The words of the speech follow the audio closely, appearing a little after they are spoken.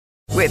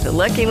With the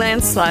Lucky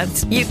Land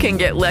Slots, you can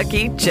get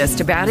lucky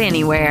just about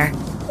anywhere.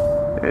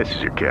 This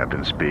is your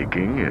captain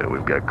speaking.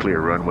 We've got clear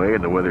runway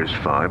and the weather's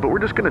fine, but we're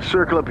just going to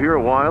circle up here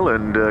a while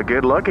and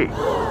get lucky.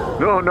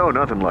 No,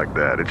 nothing like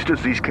that. It's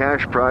just these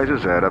cash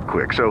prizes add up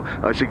quick. So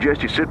I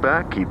suggest you sit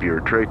back, keep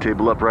your tray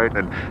table upright,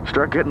 and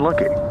start getting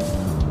lucky.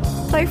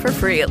 Play for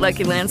free at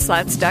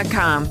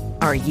LuckyLandSlots.com.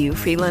 Are you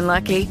feeling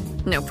lucky?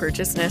 No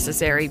purchase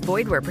necessary.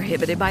 Void where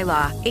prohibited by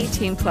law.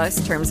 18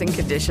 plus terms and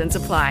conditions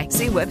apply.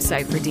 See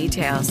website for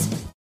details.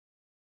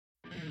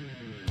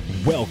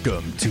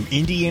 Welcome to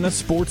Indiana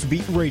Sports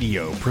Beat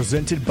Radio,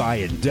 presented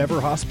by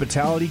Endeavor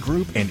Hospitality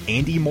Group and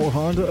Andy Moore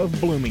Honda of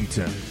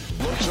Bloomington.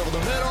 Looks over the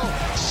middle,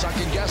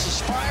 second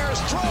guesses,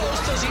 fires, throws.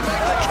 Does he make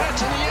the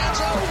catch in the end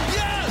zone?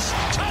 Yes!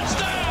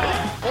 Touchdown!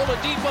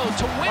 Oladipo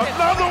to win it.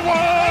 Another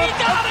one! He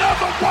got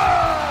Another it!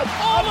 one!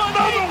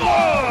 Another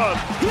one!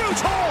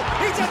 Huge hole!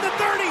 He's at the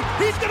 30!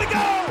 He's gonna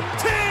go!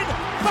 10,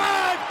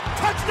 5,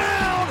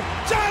 touchdown!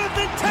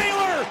 Jonathan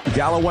Taylor!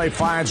 Galloway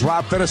finds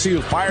Rob Finney,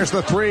 who fires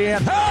the three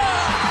and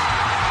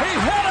He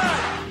hit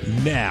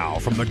it! Now,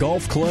 from the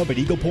Golf Club at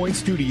Eagle Point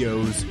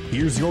Studios,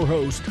 here's your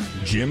host,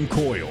 Jim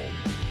Coyle.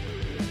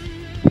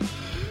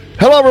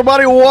 Hello,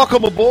 everybody.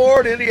 Welcome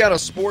aboard. Indiana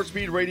Sports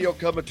Beat Radio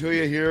coming to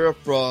you here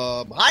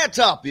from high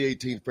atop the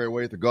 18th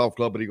fairway at the Golf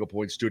Club at Eagle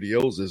Point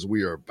Studios as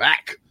we are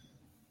back.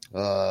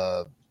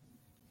 It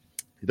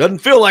doesn't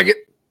feel like it.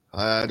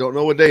 I don't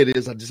know what day it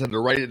is. I just had to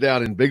write it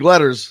down in big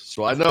letters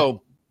so I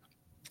know.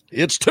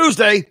 It's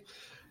Tuesday.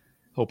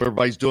 Hope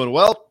everybody's doing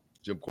well.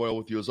 Jim Coyle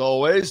with you as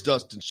always.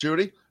 Dustin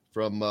Schutte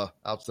from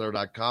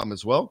Outsider.com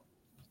as well.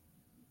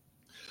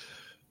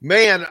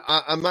 Man,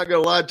 I'm not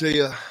going to lie to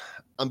you.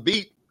 I'm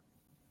beat.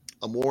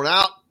 I'm worn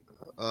out.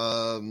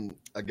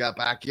 I got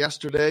back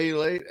yesterday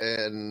late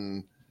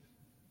and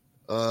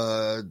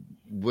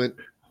went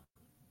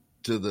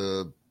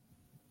to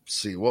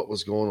what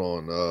was going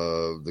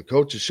on. The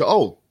coach's show.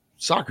 Oh,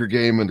 soccer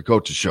game and the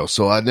coach's show.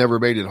 So I never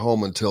made it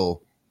home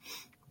until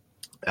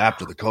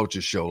after the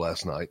coach's show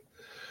last night.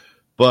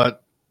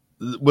 But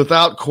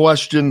without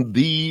question,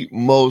 the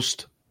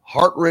most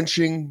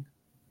heart-wrenching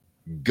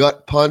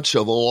gut punch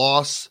of a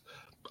loss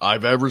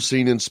I've ever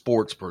seen in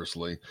sports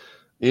personally.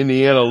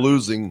 Indiana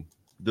losing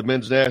the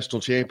men's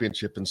national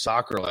championship in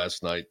soccer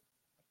last night.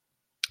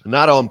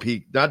 Not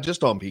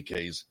just on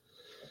PKs,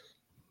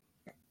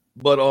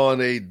 but on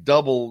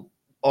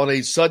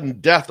a sudden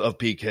death of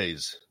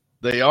PKs.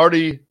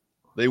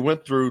 They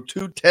went through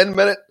 2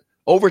 10-minute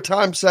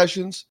overtime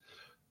sessions,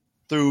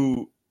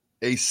 through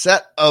a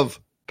set of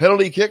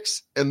penalty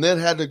kicks, and then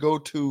had to go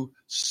to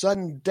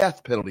sudden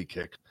death penalty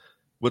kick,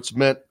 which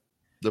meant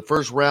the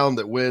first round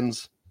that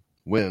wins.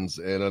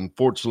 And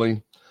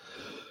unfortunately,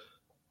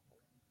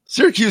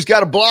 Syracuse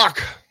got a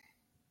block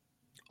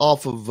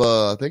off of,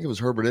 I think it was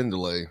Herbert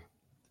Endeley.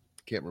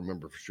 Can't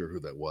remember for sure who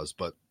that was,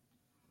 but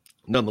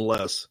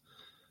nonetheless,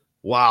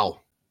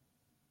 wow.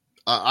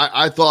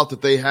 I thought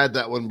that they had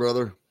that one,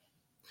 brother.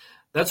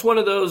 That's one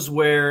of those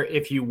where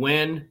if you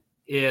win,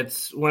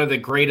 it's one of the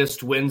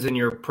greatest wins in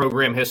your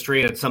program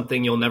history, and it's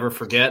something you'll never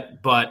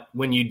forget. But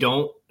when you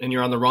don't and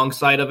you're on the wrong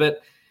side of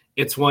it,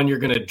 it's one you're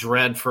going to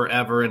dread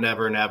forever and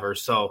ever and ever.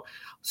 So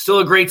still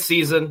a great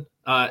season.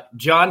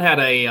 John had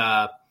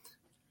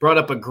brought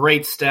up a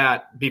great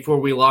stat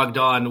before we logged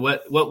on.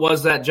 What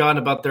was that, John,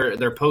 about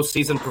their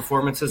postseason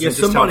performances? Yeah, and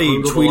just somebody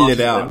tweeted it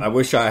out. Been? I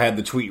wish I had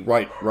the tweet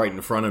right in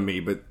front of me,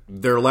 but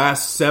their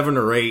last 7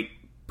 or 8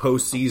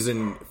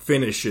 postseason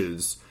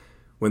finishes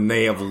when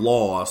they have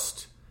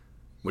lost,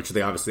 which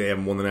they obviously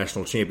haven't won the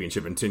national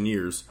championship in 10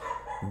 years,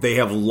 they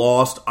have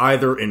lost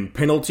either in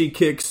penalty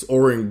kicks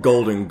or in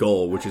golden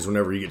goal, which is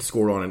whenever you get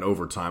scored on in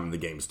overtime and the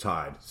game's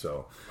tied.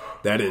 So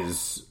that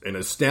is an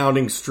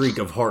astounding streak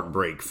of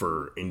heartbreak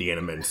for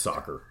Indiana men's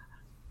soccer.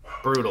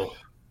 Brutal.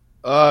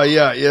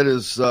 Yeah, it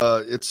is.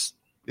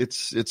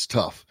 It's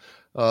tough.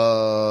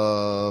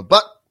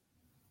 But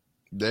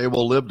they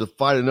will live to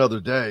fight another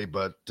day.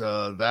 But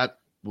that,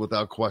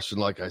 without question,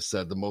 like I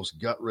said, the most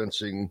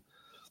gut-wrenching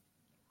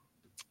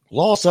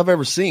loss I've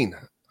ever seen.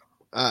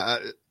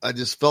 I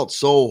just felt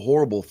so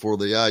horrible for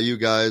the IU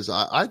guys.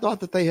 I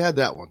thought that they had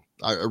that one.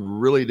 I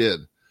really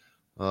did.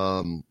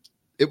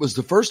 It was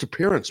the first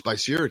appearance by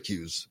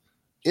Syracuse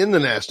in the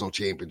national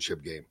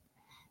championship game.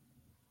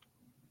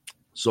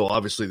 So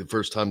obviously the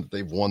first time that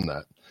they've won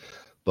that.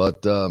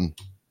 But,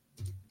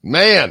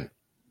 man,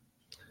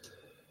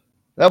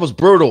 that was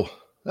brutal.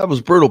 That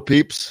was brutal,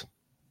 peeps.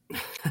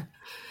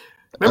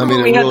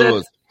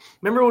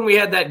 Remember when we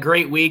had that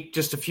great week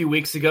just a few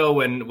weeks ago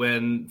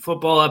when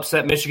football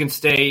upset Michigan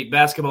State,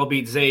 basketball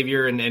beat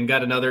Xavier and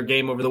got another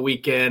game over the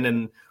weekend,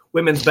 and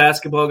women's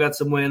basketball got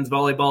some wins,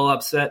 volleyball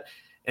upset.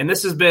 And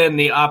this has been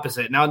the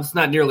opposite. Now, it's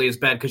not nearly as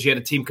bad because you had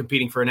a team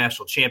competing for a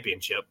national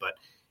championship, but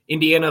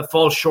Indiana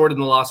falls short in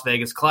the Las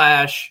Vegas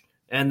Clash,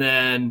 and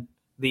then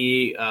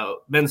the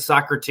men's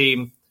soccer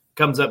team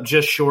comes up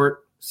just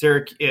short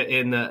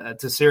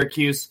to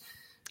Syracuse.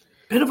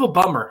 Bit of a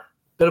bummer.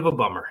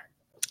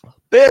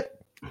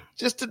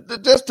 Just a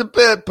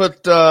bit,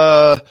 but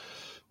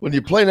when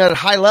you're playing at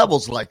high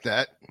levels like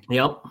that,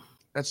 yep,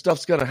 that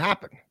stuff's going to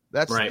happen.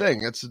 That's right. the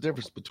thing. That's the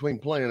difference between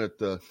playing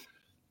it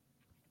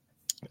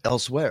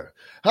elsewhere.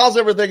 How's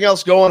everything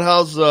else going?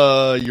 How's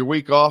your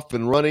week off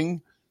and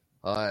running?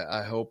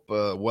 I hope,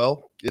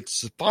 well,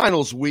 it's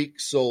finals week,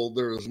 so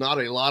there's not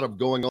a lot of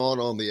going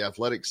on the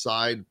athletic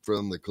side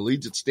from the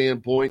collegiate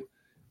standpoint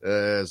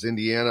as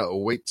Indiana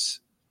awaits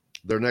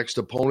their next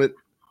opponent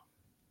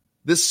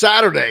this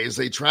Saturday as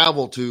they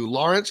travel to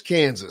Lawrence,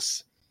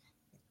 Kansas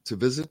to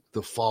visit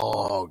the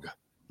Phog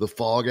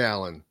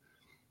Allen.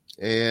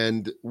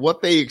 And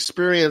what they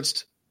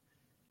experienced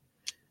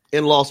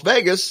in Las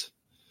Vegas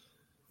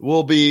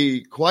will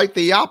be quite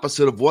the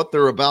opposite of what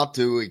they're about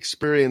to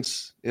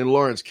experience in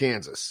Lawrence,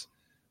 Kansas.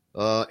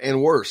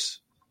 And worse,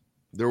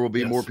 there will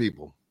be more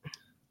people.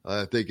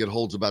 I think it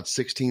holds about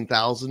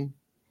 16,000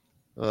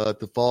 at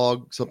the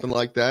Phog, something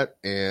like that.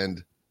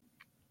 And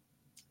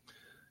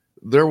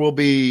there will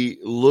be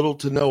little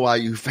to no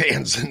IU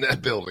fans in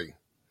that building.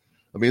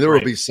 I mean, there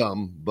will be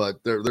some,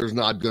 but there's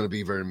not going to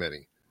be very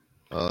many.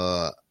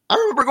 I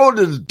remember going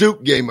to the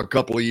Duke game a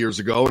couple of years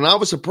ago, and I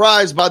was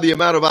surprised by the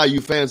amount of IU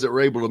fans that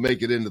were able to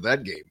make it into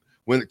that game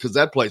because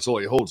that place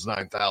only holds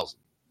 9,000.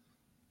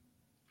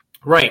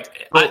 Right.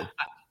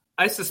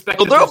 I suspect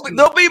so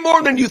there'll be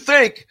more than you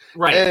think.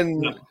 Right.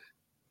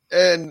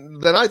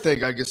 And then I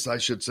think, I guess I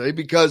should say,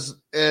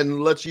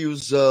 and let's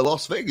use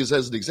Las Vegas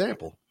as an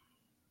example.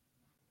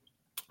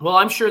 Well,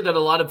 I'm sure that a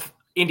lot of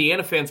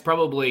Indiana fans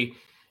probably,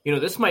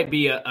 this might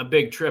be a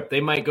big trip.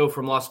 They might go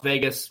from Las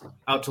Vegas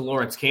out to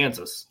Lawrence,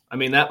 Kansas. I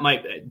mean, that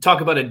might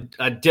talk about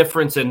a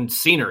difference in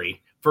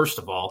scenery, first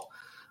of all.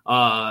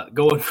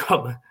 Going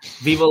from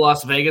Viva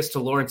Las Vegas to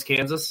Lawrence,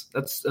 Kansas,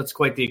 that's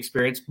quite the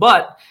experience.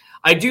 But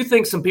I do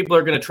think some people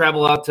are going to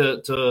travel out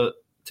to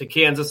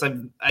Kansas.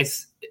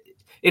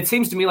 It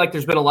seems to me like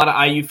there's been a lot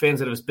of IU fans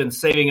that have been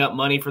saving up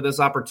money for this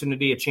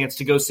opportunity, a chance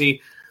to go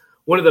see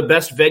one of the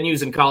best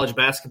venues in college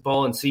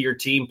basketball and see your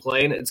team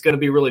play. And it's going to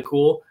be really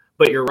cool.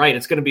 But you're right.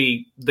 It's going to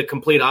be the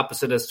complete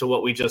opposite as to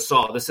what we just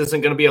saw. This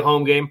isn't going to be a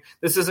home game.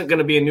 This isn't going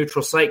to be a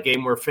neutral site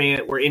game where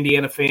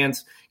Indiana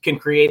fans can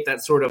create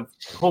that sort of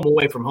home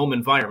away from home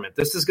environment.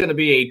 This is going to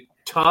be a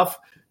tough,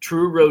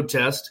 true road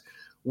test.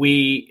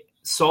 We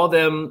saw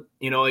them,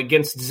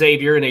 against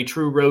Xavier in a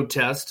true road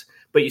test,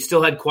 but you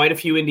still had quite a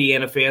few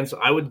Indiana fans.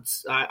 I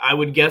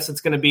would guess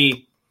it's going to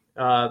be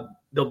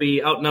they'll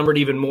be outnumbered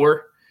even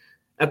more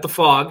at the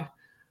Phog,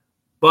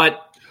 but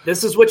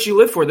this is what you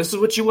live for. This is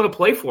what you want to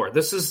play for.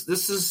 These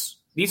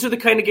are the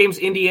kind of games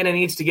Indiana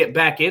needs to get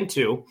back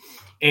into,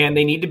 and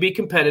they need to be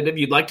competitive.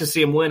 You'd like to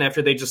see them win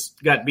after they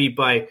just got beat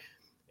by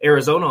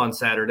Arizona on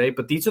Saturday,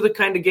 but these are the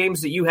kind of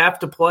games that you have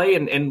to play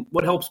and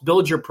what helps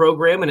build your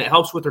program, and it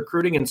helps with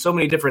recruiting and so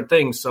many different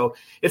things. So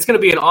it's going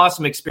to be an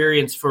awesome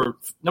experience for,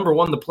 number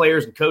one, the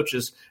players and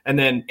coaches, and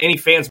then any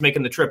fans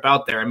making the trip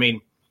out there. I mean,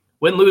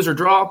 win, lose, or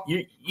draw,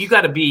 you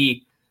got to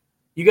be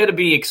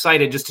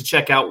excited just to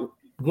check out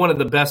one of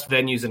the best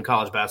venues in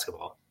college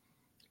basketball.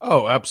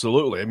 Oh,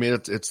 absolutely. I mean,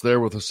 it's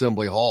there with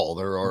Assembly Hall.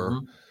 There are,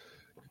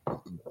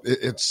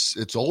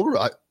 it's older.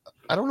 I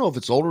don't know if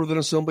it's older than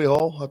Assembly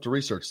Hall. I'll have to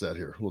research that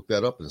here. Look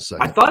that up in a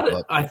second.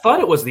 I thought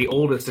it was the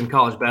oldest in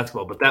college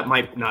basketball, but that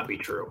might not be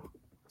true.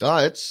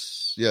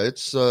 It's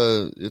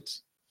I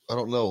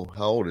don't know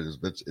how old it is,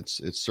 but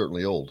it's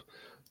certainly old.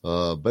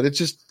 But it's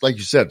just like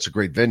you said, it's a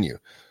great venue.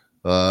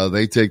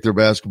 They take their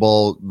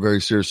basketball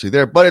very seriously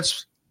there,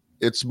 but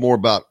it's more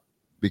about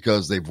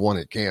because they've won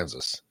at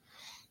Kansas.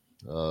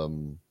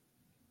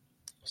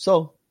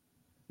 So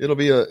it'll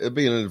be an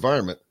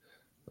environment.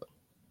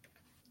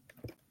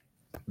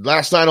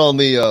 Last night on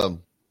the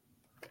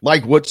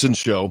Mike Woodson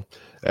show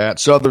at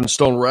Southern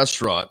Stone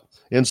Restaurant,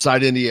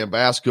 Inside Indiana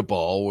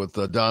Basketball with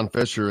Don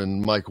Fisher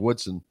and Mike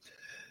Woodson,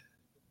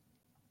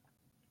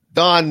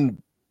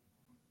 Don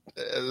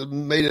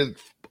made it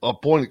a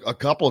point a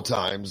couple of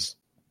times,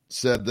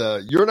 said,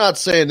 you're not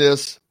saying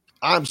this,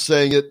 I'm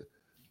saying it,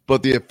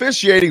 but the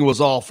officiating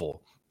was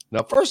awful.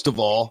 Now, first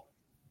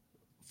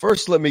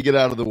let me get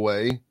out of the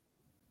way.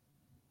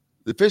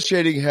 The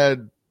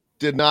officiating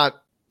did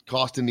not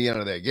cost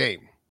Indiana that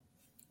game.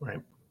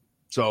 Right.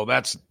 So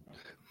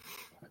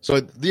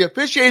the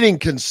officiating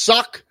can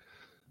suck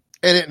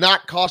and it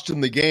not cost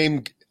him the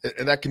game,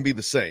 and that can be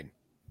the same.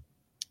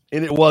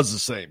 And it was the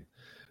same.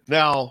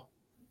 Now,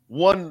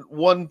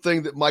 one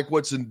thing that Mike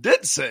Woodson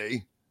did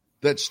say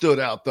that stood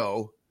out,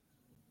 though,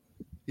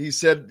 he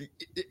said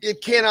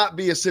it cannot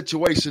be a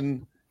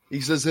situation,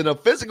 he says, in a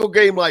physical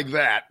game like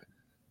that,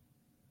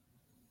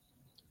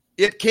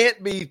 it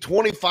can't be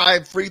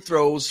 25 free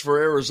throws for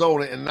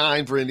Arizona and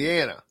 9 for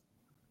Indiana.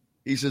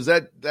 He says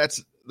that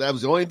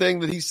was the only thing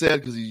that he said,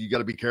 because you got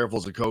to be careful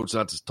as a coach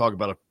not to talk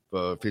about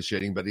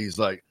officiating, but he's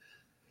like,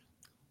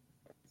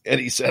 and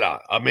he said,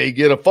 I may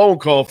get a phone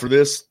call for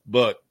this,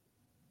 but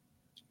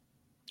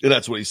and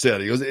that's what he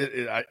said. He goes,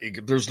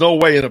 there's no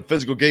way in a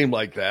physical game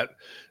like that.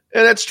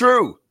 And that's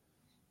true.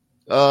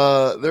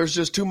 There's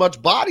just too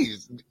much body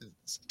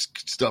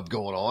stuff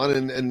going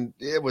on. And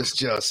it was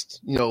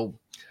just,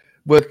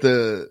 with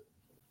the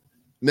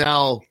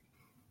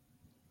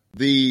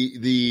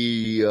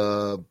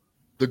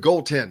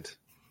goaltend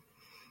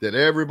that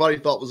everybody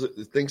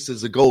thinks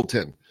is a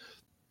goaltend.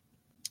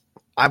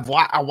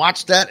 I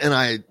watched that and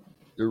I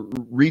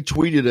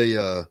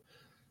retweeted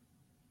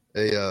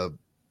a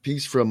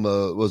piece from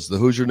was the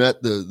Hoosier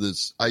Net,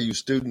 this IU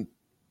student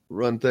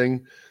run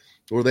thing,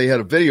 where they had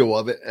a video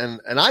of it,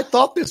 and I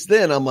thought this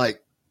then. I'm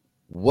like,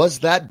 was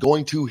that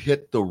going to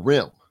hit the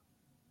rim?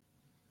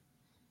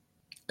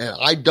 And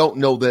I don't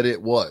know that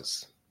it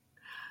was.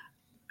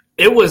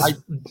 It was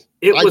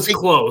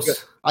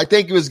close. I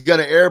think he was going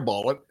to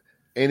airball it,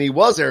 and he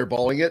was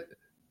airballing it.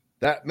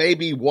 That may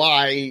be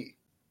why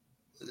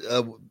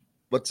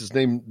what's his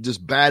name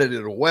just batted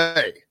it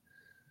away.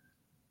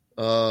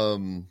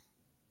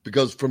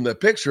 Because from the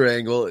picture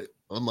angle,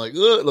 I'm like,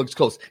 it looks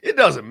close. It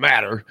doesn't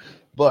matter,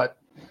 but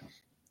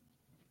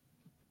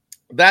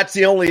that's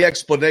the only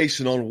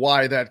explanation on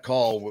why that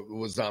call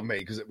was not made,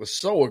 because it was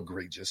so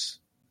egregious.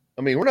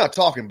 I mean, we're not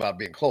talking about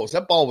being close.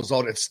 That ball was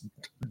on its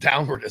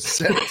downward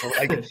ascent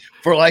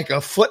for like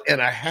a foot and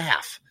a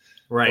half,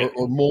 right,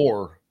 or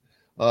more.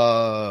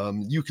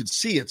 You could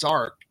see its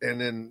arc,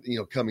 and then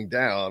coming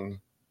down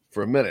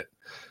for a minute.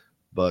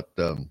 But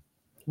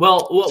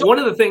one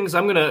of the things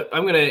I'm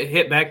gonna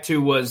hit back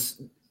to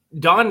was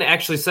Don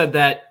actually said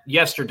that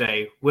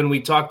yesterday when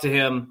we talked to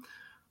him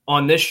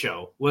on this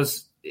show.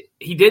 Was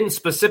he didn't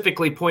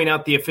specifically point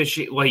out the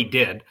officiating? Well, he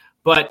did,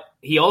 but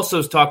he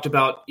also talked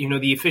about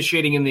the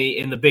officiating in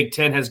the Big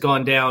Ten has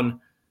gone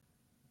down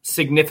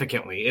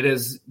significantly. It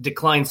has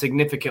declined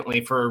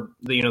significantly for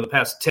the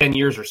past 10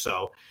 years or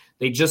so.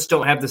 They just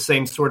don't have the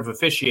same sort of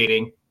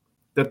officiating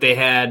that they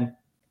had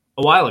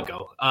a while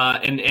ago,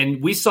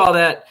 and we saw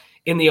that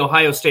in the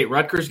Ohio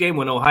State-Rutgers game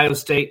when Ohio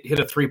State hit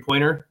a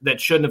three-pointer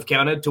that shouldn't have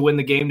counted to win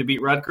the game to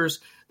beat Rutgers.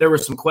 There were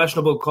some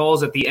questionable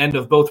calls at the end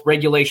of both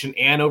regulation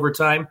and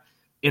overtime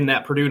in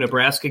that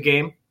Purdue-Nebraska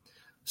game.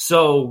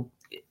 So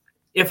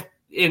if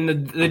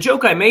in the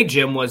joke I made,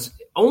 Jim, was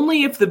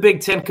only if the Big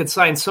Ten could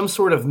sign some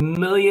sort of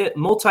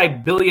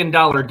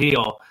multi-billion-dollar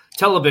deal,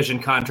 television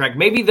contract,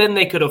 maybe then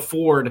they could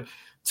afford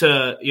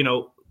to,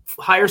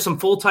 hire some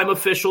full-time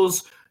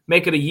officials,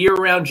 make it a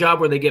year-round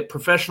job where they get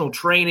professional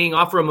training,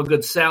 offer them a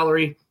good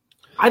salary.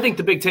 I think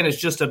the Big Ten is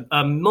just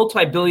a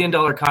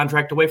multi-billion-dollar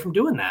contract away from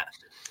doing that.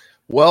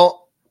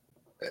 Well,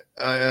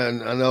 I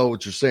know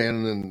what you're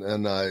saying,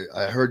 and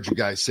I heard you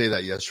guys say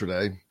that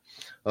yesterday.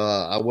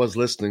 I was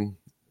listening.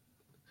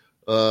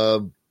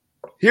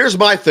 Here's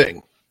my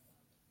thing.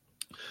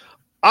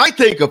 I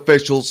think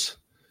officials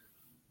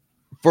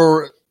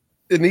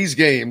in these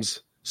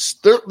games,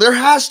 there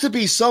has to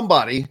be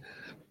somebody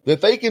that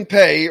they can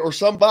pay, or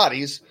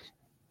somebody's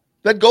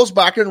that goes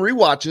back and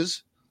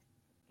rewatches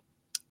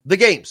the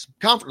games.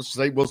 Conference,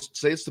 they will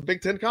say it's the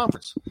Big Ten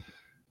Conference.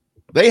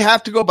 They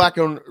have to go back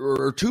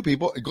or two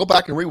people go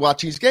back and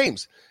rewatch these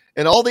games.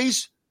 And all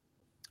these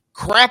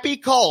crappy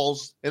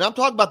calls, and I'm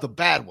talking about the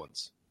bad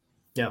ones.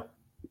 Yeah.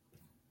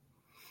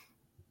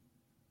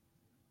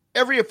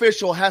 Every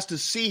official has to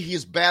see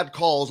his bad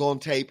calls on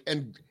tape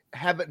and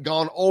have it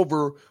gone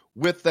over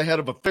with the head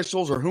of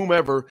officials or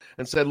whomever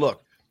and said,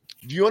 look,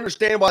 do you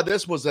understand why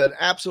this was an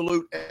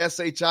absolute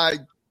SHI,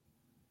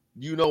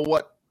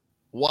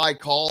 why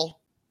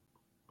call?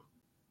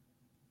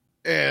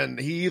 And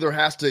he either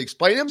has to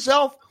explain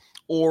himself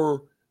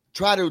or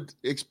try to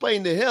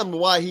explain to him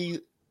why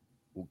he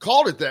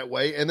called it that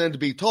way, and then to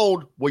be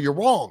told, well, you're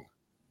wrong.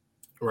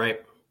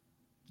 Right.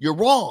 You're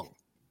wrong.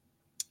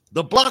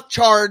 The block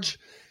charge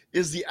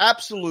is the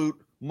absolute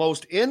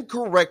most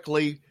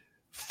incorrectly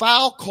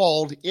foul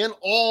called in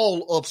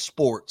all of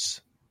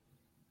sports.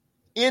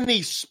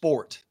 Any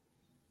sport.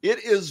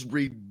 It is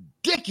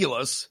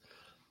ridiculous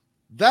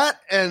that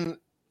and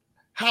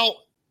how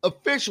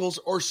officials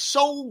are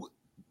so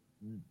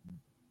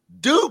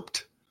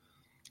duped.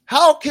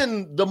 How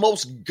can the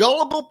most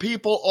gullible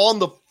people on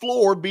the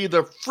floor be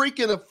the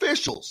freaking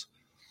officials?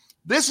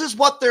 This is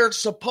what they're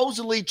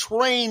supposedly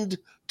trained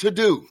to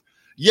do.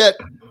 Yet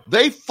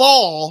they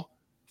fall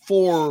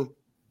for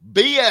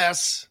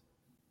BS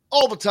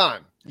all the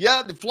time.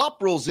 Yeah, the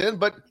flop rules in,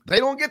 but they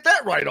don't get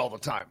that right all the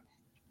time.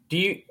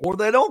 Or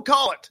they don't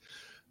call it.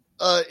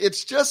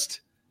 It's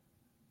just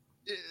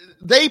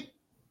they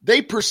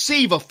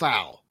perceive a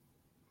foul.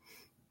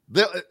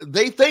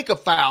 They think a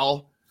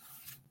foul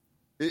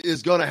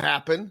is going to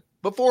happen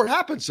before it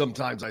happens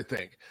sometimes, I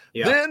think.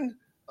 Yeah. Then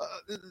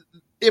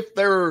if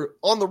they're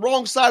on the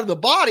wrong side of the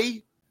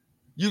body,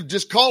 you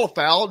just call a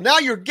foul. Now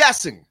you're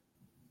guessing.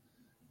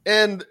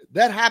 And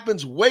that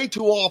happens way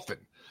too often.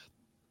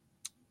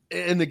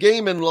 In the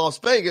game in Las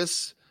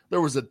Vegas,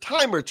 there was a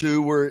time or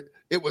two where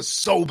it was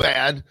so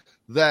bad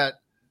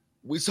that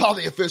we saw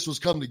the officials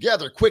come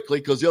together quickly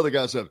because the other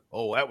guy said,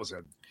 oh, that was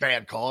a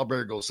bad call. I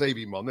better go save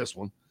him on this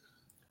one.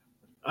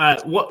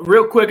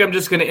 Real quick, I'm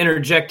just going to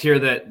interject here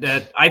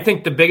that I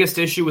think the biggest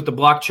issue with the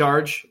block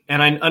charge,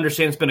 and I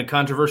understand it's been a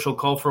controversial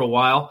call for a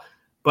while,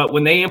 but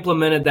when they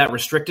implemented that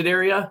restricted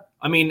area,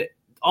 I mean,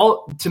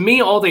 all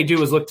they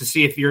do is look to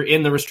see if you're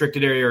in the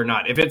restricted area or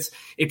not.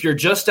 If you're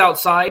just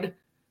outside,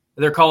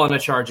 they're calling a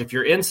charge. If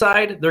you're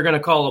inside, they're going to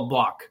call a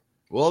block.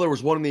 Well, there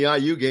was one in the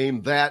IU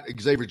game that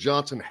Xavier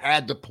Johnson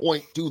had to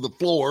point to the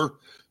floor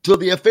to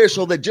the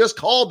official that just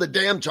called the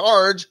damn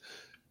charge,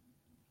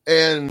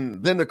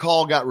 and then the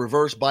call got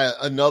reversed by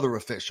another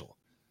official.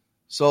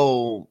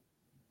 So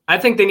I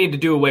think they need to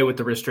do away with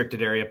the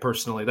restricted area,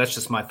 personally. That's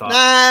just my thought.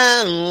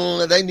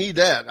 Nah, they need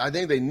that. I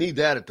think they need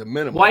that at the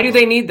minimum. Why do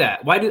they need that?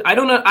 I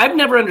don't know. I've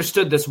never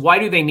understood this. Why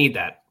do they need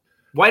that?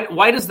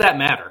 Why does that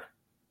matter?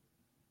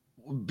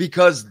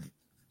 Because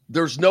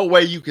there's no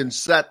way you can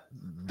set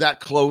that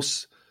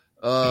close.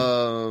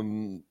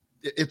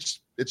 It's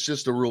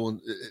just a rule.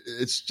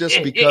 It's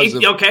just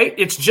because okay.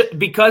 It's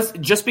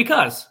just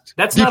because.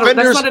 That's not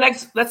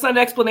an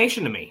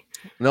explanation to me.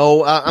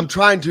 No, I'm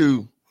trying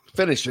to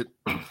finish it.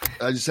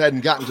 I just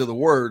hadn't gotten to the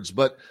words,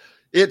 but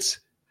it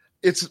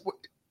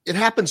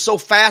happens so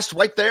fast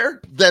right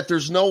there that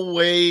there's no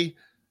way.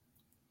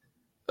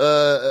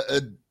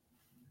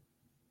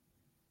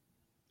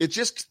 It's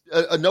just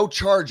a no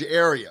charge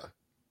area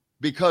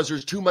because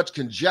there's too much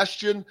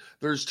congestion.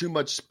 There's too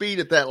much speed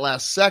at that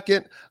last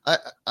second. I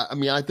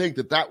mean, I think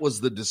that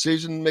was the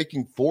decision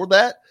making for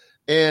that.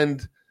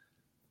 And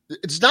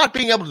it's not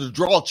being able to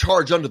draw a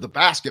charge under the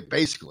basket,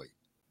 basically.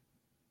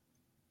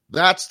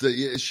 That's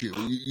the issue.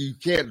 You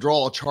can't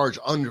draw a charge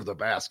under the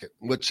basket,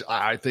 which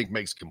I think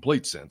makes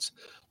complete sense.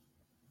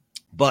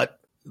 But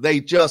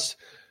there's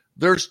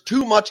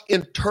too much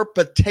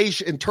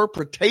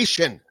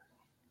interpretation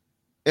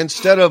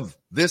instead of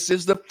this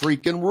is the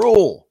freaking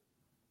rule.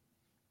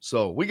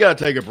 So we got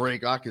to take a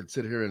break. I could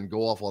sit here and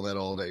go off on that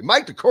all day.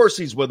 Mike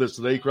DeCourcy's with us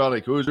today,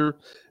 Chronic Hoosier,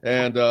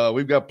 and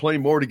we've got plenty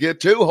more to get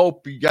to.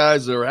 Hope you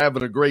guys are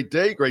having a great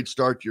day, great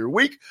start to your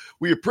week.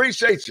 We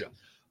appreciate you.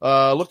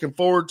 Looking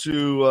forward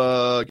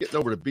to getting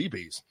over to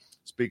BB's.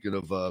 Speaking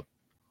of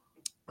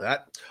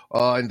that,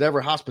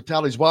 Endeavor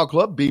Hospitality's Wild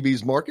Club,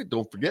 BB's Market.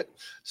 Don't forget,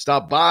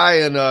 stop by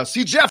and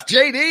see Jeff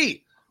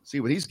JD. See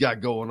what he's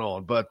got going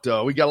on. But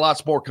we got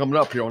lots more coming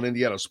up here on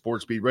Indiana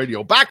Sports Beat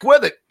Radio. Back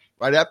with it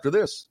right after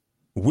this.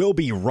 We'll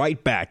be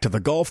right back to the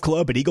Golf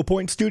Club at Eagle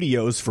Point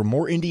Studios for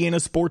more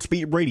Indiana Sports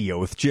Beat Radio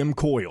with Jim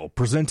Coyle,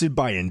 presented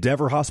by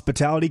Endeavor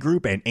Hospitality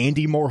Group and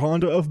Andy Moore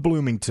Honda of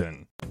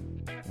Bloomington.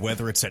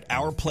 Whether it's at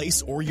our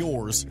place or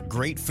yours,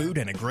 great food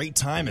and a great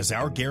time is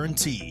our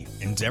guarantee.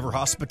 Endeavor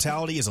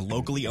Hospitality is a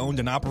locally owned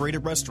and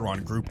operated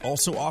restaurant group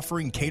also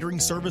offering catering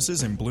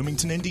services in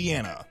Bloomington,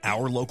 Indiana.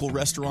 Our local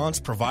restaurants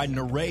provide an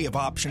array of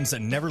options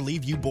that never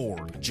leave you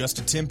bored. Just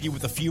to tempt you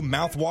with a few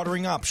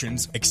mouth-watering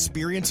options,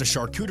 experience a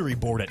charcuterie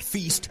board at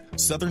Feast,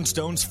 Southern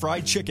Stone's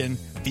fried chicken,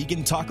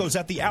 vegan tacos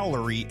at the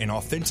Owlery, an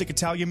authentic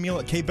Italian meal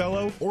at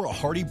Cabello, or a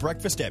hearty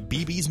breakfast at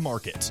BB's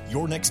Market.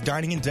 Your next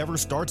dining endeavor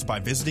starts by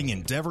visiting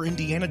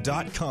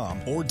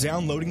EndeavorIndiana.com or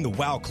downloading the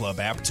WOW Club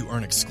app to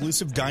earn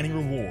exclusive dining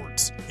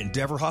rewards.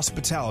 Endeavor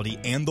Hospitality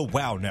and the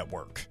WOW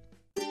Network.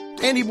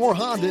 Andy Moore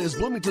Honda is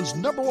Bloomington's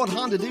 #1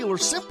 Honda dealer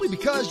simply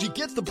because you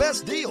get the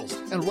best deals.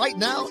 And right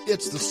now,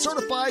 it's the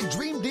Certified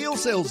Dream Deal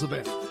Sales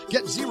Event.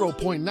 Get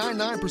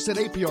 0.99%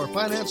 APR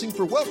financing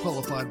for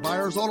well-qualified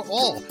buyers on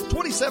all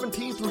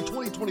 2017 through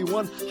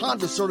 2021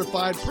 Honda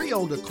Certified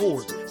Pre-Owned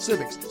Accords,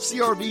 Civics,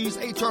 CRVs,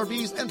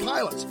 HRVs, and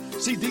Pilots.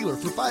 See dealer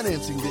for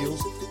financing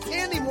deals.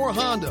 Andy Moore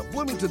Honda,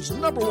 Bloomington's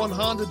 #1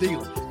 Honda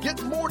dealer.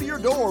 Get more to your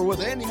door with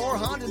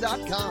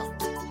AndyMooreHonda.com.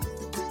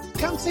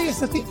 Come see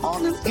us at the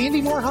all-new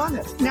Andy Moore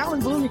Honda, now in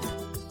Bloomington.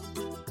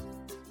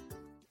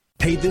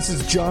 Hey, this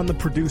is John, the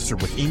producer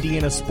with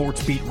Indiana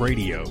Sports Beat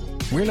Radio.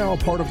 We're now a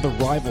part of the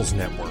Rivals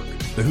Network.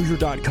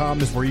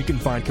 TheHoosier.com is where you can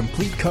find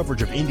complete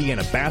coverage of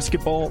Indiana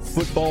basketball,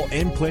 football,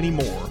 and plenty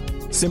more.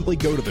 Simply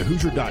go to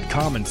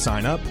TheHoosier.com and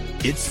sign up.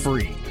 It's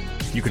free.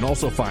 You can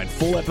also find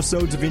full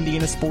episodes of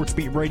Indiana Sports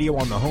Beat Radio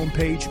on the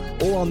homepage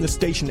or on the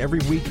station every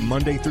week,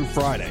 Monday through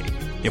Friday.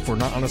 If we're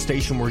not on a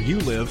station where you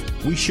live,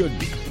 we should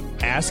be.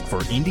 Ask for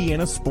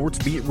Indiana Sports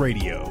Beat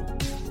Radio.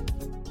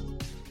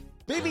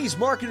 BB's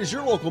Market is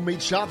your local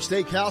meat shop,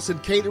 steakhouse,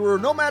 and caterer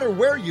no matter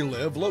where you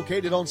live.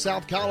 Located on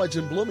South College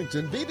in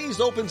Bloomington, BB's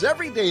opens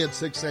every day at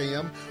 6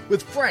 a.m.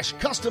 with fresh,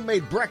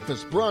 custom-made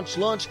breakfast, brunch,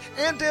 lunch,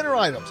 and dinner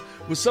items.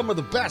 With some of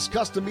the best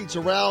custom meats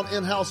around,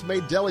 in-house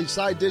made deli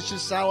side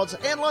dishes, salads,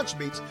 and lunch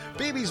meats,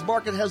 BB's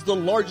Market has the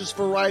largest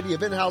variety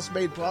of in-house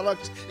made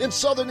products in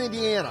southern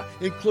Indiana,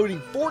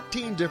 including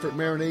 14 different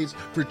marinades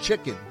for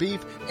chicken,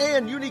 beef,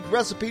 and unique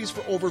recipes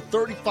for over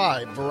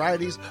 35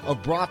 varieties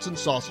of brats and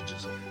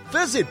sausages.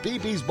 Visit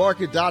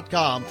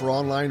bbsmarket.com for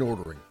online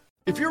ordering.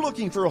 If you're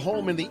looking for a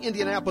home in the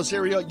Indianapolis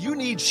area, you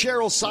need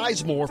Cheryl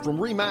Sizemore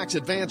from RE/MAX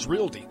Advanced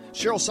Realty.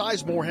 Cheryl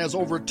Sizemore has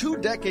over 2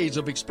 decades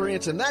of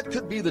experience, and that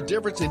could be the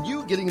difference in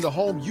you getting the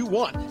home you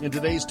want in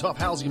today's tough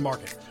housing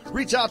market.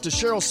 Reach out to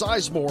Cheryl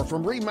Sizemore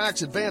from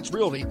RE/MAX Advanced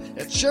Realty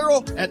at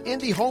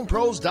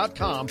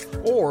Cheryl@IndyHomePros.com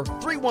or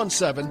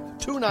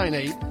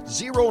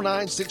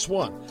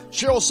 317-298-0961.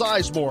 Cheryl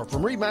Sizemore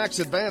from RE/MAX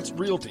Advanced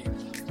Realty.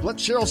 Let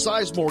Cheryl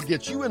Sizemore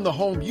get you in the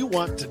home you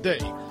want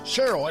today.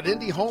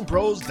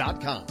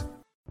 Cheryl@IndyHomePros.com.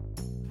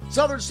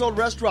 Southern Stone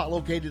Restaurant,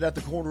 located at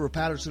the corner of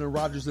Patterson and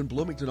Rogers in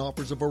Bloomington,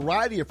 offers a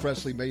variety of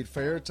freshly made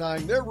fare,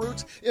 tying their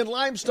roots in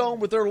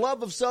Limestone with their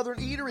love of Southern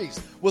eateries.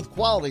 With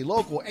quality,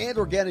 local, and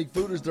organic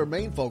food as their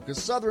main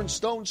focus, Southern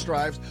Stone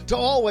strives to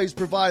always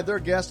provide their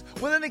guests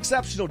with an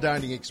exceptional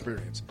dining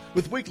experience.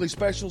 With weekly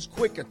specials,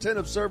 quick,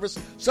 attentive service,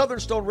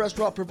 Southern Stone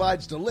Restaurant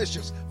provides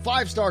delicious,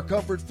 5-star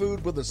comfort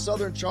food with a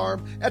Southern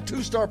charm at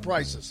 2-star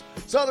prices.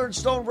 Southern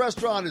Stone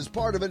Restaurant is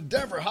part of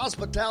Endeavor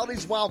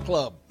Hospitality's Wow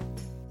Club.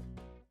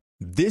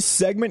 This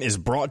segment is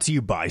brought to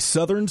you by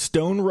Southern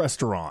Stone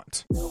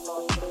Restaurant.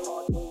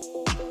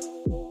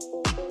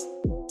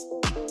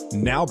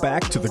 Now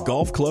back to the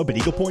Golf Club at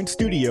Eagle Point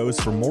Studios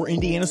for more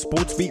Indiana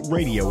Sports Beat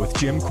Radio with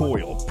Jim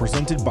Coyle,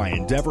 presented by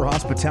Endeavor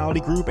Hospitality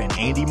Group and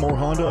Andy Moore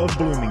Honda of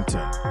Bloomington.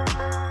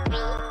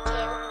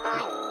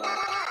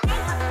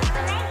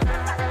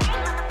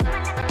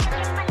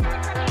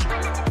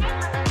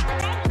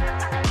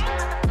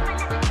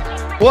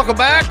 Welcome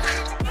back.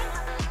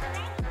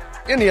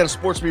 Indiana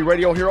Sports Beat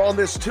Radio here on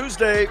this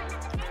Tuesday,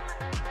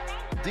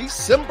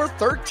 December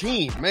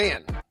 13th.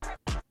 Man,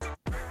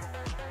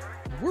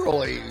 we're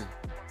only,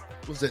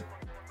 was it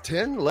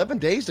 10, 11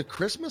 days to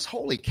Christmas?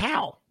 Holy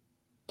cow.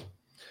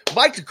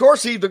 Mike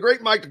DeCourcy, the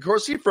great Mike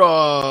DeCourcy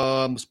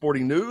from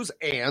Sporting News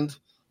and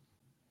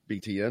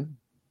BTN,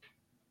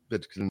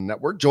 BTN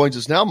Network, joins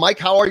us now. Mike,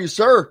 how are you,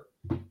 sir?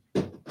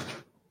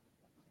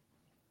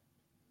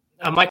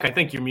 Mike, I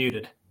think you're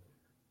muted.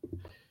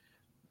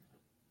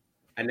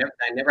 I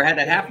never had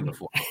that happen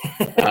before.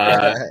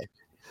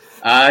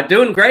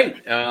 Doing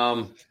great.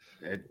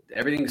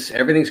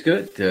 Everything's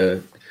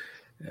good.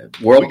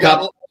 World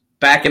Cup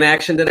back in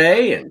action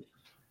today, and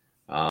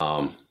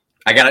I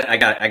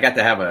got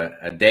to have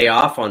a day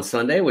off on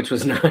Sunday, which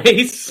was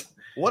nice.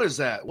 What is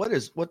that?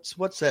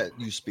 What's that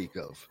you speak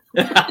of?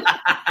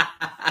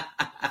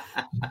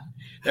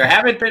 There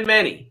haven't been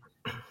many.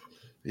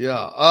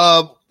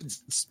 Yeah.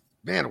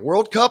 Man,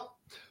 World Cup.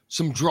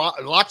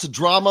 Lots of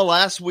drama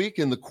last week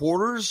in the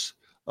quarters.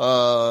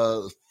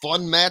 Fun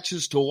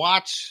matches to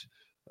watch.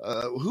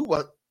 Who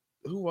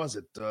was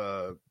it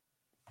that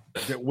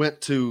went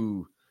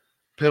to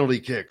penalty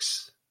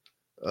kicks?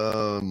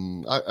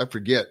 I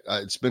forget.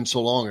 It's been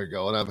so long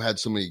ago, and I've had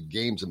so many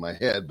games in my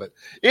head. But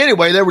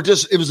anyway, it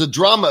was a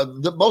drama,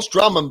 the most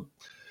drama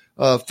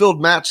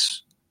filled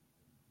match.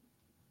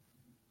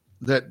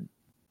 That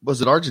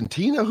was it.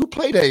 Argentina, who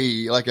played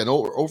an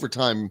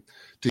overtime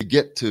to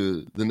get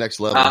to the next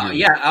level.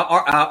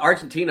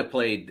 Argentina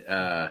played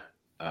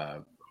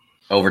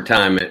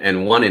overtime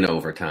and won in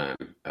overtime.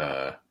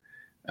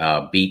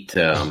 Beat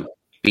the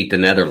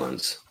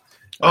Netherlands.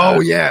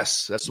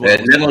 Yes, that's what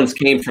the Netherlands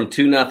came from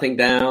 2-0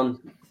 down.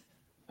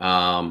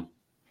 No,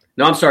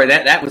 I'm sorry.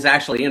 That was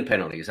actually in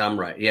penalties. I'm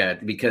right. Yeah,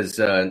 because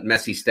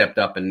Messi stepped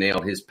up and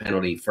nailed his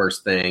penalty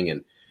first thing,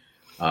 and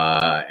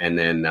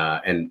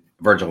then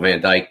Virgil van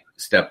Dijk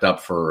stepped up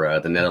for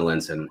the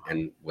Netherlands and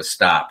was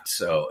stopped.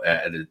 So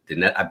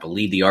I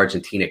believe the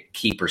Argentina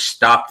keeper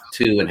stopped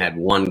 2 and had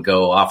 1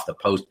 go off the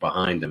post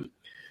behind him.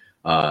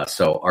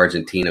 So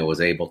Argentina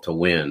was able to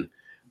win.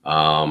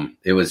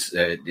 It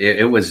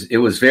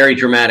was very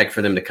dramatic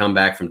for them to come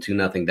back from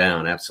 2-0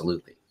 down.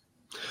 Absolutely.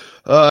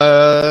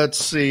 Let's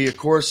see, of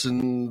course,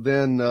 and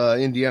then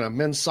Indiana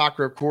men's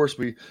soccer. Of course,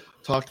 we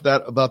talked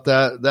about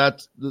that.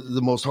 That's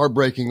the most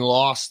heartbreaking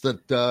loss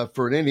that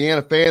for an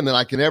Indiana fan that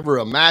I can ever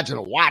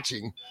imagine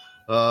watching.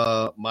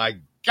 My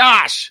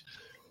gosh,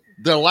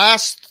 the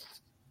last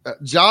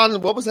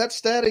John, what was that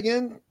stat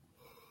again?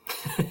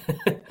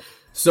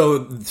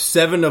 So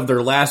 7 of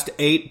their last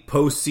 8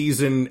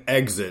 postseason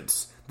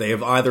exits, they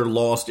have either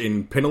lost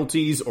in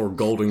penalties or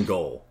golden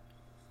goal.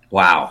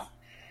 Wow.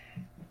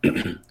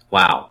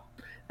 Wow.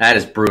 That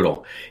is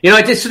brutal.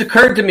 It just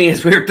occurred to me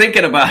as we were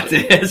thinking about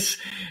this.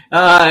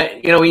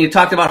 When you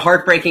talked about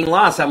heartbreaking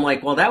loss, I'm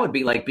like, well, that would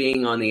be like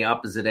being on the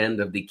opposite end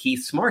of the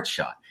Keith Smart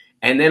shot.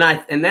 And then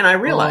I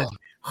realized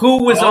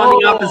who was on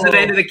the opposite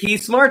end of the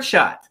Keith Smart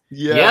shot.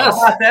 Yeah. Yes.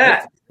 How about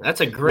that? That's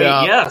a great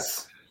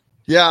yes.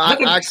 Yeah,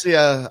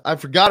 I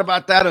forgot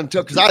about that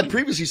because I had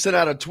previously sent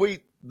out a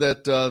tweet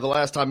that the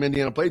last time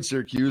Indiana played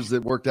Syracuse,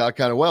 that worked out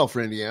kind of well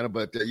for Indiana.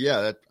 But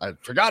I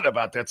forgot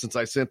about that since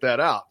I sent that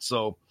out.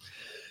 So,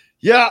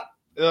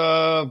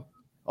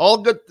 all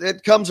good.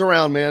 It comes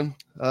around, man.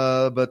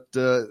 But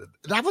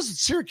that was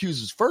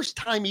Syracuse's first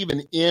time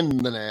even in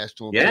the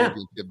national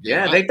championship game.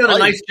 Yeah, they've done a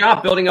nice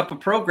job building up a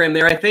program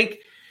there. I think,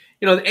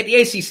 the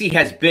ACC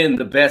has been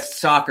the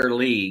best soccer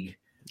league.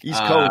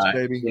 East Coast,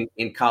 baby.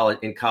 In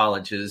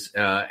colleges.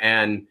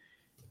 And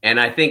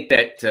I think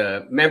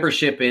that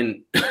membership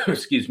in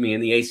in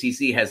the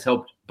ACC has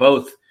helped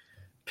both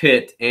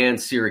Pitt and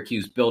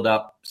Syracuse build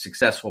up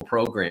successful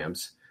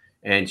programs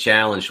and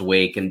challenge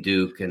Wake and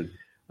Duke and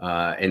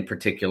in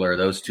particular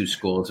those two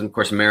schools. And of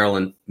course,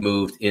 Maryland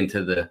moved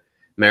into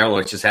Maryland,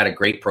 which has had a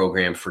great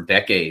program for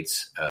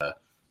decades,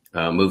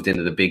 moved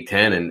into the Big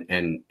Ten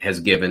and has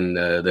given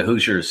the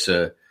Hoosiers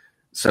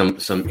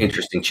some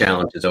interesting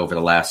challenges over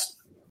the last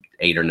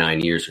 8 or 9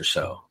 years or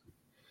so.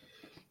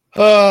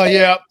 So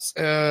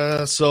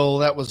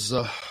that was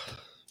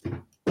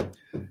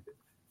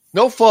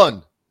No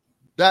fun.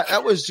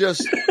 That was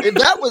just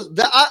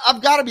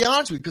I've got to be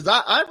honest with you, because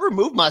I've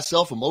removed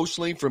myself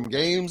emotionally from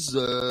games.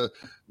 Don't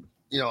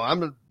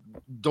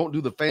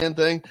do the fan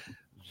thing.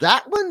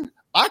 That one,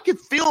 I could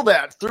feel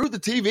that through the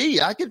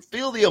TV. I could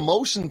feel the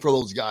emotion for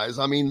those guys.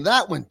 I mean,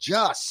 that one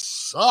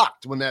just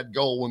sucked when that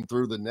goal went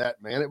through the net,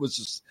 man. It was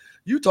just,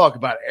 you talk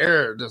about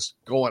air just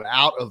going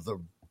out of the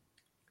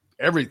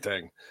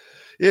everything.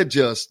 It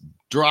just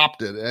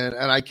dropped it.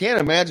 And I can't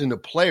imagine the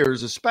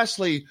players,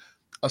 especially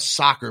a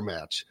soccer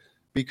match,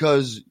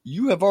 because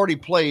you have already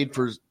played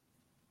for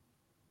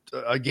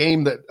a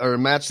game or a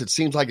match that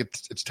seems like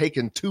it's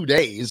taken 2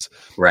 days,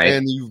 right?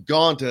 And you've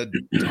gone to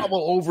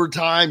double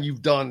overtime.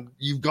 You've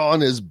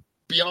gone as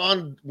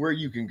beyond where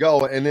you can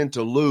go, and then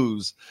to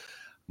lose,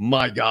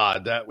 my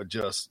God, that would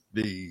just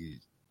be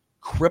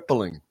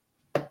crippling.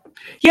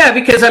 Yeah,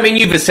 because I mean,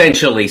 you've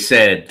essentially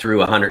said through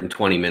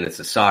 120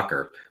 minutes of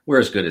soccer, we're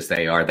as good as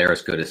they are, they're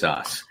as good as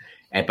us,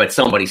 but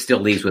somebody still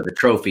leaves with a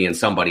trophy and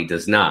somebody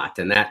does not,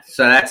 and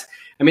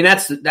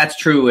that's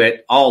true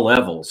at all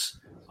levels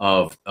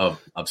of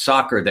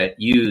soccer that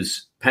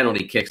use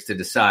penalty kicks to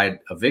decide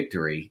a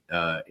victory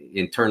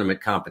in tournament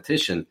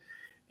competition.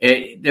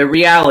 The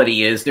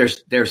reality is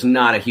there's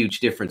not a huge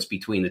difference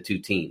between the two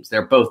teams.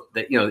 They're both,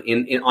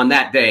 on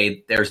that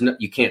day,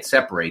 you can't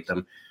separate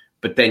them,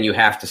 but then you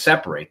have to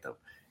separate them.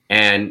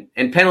 And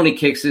penalty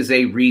kicks is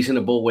a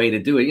reasonable way to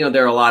do it.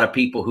 There are a lot of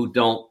people who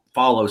don't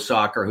follow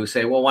soccer who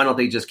say, well, why don't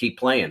they just keep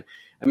playing?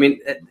 I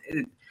mean,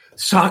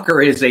 soccer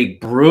is a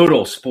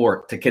brutal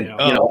sport to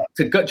go,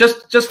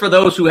 just for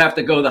those who have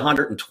to go the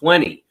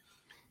 120.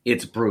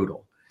 It's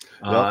brutal,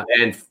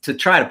 and to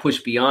try to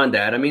push beyond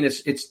that, I mean,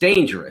 it's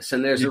dangerous,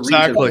 and there's a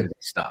reason why they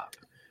stop.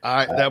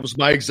 That was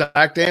my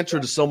exact answer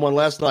to someone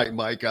last night,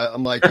 Mike.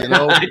 I'm like,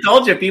 I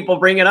told you, people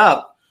bring it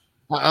up.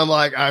 I'm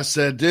like, I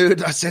said,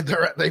 dude,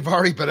 they've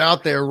already been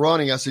out there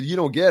running. I said, you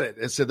don't get it.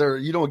 I said,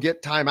 you don't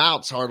get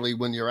timeouts hardly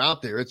when you're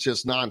out there. It's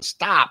just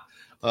nonstop.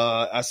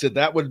 I said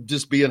that would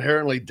just be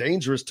inherently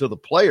dangerous to the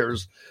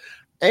players.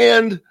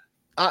 And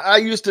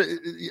I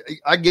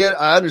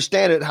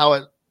understand it, how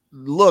it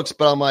looks,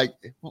 but I'm like,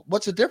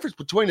 what's the difference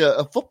between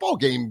a football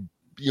game,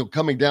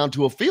 coming down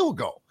to a field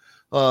goal?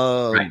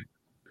 Right.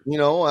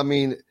 I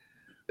mean,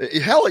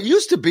 hell, it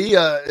used to be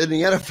in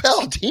the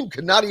NFL, a team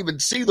could not even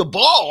see the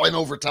ball in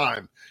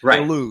overtime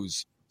and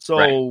lose.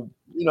 So,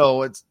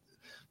 it's,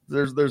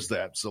 there's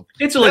that. So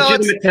it's a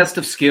legitimate test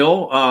of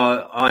skill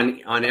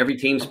on every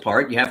team's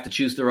part. You have to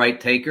choose the right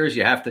takers.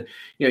 You have to,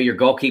 your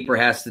goalkeeper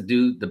has to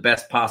do the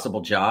best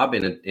possible job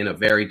in a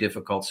very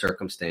difficult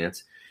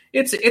circumstance.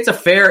 It's a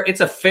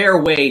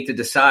fair way to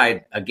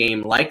decide a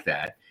game like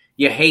that.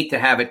 You hate to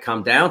have it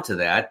come down to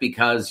that,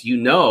 because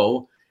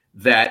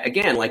that,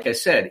 again, like I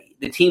said,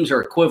 the teams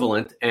are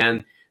equivalent,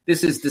 and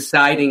this is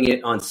deciding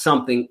it on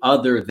something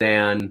other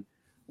than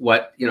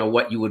what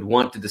you would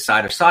want to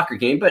decide a soccer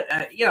game. But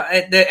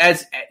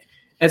as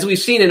we've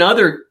seen in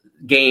other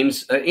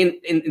games,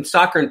 in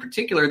soccer in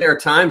particular, there are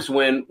times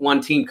when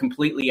one team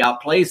completely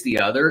outplays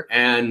the other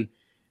and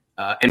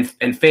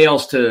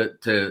fails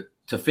to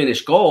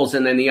finish goals,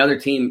 and then the other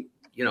team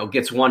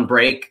gets one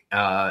break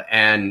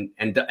and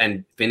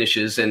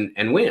finishes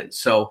and wins.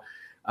 So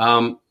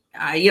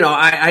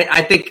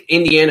I think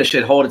Indiana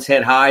should hold its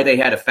head high. They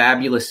had a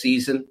fabulous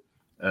season,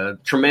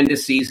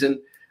 tremendous season.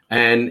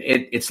 And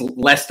it's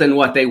less than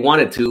what they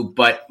wanted to,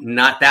 but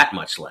not that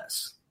much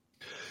less.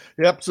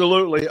 Yeah,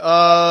 absolutely.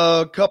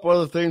 A couple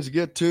other things to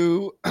get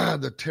to.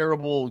 The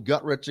terrible,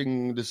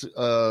 gut-wrenching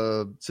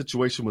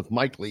situation with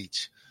Mike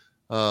Leach.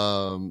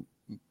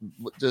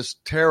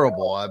 Just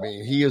terrible. I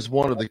mean, he is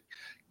one of the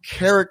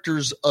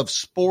characters of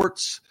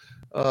sports.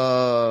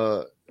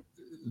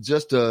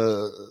 Just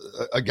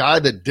a guy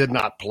that did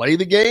not play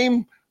the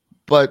game,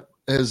 but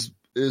is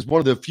one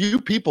of the few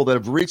people that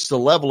have reached the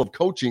level of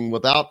coaching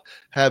without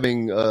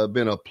having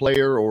been a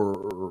player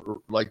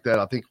or like that.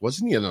 I think,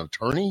 wasn't he an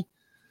attorney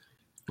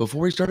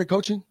before he started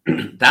coaching?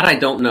 That I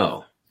don't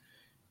know.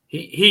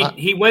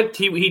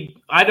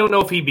 I don't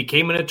know if he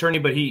became an attorney,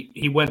 but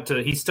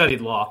he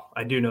studied law.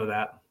 I do know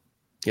that.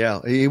 Yeah,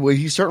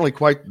 he's certainly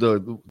quite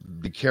the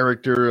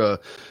character,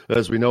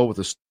 as we know, with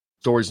the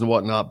stories and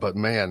whatnot. But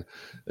man,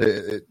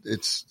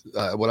 it's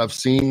what I've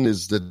seen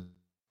is that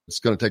it's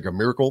going to take a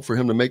miracle for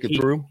him to make it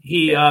through.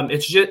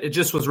 It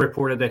just was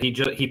reported that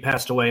he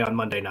passed away on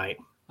Monday night.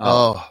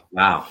 Oh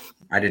wow!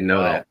 I didn't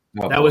know that.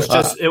 Oh,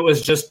 it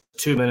was just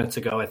 2 minutes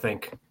ago, I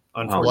think.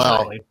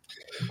 Unfortunately,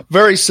 wow.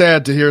 Very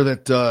sad to hear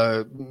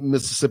that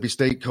Mississippi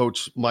State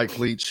coach Mike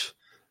Leach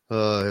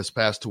has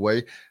passed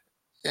away.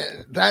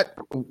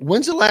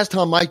 When's the last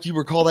time, Mike, you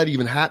recall that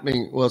even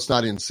happening? Well, it's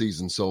not in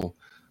season, so.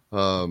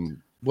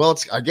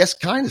 It's I guess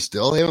kind of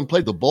still. They haven't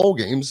played the bowl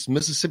games.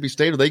 Mississippi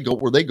State,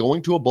 were they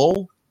going to a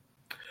bowl?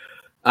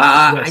 Yes.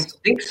 I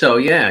think so.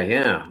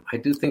 Yeah, I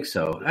do think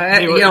so.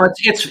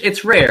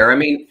 It's rare. I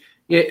mean,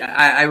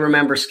 I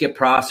remember Skip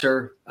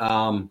Prosser.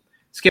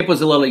 Skip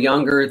was a little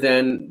younger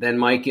than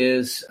Mike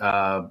is.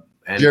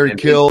 Jerry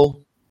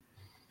Kill.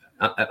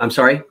 I'm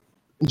sorry.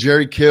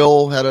 Jerry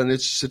Kill had an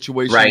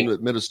situation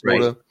at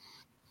Minnesota.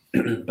 Right.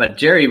 but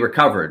Jerry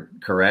recovered,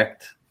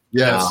 correct?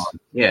 Yes.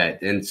 Yeah.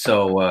 And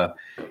so,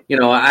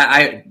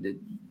 I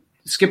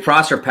Skip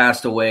Prosser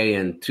passed away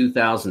in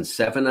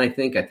 2007, I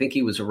think. I think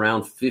he was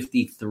around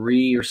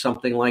 53 or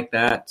something like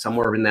that,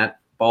 somewhere in that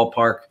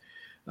ballpark.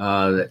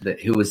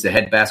 Who was the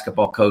head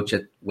basketball coach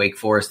at Wake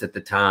Forest at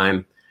the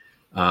time.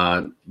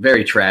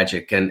 Very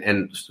tragic,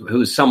 and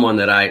who's someone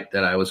that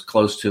I was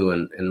close to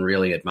and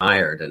really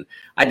admired. And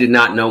I did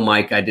not know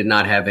Mike. I did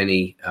not have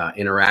any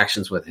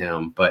interactions with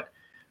him, but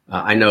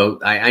I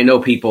know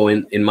people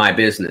in my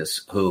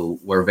business who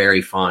were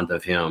very fond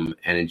of him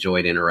and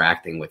enjoyed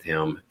interacting with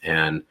him.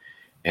 And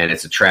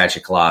it's a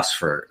tragic loss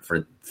for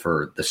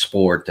the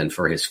sport and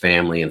for his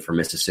family and for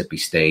Mississippi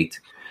State.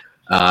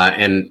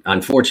 And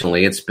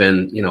unfortunately, it's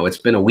been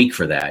a week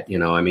for that.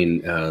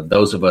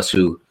 Those of us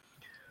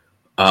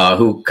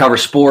who cover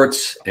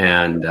sports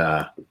and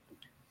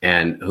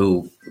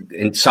who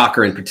in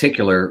soccer in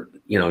particular,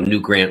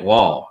 knew Grant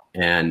Wahl.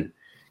 And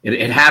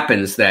it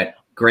happens that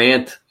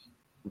Grant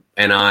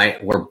and I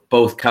were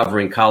both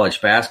covering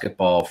college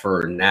basketball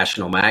for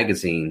national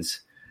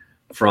magazines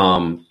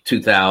from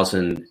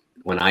 2000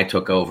 when I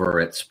took over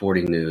at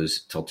Sporting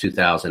News till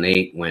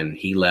 2008 when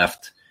he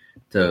left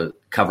to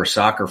cover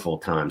soccer full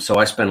time. So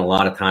I spent a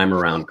lot of time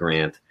around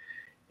Grant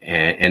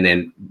and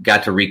then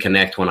got to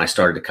reconnect when I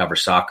started to cover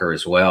soccer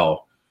as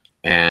well.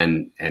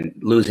 And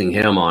losing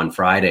him on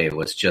Friday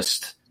was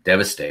just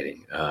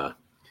devastating.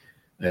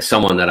 As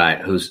someone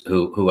that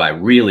who I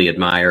really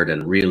admired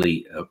and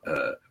really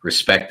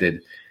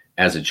respected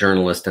as a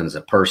journalist and as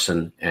a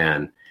person.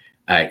 And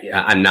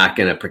I'm not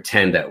going to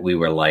pretend that we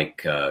were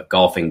like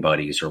golfing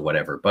buddies or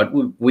whatever, but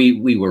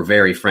we were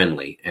very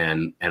friendly,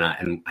 and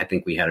I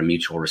think we had a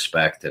mutual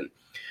respect.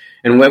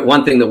 And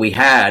one thing that we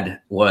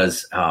had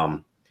was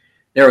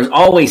there was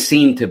always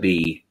seemed to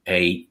be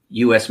a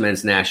U.S.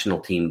 men's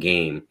national team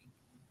game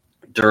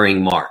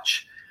during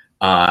March.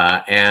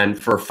 And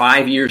for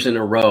 5 years in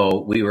a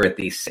row, we were at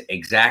the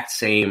exact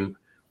same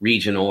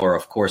regional, or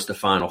of course the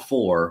Final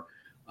Four.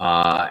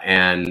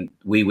 And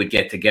we would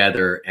get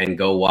together and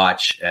go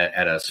watch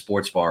at a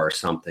sports bar or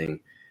something,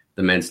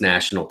 the men's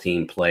national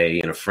team play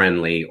in a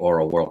friendly or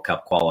a World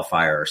Cup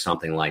qualifier or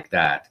something like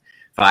that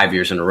 5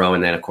 years in a row.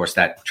 And then, of course,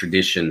 that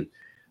tradition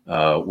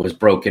was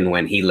broken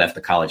when he left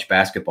the college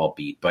basketball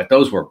beat. But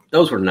those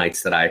were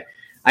nights that I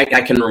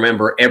can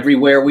remember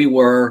everywhere we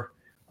were,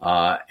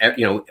 what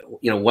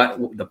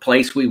the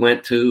place we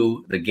went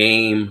to, the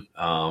game,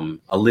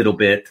 a little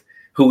bit,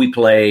 who we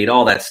played,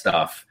 all that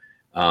stuff.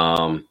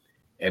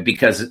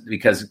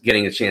 Because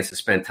getting a chance to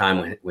spend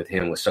time with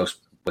him was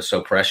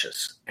so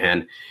precious.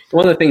 And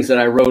one of the things that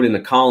I wrote in the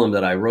column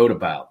that I wrote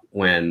about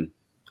when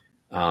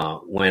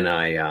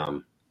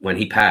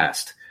he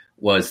passed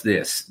was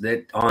this,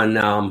 that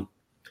on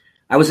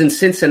I was in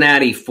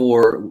Cincinnati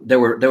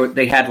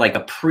they had like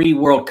a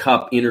pre-World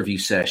Cup interview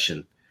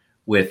session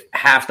with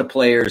half the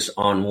players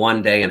on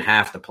one day and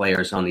half the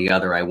players on the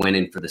other. I went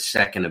in for the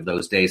second of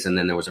those days, and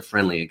then there was a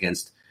friendly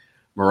against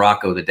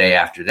Morocco the day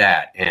after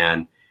that.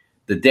 And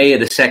the day of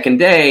the second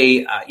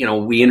day,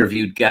 we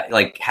interviewed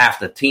like half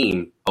the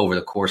team over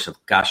the course of,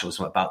 it was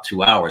about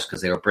 2 hours,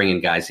 because they were bringing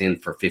guys in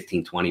for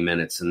 15, 20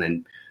 minutes and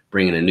then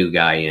bringing a new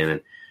guy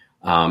in.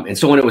 And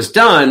so when it was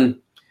done,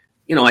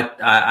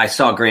 I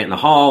saw Grant in the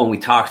hall and we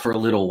talked for a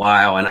little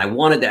while, and I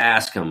wanted to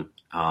ask him,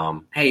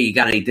 hey, you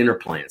got any dinner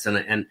plans?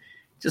 And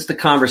just the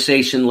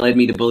conversation led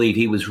me to believe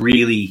he was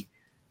really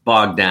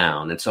bogged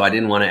down. And so I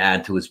didn't want to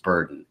add to his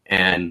burden.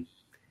 And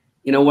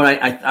what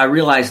I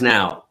realize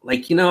now,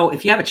 if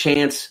you have a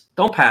chance,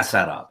 don't pass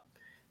that up.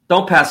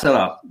 Don't pass that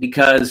up,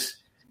 because,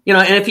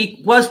 and if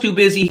he was too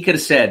busy, he could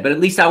have said, but at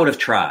least I would have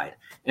tried.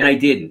 And I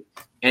didn't.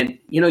 And,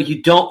 you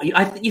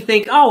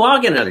think, oh, well,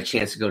 I'll get another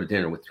chance to go to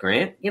dinner with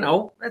Grant.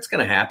 That's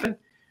going to happen.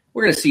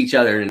 We're going to see each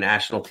other in a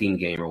national team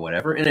game or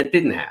whatever. And it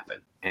didn't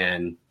happen.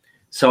 And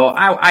so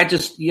I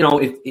just,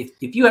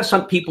 if you have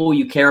some people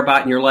you care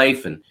about in your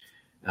life and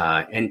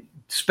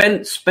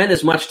spend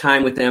as much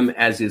time with them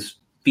as is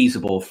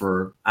feasible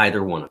for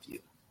either one of you.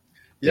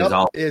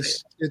 Yep.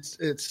 It's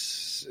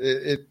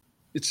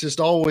just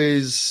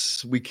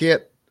always, we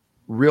can't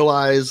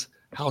realize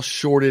how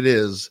short it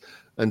is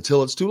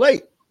until it's too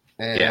late.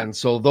 And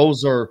so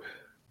those are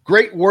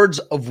great words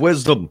of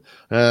wisdom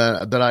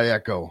that I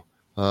echo.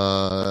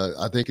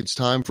 I think it's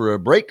time for a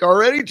break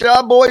already,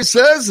 John Boy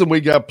says, and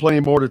we got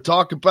plenty more to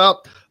talk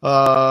about.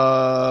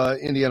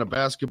 Indiana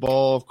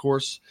basketball, of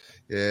course,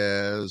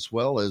 as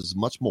well as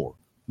much more.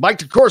 Mike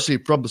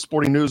DeCourcy from the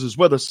Sporting News is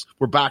with us.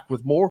 We're back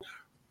with more.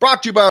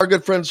 Brought to you by our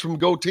good friends from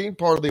GoTeam,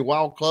 part of the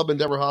Wow Club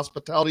Endeavor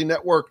Hospitality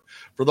Network.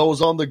 For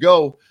those on the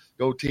go,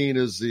 GoTeam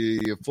is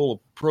full of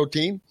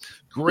protein,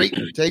 great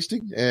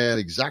tasting, and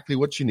exactly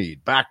what you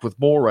need. Back with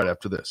more right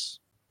after this.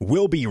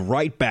 We'll be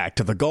right back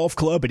to the Golf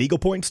Club at Eagle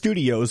Point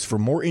Studios for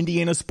more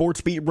Indiana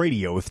Sports Beat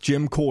Radio with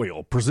Jim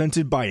Coyle,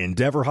 presented by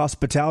Endeavor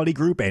Hospitality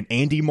Group and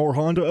Andy Moore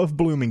Honda of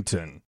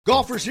Bloomington.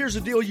 Golfers, here's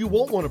a deal you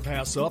won't want to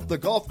pass up. The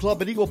Golf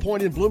Club at Eagle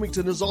Point in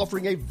Bloomington is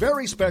offering a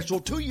very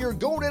special 2-year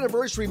gold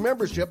anniversary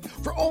membership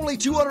for only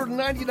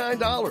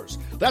 $299.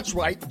 That's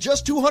right,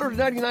 just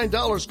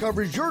 $299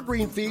 covers your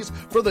green fees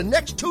for the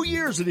next 2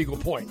 years at Eagle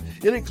Point.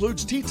 It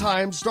includes tee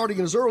times starting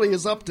as early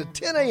as up to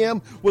 10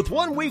 a.m. with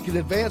 1 week in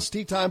advance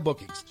tee time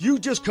bookings. You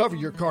just cover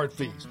your card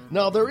fees.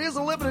 Now, there is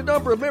a limited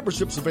number of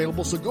memberships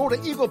available, so go to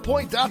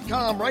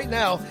eaglepoint.com right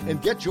now and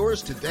get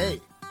yours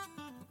today.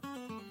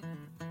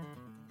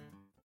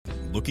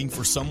 Looking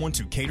for someone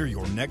to cater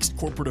your next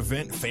corporate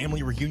event,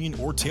 family reunion,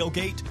 or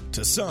tailgate?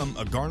 To some,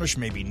 a garnish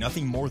may be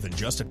nothing more than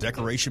just a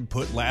decoration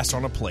put last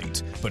on a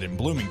plate. But in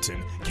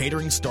Bloomington,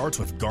 catering starts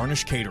with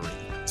Garnish Catering.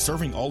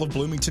 Serving all of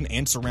Bloomington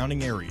and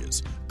surrounding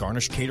areas,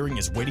 Garnish Catering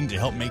is waiting to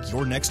help make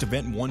your next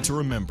event one to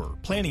remember.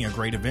 Planning a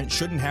great event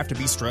shouldn't have to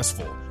be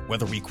stressful.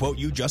 Whether we quote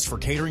you just for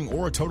catering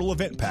or a total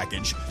event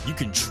package, you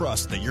can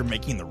trust that you're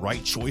making the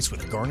right choice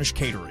with Garnish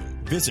Catering.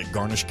 Visit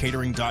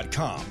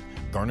garnishcatering.com.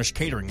 Garnish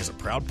Catering is a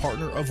proud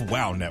partner of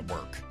WOW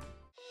Network.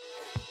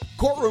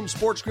 Courtroom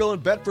Sports Grill in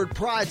Bedford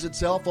prides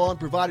itself on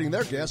providing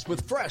their guests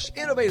with fresh,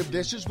 innovative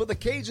dishes with a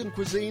Cajun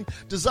cuisine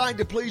designed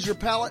to please your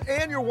palate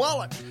and your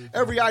wallet.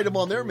 Every item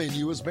on their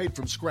menu is made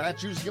from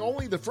scratch using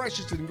only the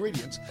freshest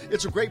ingredients.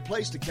 It's a great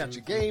place to catch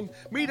a game,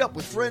 meet up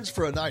with friends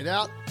for a night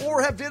out,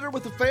 or have dinner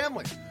with the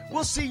family.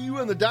 We'll see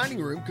you in the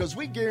dining room because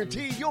we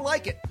guarantee you'll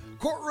like it.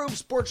 Courtroom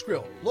Sports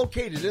Grill,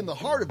 located in the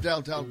heart of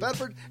downtown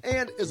Bedford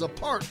and is a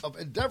part of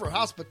Endeavor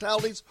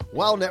Hospitality's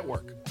WOW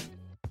Network.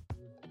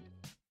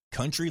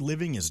 Country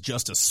living is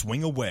just a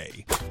swing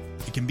away.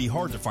 It can be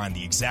hard to find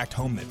the exact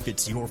home that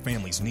fits your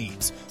family's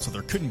needs, so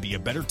there couldn't be a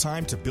better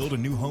time to build a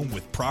new home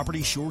with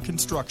Property Shore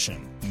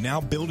Construction.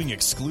 Now building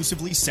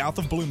exclusively south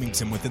of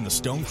Bloomington within the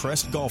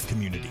Stonecrest Golf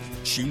community.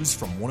 Choose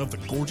from one of the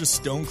gorgeous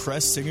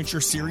Stonecrest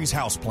Signature Series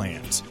house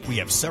plans. We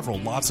have several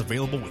lots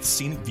available with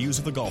scenic views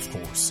of the golf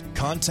course.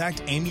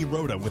 Contact Amy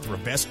Rhoda with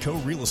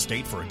Revesco Real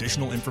Estate for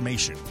additional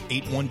information.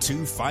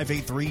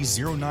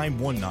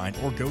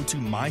 812-583-0919 or go to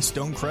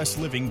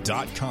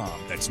mystonecrestliving.com.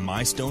 That's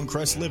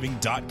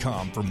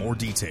mystonecrestliving.com for more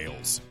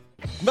details.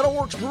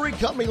 Metalworks Brewing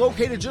Company,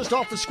 located just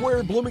off the square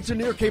in Bloomington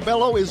near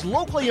Cabello, is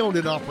locally owned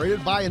and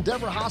operated by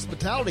Endeavor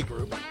Hospitality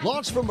Group.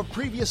 Launched from a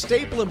previous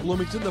staple in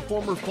Bloomington, the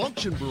former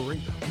Function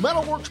Brewing,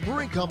 Metalworks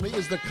Brewing Company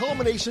is the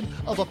culmination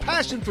of a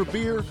passion for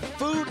beer,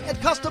 food, and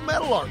custom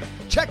metal art.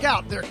 Check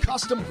out their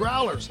custom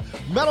growlers.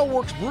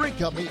 Metalworks Brewing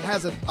Company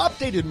has an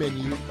updated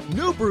menu,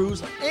 new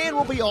brews, and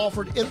will be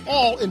offered in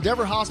all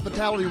Endeavor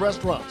Hospitality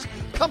restaurants.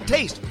 Come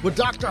taste what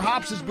Dr.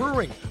 Hops is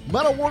brewing.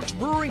 Metalworks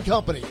Brewing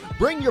Company.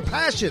 Bring your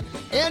passion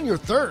and your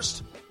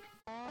thirst.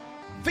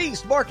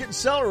 Feast Market and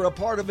Cellar, a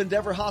part of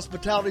Endeavor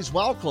Hospitality's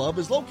WOW Club,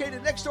 is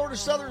located next door to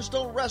Southern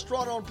Stone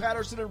Restaurant on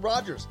Patterson and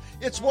Rogers.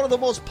 It's one of the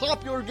most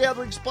popular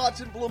gathering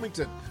spots in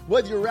Bloomington.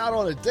 Whether you're out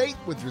on a date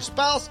with your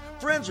spouse,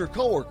 friends, or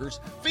coworkers,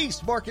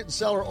 Feast Market and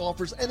Cellar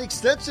offers an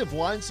extensive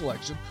wine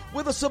selection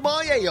with a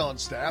sommelier on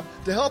staff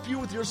to help you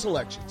with your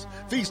selections.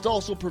 Feast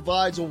also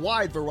provides a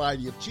wide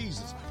variety of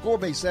cheeses,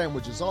 gourmet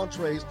sandwiches,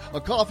 entrees, a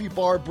coffee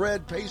bar,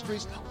 bread,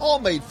 pastries, all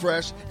made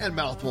fresh and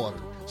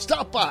mouthwatering.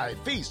 Stop by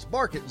Feast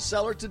Market and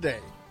Cellar today.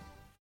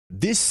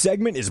 This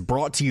segment is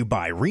brought to you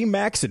by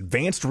RE/MAX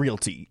Advanced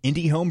Realty,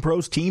 Indy Home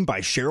Pros team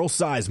by Cheryl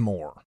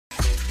Sizemore.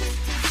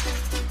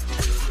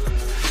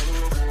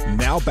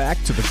 Now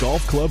back to the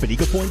Golf Club at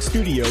Eagle Point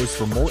Studios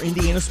for more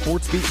Indiana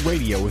Sports Beat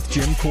Radio with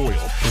Jim Coyle,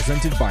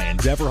 presented by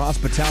Endeavor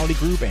Hospitality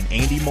Group and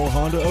Andy Moore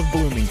Honda of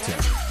Bloomington.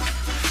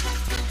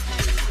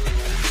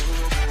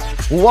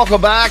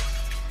 Welcome back.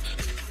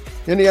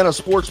 Indiana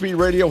Sports Beat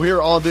Radio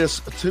here on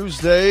this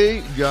Tuesday.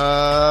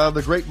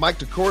 The great Mike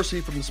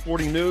DeCourcy from the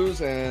Sporting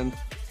News and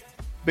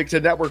Big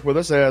Ten Network with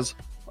us, as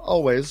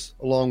always,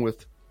 along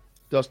with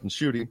Dustin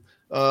Schutte.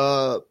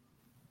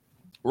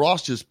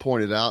 Ross just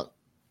pointed out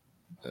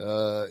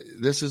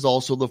this is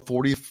also the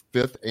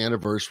 45th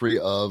anniversary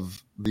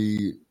of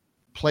the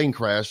plane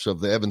crash of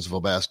the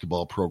Evansville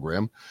basketball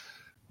program,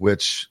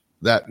 which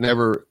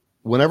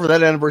whenever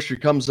that anniversary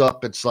comes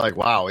up, it's like,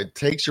 wow, it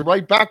takes you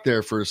right back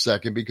there for a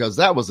second, because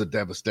that was a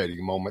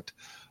devastating moment.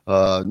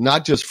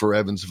 Not just for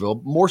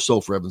Evansville, more so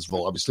for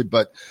Evansville, obviously,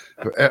 but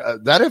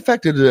that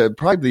affected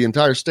probably the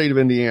entire state of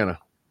Indiana.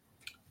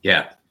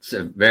 Yeah, it's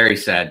a very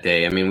sad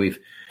day. I mean,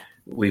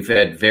 we've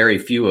had very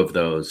few of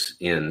those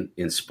in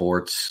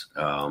sports.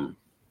 That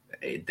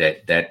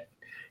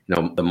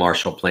the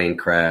Marshall plane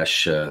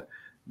crash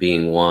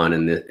being one,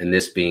 and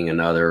this being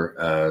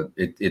another.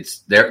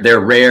 They're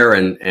rare,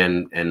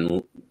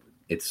 and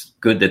it's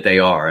good that they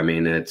are. I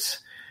mean, it's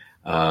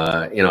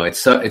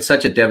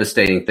such a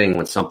devastating thing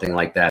when something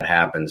like that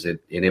happens.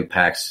 It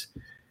impacts,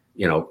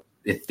 the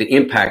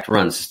impact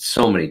runs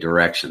so many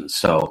directions.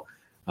 So,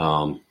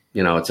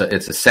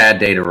 it's a sad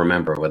day to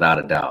remember, without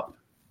a doubt.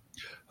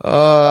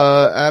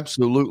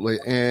 Absolutely.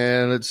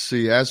 And let's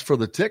see, as for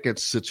the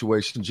tickets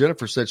situation,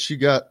 Jennifer said she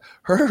got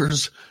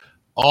hers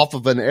off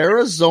of an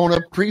Arizona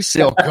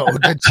pre-sale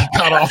code that she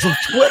got off of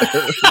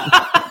Twitter.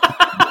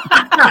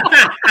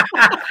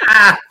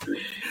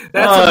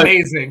 That's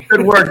amazing.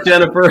 Good work,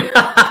 Jennifer.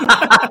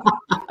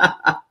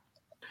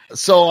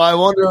 So I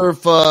wonder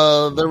if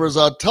there was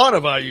a ton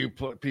of IU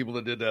people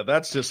that did that.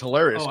 That's just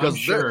hilarious. I'm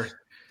sure.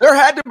 There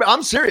had to be.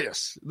 I'm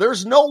serious.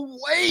 There's no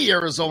way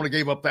Arizona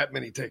gave up that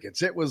many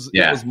tickets. It was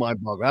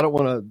mind-boggling. I don't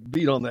want to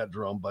beat on that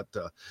drum, but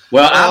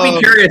well, I'll be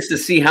curious to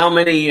see how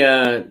many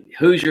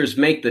Hoosiers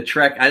make the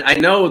trek. I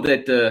know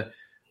that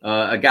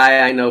a guy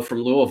I know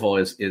from Louisville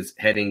is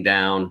heading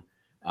down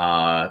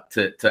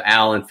to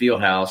Allen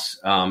Fieldhouse.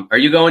 Are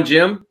you going,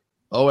 Jim?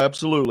 Oh,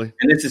 absolutely.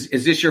 And is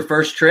this your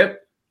first trip?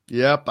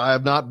 Yep, I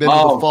have not been to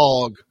the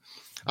Fog.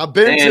 I've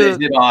been is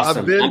it awesome?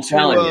 I've been I'm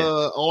telling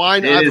you.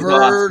 I've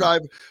heard.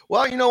 Awesome.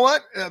 Well, you know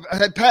what? I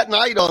had Pat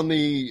Knight on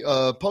the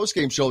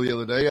post-game show the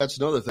other day. That's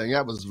another thing.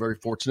 That was very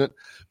fortunate.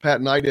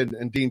 Pat Knight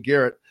and Dean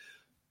Garrett.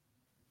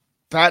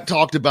 Pat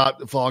talked about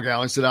the Fog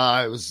Alley. He said,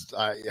 I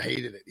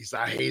hated it. He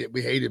said, I hate it.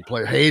 We hated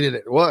player. Hated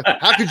it. What?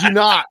 How could you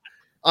not?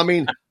 I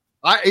mean,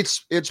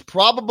 it's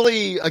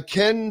probably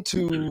akin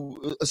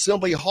to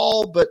Assembly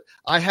Hall, but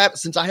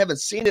since I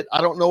haven't seen it,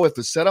 I don't know if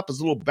the setup is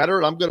a little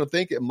better. I'm going to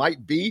think it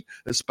might be,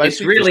 especially.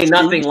 It's really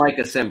nothing like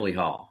Assembly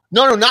Hall.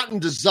 No, not in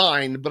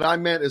design, but I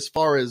meant as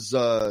far as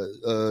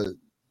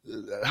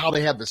how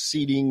they have the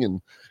seating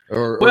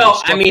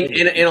I mean,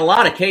 in a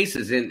lot of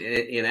cases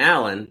in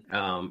Allen,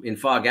 in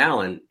Fog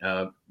Allen,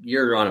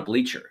 you're on a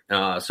bleacher,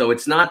 so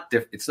it's not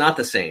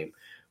the same.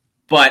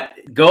 But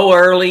go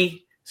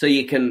early so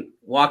you can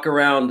walk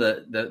around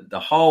the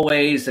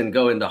hallways and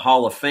go into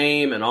Hall of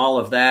Fame and all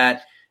of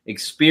that,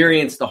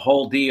 experience the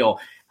whole deal.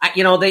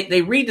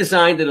 They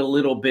redesigned it a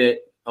little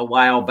bit a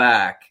while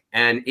back,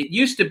 and it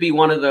used to be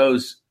one of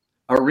those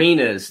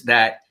arenas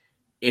that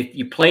if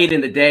you played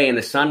in the day and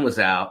the sun was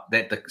out,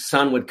 that the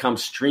sun would come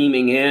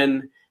streaming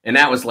in, and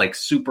that was like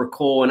super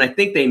cool. And I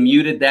think they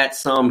muted that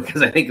some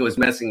because I think it was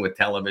messing with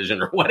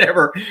television or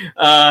whatever,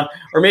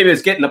 or maybe it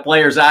was getting the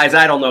players' eyes.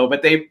 I don't know,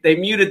 but they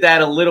muted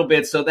that a little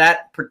bit, so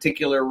that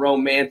particular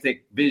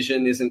romantic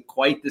vision isn't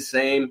quite the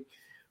same.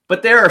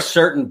 But there are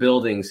certain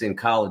buildings in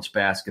college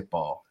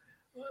basketball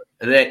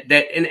that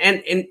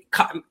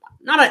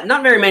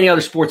not very many other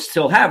sports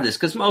still have this,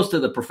 because most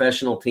of the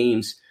professional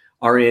teams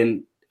are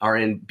in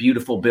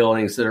beautiful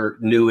buildings that are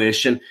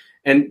newish, and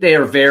they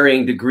are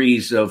varying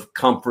degrees of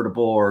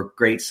comfortable or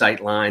great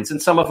sight lines.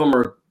 And some of them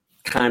are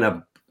kind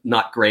of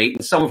not great,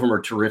 and some of them are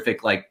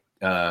terrific, like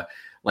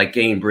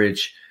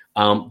Gainbridge.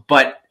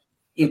 But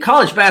in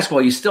college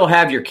basketball, you still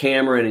have your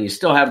Cameron, and you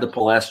still have the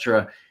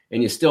Palestra,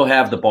 and you still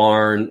have the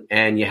Barn,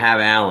 and you have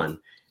Allen,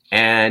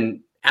 and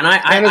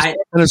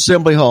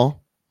Assembly Hall.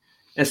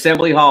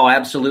 Assembly Hall,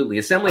 absolutely.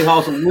 Assembly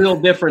Hall is a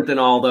little different than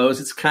all those.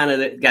 It's kind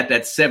of got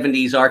that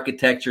 70s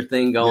architecture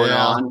thing going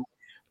on,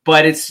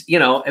 but it's,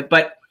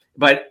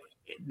 but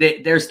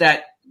there's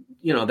that,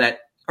 that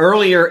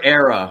earlier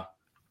era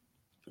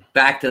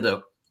back to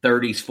the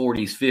 30s,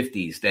 40s,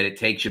 50s that it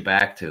takes you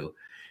back to.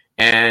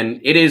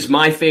 And it is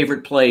my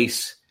favorite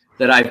place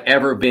that I've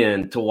ever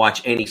been to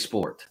watch any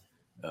sport.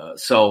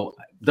 So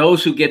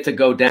those who get to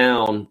go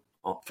down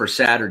for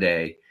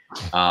Saturday,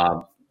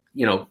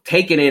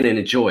 take it in and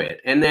enjoy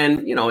it. And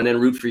then, and then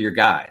root for your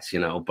guys,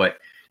 but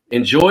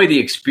enjoy the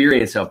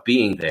experience of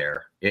being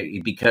there,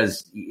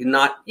 because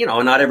not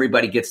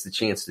everybody gets the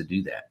chance to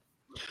do that.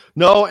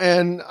 No,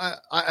 and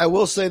I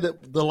will say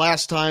that the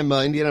last time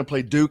Indiana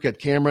played Duke at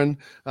Cameron,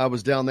 I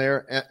was down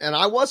there, and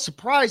I was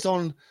surprised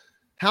on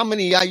how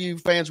many IU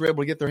fans were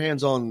able to get their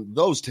hands on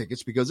those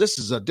tickets, because this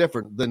is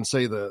different than,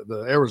 say,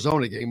 the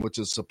Arizona game, which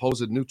is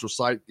supposed neutral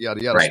site,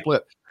 yada, yada, right.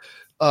 Split.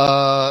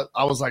 I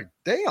was like,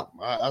 damn,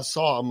 I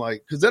saw, I'm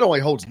like, because it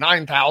only holds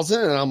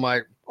 9,000, and I'm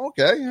like,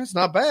 okay, that's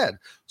not bad.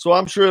 So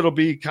I'm sure it'll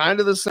be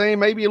kind of the same,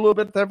 maybe a little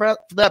bit for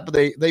that, but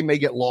they may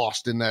get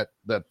lost in that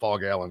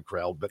Fog Allen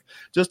crowd. But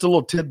just a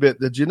little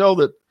tidbit, did you know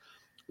that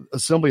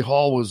Assembly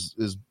Hall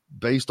is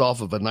based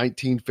off of a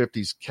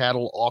 1950s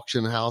cattle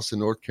auction house in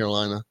North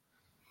Carolina?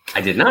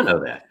 I did not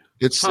know that.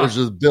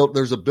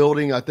 There's a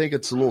building, I think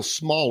it's a little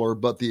smaller,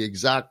 but the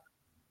exact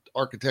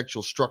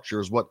architectural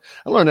structure is what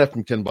I learned that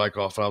from Ken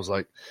Bykoff. And I was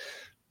like,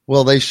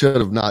 well, they should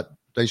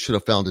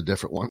have found a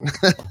different one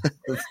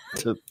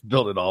to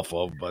build it off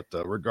of. But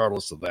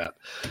regardless of that,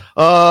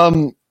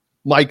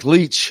 Mike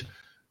Leach,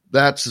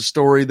 that's a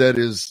story that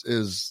is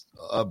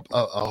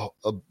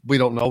we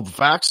don't know the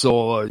facts,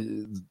 so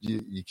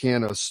you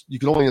can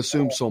only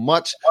assume so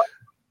much.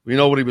 We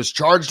know what he was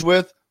charged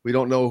with. We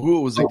don't know who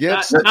it was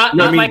against.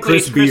 Not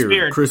Chris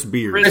Beard. Chris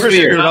Beard.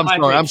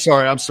 I'm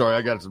sorry.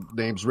 I got his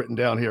names written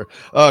down here.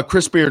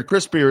 Chris Beard,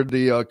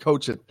 the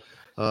coach at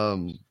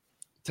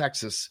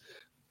Texas,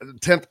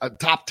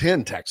 top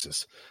 10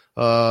 Texas.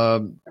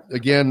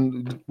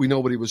 Again, we know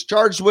what he was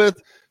charged with.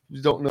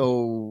 We don't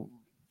know.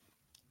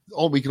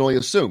 We can only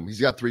assume. He's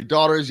got 3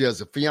 daughters. He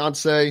has a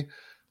fiance.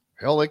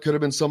 Hell, it could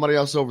have been somebody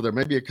else over there,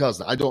 maybe a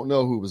cousin. I don't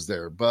know who was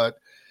there, but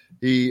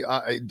he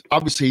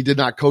obviously he did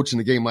not coach in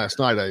the game last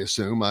night, I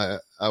assume. I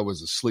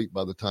was asleep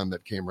by the time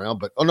that came around.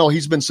 But,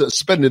 he's been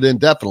suspended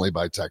indefinitely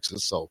by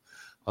Texas. So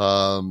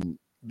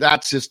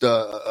that's just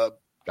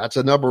that's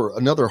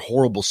another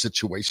horrible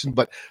situation.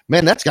 But,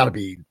 man, that's got to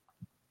be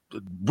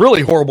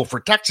really horrible for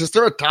Texas.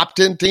 They're a top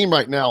 10 team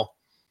right now.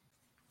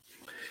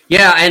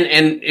 Yeah,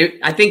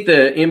 I think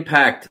the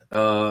impact,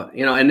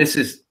 and this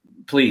is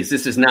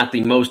not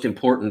the most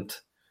important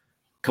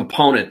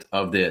component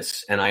of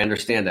this, and I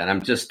understand that.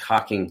 I'm just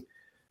talking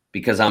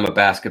because I'm a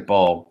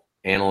basketball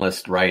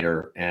analyst,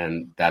 writer,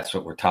 and that's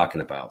what we're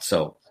talking about.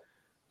 So,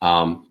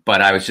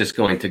 but I was just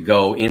going to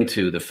go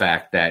into the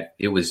fact that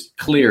it was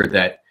clear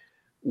that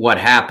what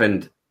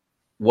happened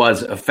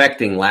was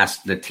affecting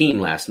the team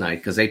last night,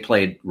 because they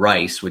played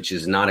Rice, which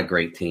is not a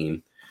great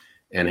team,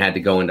 and had to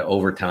go into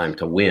overtime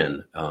to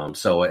win.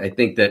 So I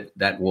think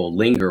that will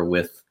linger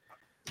with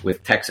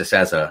Texas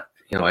as a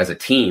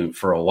team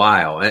for a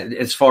while.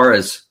 As far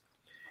as,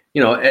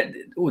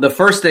 the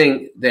first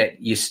thing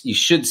that you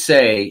should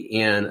say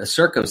in a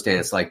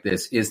circumstance like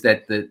this is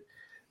that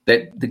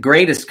the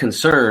greatest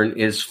concern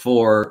is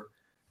for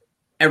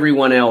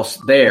everyone else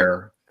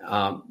there,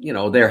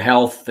 their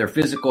health, their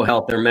physical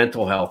health, their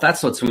mental health.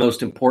 That's what's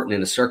most important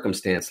in a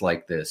circumstance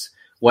like this,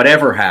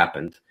 whatever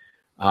happened.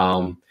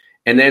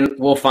 And then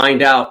we'll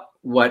find out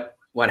what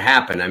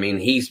happened. I mean,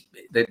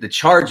 the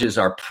charges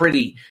are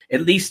pretty.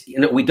 At least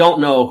we don't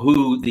know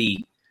who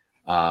the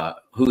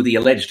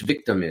alleged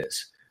victim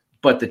is,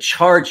 but the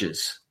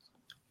charges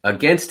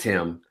against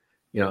him,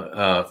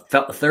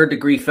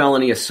 third-degree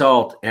felony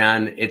assault,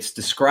 and it's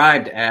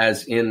described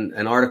as, in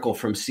an article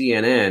from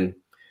CNN,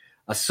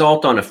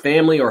 assault on a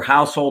family or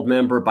household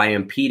member by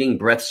impeding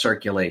breath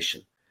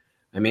circulation.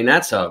 I mean,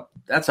 that's a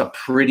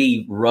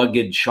pretty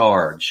rugged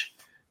charge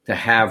to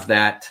have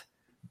that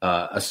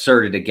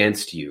asserted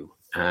against you,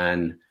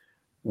 and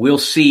we'll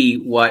see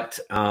what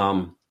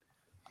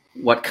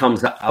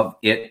comes of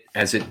it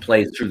as it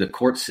plays through the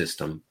court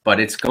system. But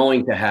it's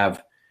going to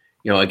have,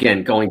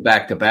 again, going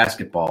back to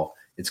basketball,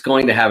 it's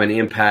going to have an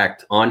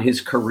impact on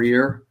his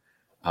career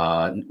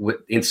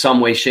in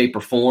some way, shape,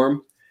 or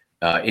form.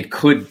 It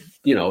could,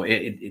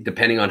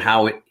 depending on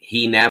how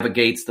he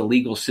navigates the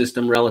legal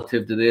system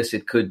relative to this,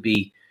 it could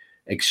be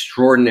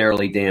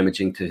extraordinarily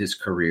damaging to his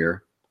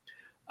career.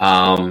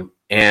 And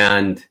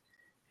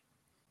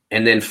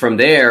then from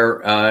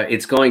there,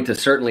 it's going to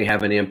certainly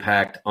have an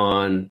impact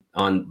on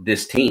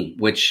this team,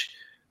 which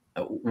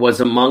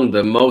was among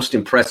the most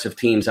impressive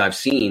teams I've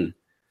seen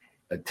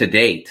to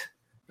date.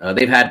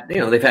 They've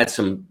had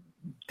some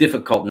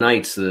difficult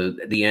nights.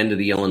 The end of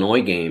the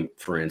Illinois game,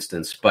 for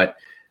instance, but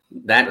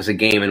that was a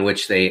game in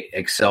which they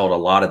excelled a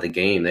lot of the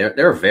game.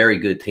 They're a very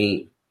good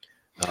team.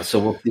 So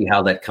we'll see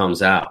how that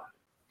comes out.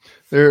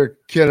 There,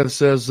 Kenneth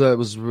says it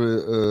was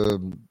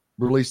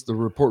released. The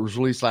report was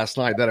released last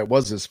night that it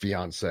was his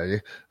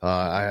fiance.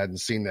 I hadn't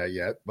seen that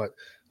yet, but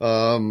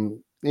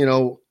and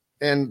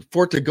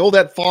for it to go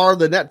that far,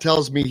 then that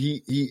tells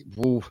me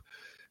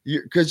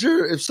because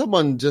if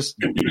someone just,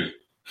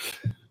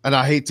 and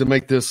I hate to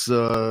make this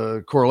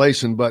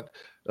correlation, but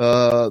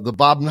the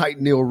Bob Knight,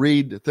 Neil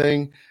Reed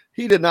thing,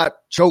 he did not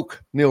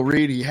choke Neil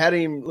Reed. He had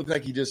him look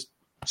like he just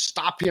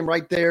stopped him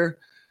right there.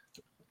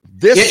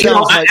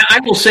 I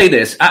will say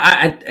this,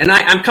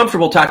 I'm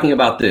comfortable talking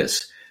about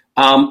this.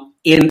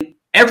 In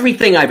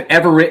everything I've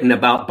ever written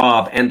about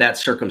Bob and that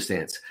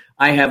circumstance,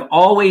 I have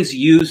always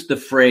used the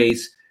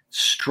phrase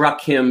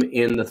struck him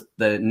in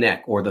the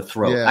neck or the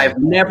throat. Yeah. I have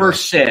never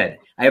said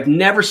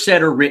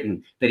or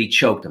written that he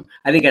choked him.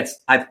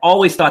 I've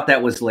always thought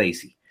that was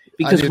lazy,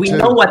 because we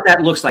know what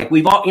that looks like.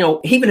 We've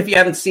all, even if you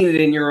haven't seen it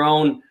in your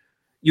own,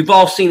 you've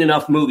all seen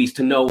enough movies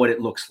to know what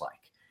it looks like.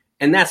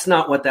 And that's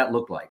not what that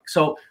looked like.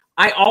 So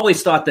I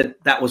always thought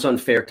that was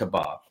unfair to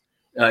Bob.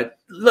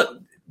 Look,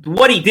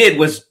 what he did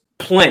was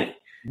plenty.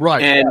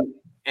 Right.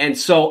 And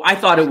so I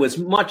thought it was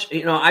much,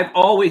 I've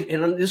always,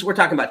 and this, we're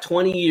talking about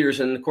 20 years.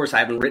 And of course I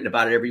haven't written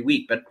about it every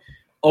week, but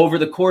over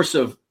the course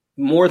of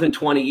more than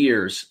 20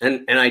 years,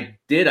 and I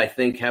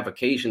think, have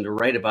occasion to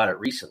write about it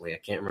recently. I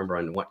can't remember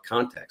in what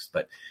context,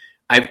 but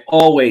I've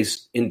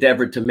always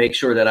endeavored to make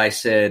sure that I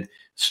said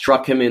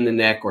struck him in the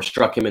neck or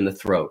struck him in the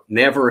throat.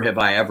 Never have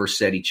I ever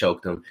said he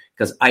choked him,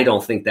 because I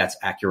don't think that's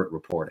accurate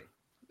reporting.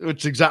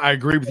 I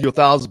agree with you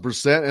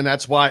 1,000%, and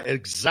that's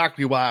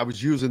exactly why I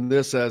was using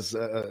this as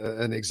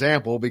an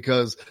example,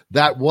 because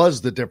that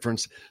was the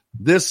difference.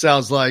 This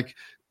sounds like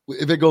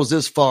if it goes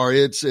this far,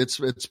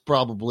 it's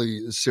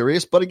probably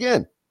serious. But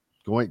again,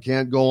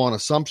 can't go on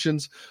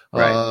assumptions.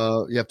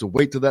 Right. You have to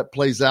wait till that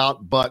plays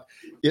out. But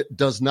it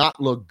does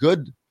not look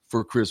good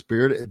for Chris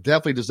Beard. It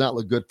definitely does not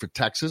look good for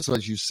Texas.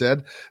 As you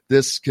said,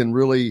 this can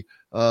really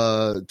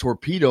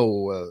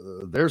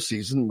torpedo their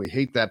season. We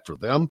hate that for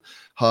them.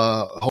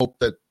 Hope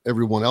that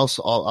everyone else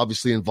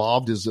obviously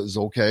involved is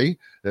okay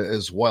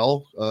as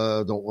well.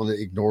 Don't want to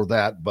ignore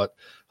that, but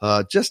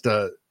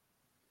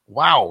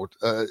wow.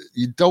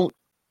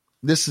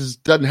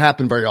 Doesn't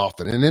happen very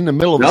often. And in the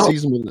middle of the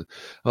season,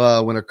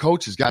 when a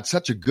coach has got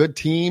such a good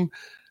team,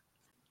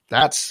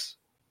 man,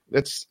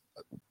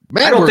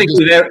 I don't think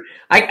we've ever.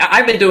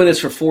 I've been doing this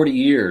for 40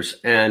 years,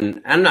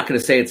 and I'm not going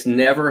to say it's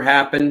never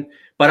happened,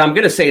 but I'm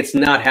going to say it's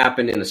not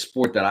happened in a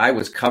sport that I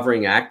was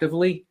covering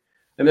actively.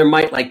 And there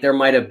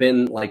might have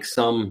been like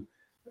some,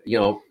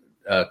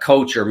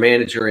 coach or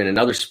manager in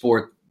another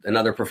sport,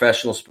 another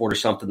professional sport or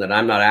something that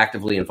I'm not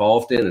actively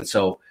involved in, and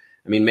so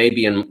I mean,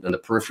 maybe in the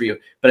periphery,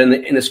 but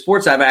in the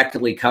sports I've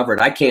actively covered,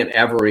 I can't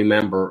ever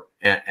remember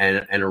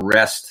an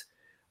arrest,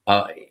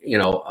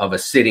 of a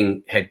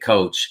sitting head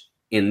coach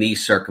in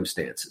these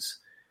circumstances,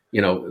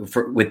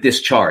 with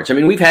this charge. I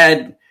mean, we've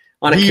had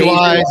on occasion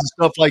and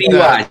stuff like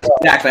that.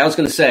 Exactly. I was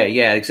going to say,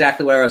 yeah,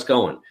 exactly where I was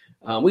going.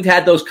 We've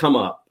had those come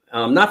up,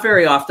 not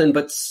very often,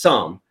 but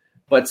some.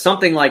 But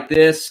something like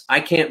this,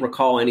 I can't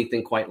recall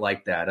anything quite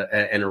like that,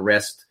 an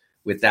arrest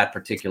with that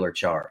particular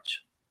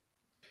charge.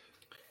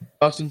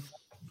 Austin?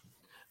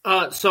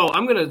 So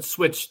I'm going to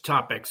switch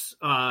topics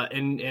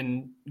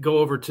and go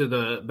over to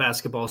the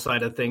basketball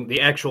side of things,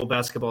 the actual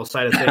basketball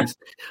side of things.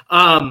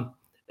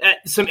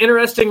 Some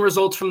interesting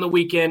results from the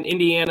weekend.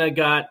 Indiana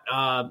got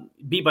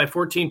beat by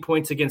 14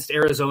 points against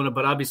Arizona,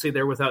 but obviously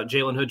they're without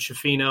Jalen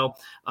Hood-Schifino.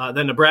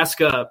 The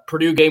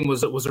Nebraska-Purdue game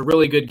was a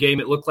really good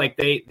game. It looked like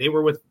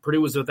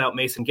Purdue was without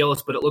Mason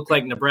Gillis, but it looked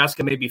like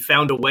Nebraska maybe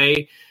found a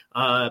way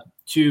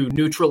to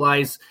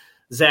neutralize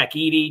Zach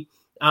Edey.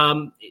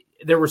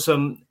 There were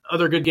some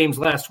other good games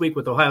last week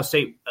with Ohio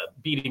State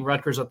beating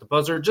Rutgers at the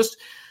buzzer. Just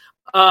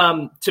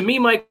to me,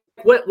 Mike,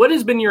 what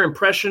has been your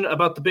impression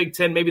about the Big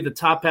Ten, maybe the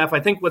top half? I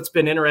think what's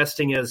been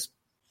interesting is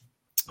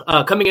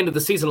coming into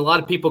the season, a lot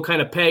of people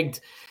kind of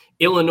pegged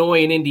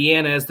Illinois and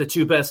Indiana as the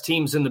two best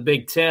teams in the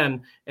Big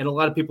Ten, and a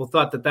lot of people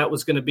thought that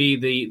was going to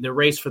be the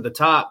race for the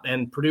top,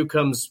 and Purdue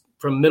comes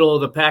from middle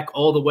of the pack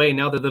all the way.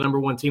 Now they're the number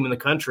one team in the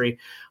country.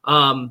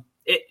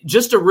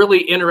 Just a really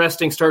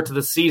interesting start to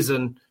the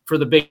season for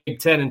the Big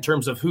Ten in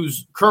terms of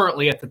who's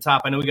currently at the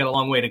top. I know we got a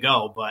long way to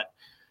go, but.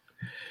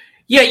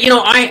 Yeah,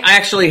 I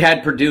actually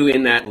had Purdue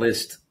in that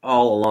list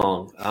all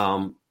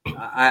along.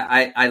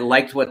 I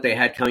liked what they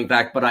had coming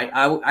back, but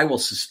I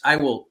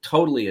will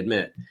totally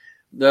admit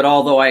that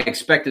although I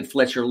expected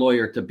Fletcher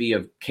Loyer to be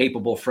a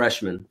capable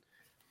freshman,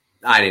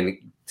 I didn't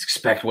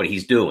expect what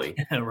he's doing.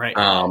 Right.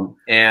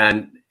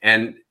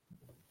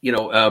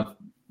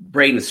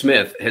 Braden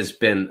Smith has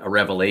been a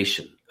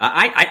revelation.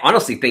 I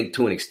honestly think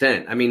to an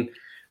extent. I mean,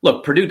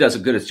 look, Purdue does a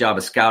good job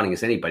of scouting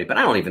as anybody, but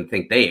I don't even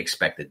think they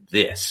expected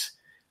this.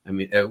 I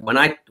mean, when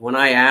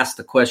I asked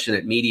the question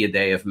at Media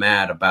Day of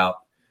Matt about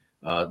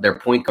their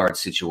point guard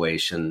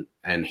situation,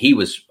 and he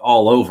was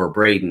all over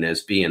Braden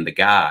as being the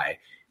guy,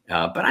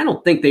 but I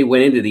don't think they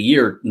went into the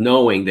year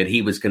knowing that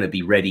he was going to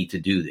be ready to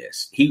do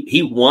this.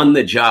 He won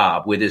the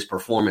job with his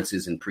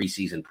performances in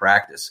preseason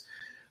practice,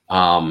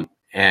 and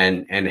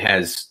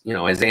has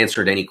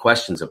answered any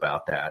questions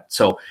about that.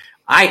 So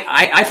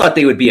I thought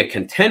they would be a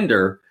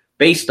contender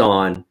based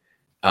on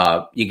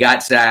you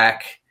got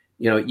Zach.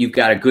 You've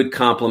got a good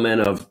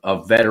complement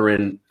of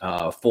veteran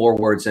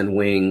forwards and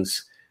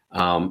wings,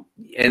 and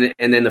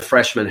then the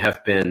freshmen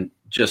have been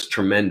just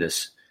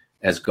tremendous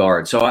as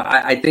guards. So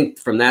I think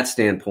from that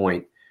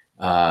standpoint,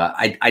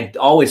 I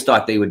always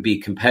thought they would be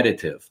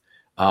competitive.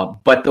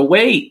 But the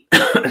way,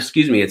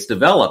 it's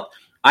developed,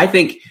 I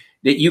think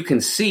that you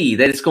can see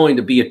that it's going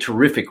to be a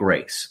terrific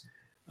race,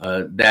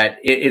 that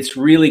it's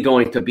really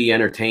going to be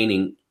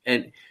entertaining.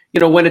 And,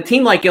 when a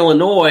team like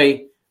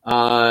Illinois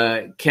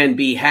can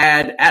be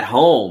had at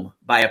home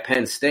by a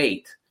Penn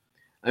State.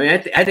 I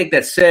mean, I think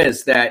that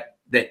says that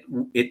the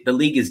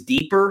league is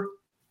deeper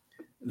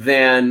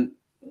than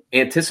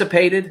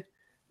anticipated,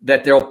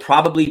 that there'll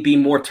probably be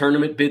more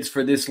tournament bids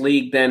for this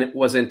league than it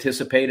was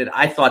anticipated.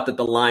 I thought that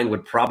the line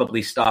would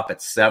probably stop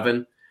at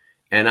 7,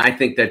 and I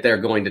think that they're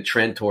going to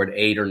trend toward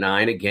 8 or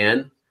 9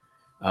 again,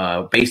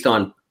 based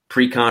on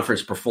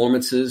pre-conference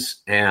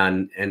performances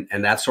and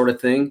that sort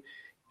of thing.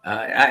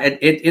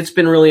 It's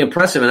been really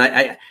impressive,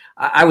 and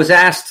I was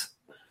asked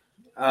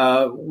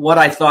what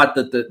I thought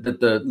that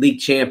the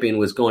league champion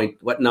was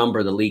what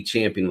number the league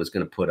champion was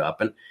going to put up,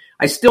 and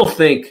I still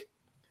think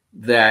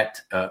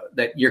that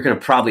you're going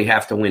to probably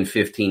have to win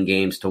 15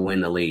 games to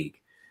win the league.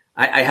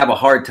 I have a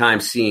hard time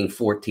seeing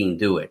 14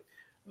 do it,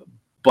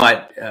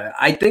 but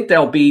I think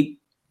there'll be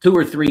 2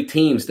 or 3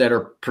 teams that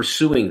are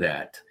pursuing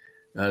that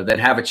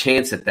have a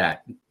chance at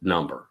that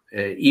number.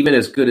 Even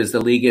as good as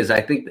the league is,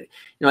 I think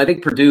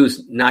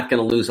Purdue's not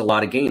going to lose a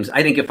lot of games.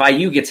 I think if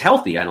IU gets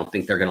healthy, I don't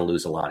think they're going to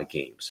lose a lot of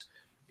games.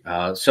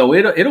 So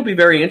it'll be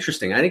very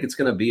interesting. I think it's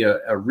going to be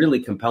a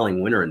really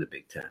compelling winner in the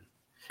Big Ten.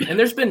 And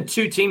there's been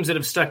 2 teams that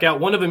have stuck out.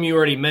 One of them you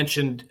already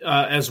mentioned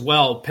as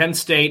well, Penn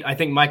State. I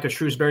think Micah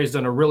Shrewsbury's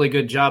done a really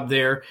good job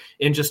there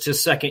in just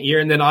his second year.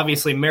 And then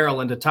obviously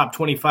Maryland, a top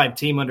 25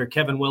 team under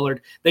Kevin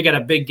Willard. They got a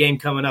big game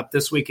coming up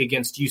this week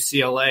against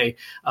UCLA.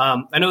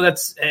 I know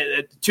that's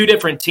 2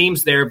 different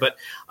teams there, but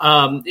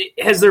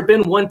has there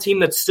been one team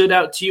that stood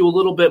out to you a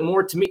little bit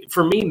more?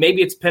 For me,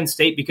 maybe it's Penn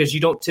State, because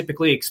you don't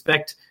typically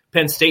expect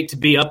Penn State to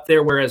be up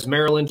there, whereas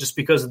Maryland, just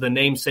because of the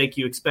namesake,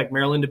 you expect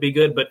Maryland to be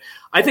good. But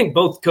I think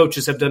both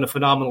coaches have done a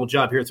phenomenal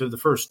job here through the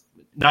first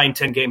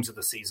 9-10 games of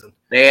the season.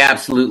 They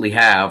absolutely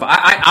have.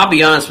 I'll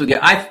be honest with you.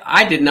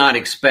 I did not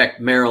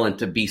expect Maryland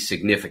to be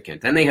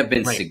significant, and they have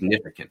been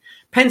significant.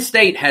 Penn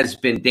State has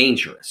been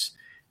dangerous.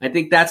 I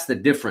think that's the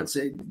difference.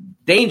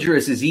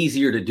 Dangerous is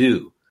easier to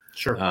do.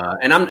 Sure.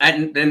 And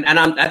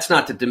that's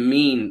not to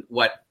demean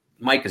what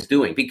Mike is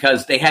doing,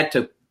 because they had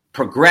to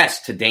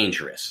progress to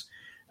dangerous.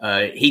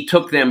 He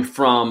took them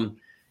from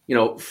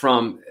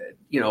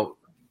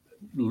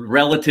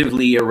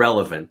relatively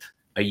irrelevant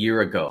a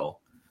year ago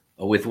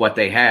with what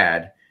they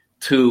had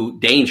to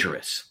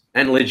dangerous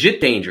and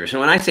legit dangerous. And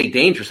when I say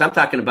dangerous, I'm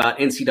talking about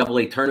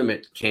NCAA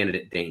tournament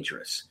candidate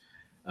dangerous.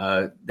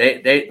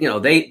 They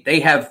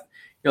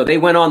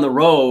went on the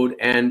road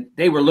and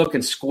they were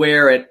looking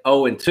square at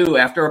 0-2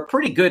 after a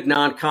pretty good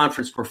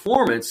non-conference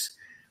performance.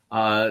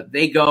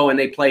 They go and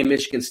they play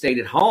Michigan State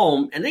at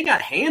home, and they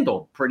got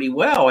handled pretty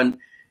well. And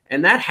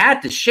that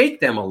had to shake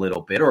them a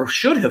little bit, or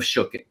should have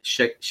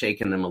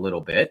shaken them a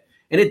little bit,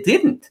 and it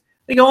didn't.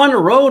 They go on the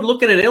road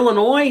looking at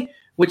Illinois,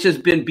 which has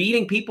been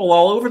beating people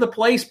all over the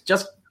place,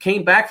 just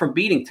came back from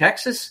beating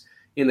Texas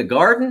in the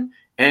Garden,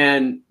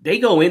 and they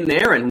go in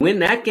there and win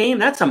that game.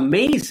 That's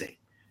amazing.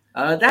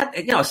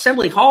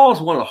 Assembly Hall is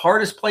one of the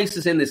hardest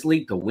places in this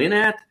league to win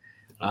at.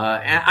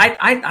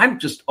 I'm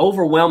just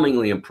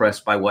overwhelmingly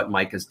impressed by what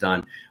Mike has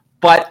done.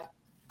 But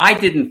I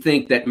didn't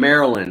think that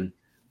Maryland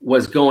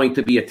was going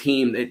to be a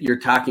team that you're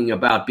talking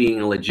about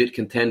being a legit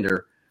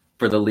contender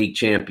for the league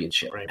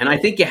championship. Right. And I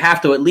think you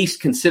have to at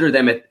least consider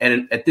them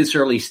at this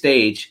early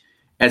stage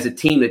as a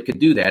team that could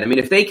do that. I mean,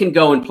 if they can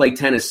go and play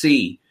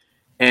Tennessee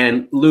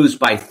and lose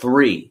by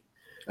 3,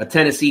 a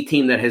Tennessee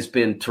team that has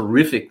been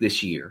terrific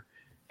this year,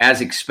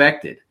 as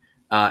expected,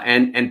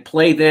 and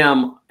play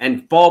them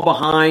and fall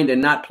behind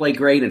and not play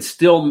great and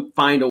still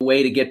find a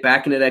way to get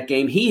back into that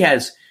game.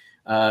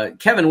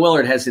 Kevin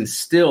Willard has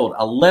instilled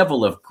a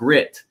level of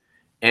grit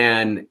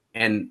and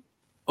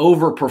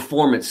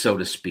overperformance, so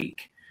to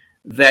speak,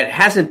 that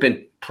hasn't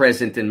been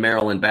present in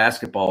Maryland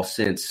basketball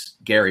since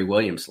Gary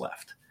Williams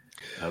left.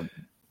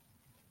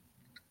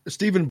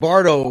 Stephen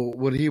Bardo,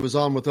 when he was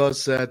on with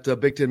us at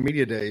Big Ten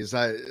Media Days,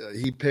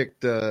 he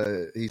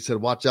said,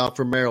 watch out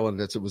for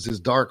Maryland. It was his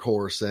dark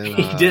horse. And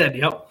he did,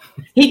 yep.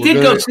 He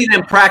did go see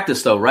them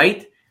practice, though,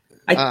 right?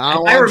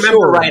 I remember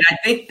sure. Right.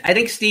 I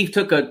think Steve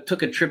took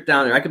a trip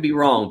down there. I could be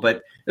wrong, but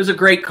it was a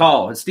great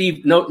call. And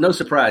Steve, no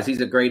surprise,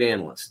 he's a great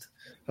analyst.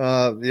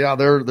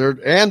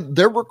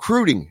 They're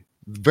recruiting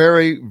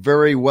very,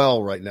 very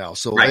well right now.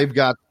 So They've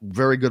got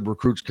very good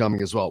recruits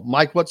coming as well.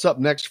 Mike, what's up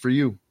next for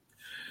you?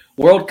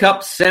 World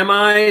Cup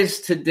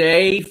semis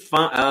today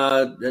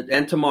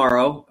and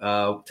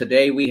tomorrow.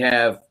 Today we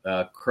have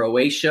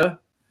Croatia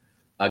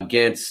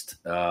against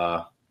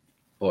Argentina,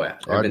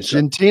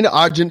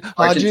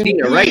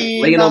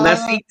 right? Lionel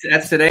Messi.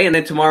 That's today, and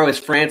then tomorrow is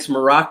France,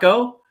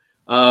 Morocco.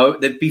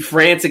 That'd be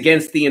France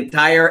against the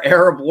entire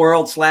Arab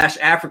world /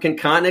 African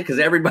continent because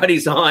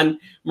everybody's on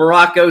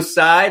Morocco's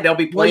side. They'll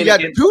be playing.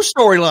 Well, you got 2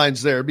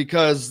 storylines there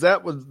because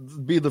that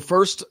would be the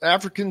first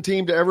African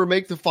team to ever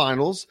make the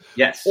finals.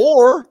 Yes,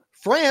 or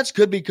France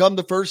could become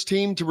the first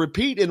team to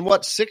repeat in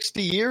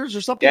 60 years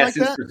or something like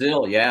that. Since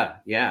Brazil, yeah,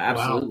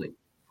 absolutely.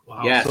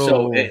 Wow. Yeah,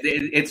 so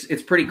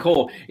it's pretty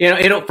cool.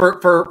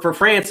 For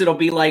France, it'll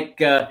be like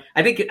I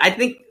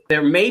think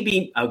there may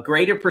be a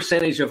greater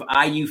percentage of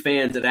IU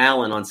fans at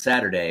Allen on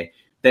Saturday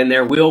than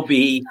there will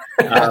be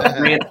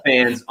France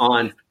fans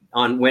on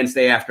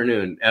Wednesday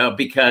afternoon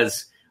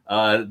because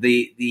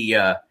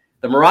the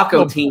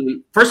Morocco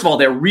team. First of all,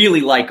 they're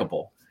really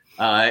likable.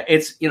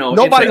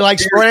 Nobody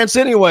likes France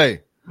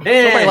anyway.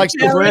 Nobody likes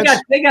France.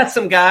 They got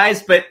some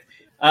guys, but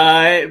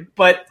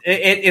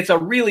it's a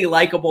really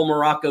likable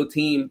Morocco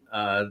team,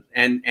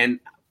 and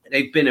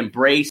they've been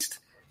embraced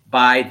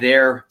by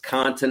their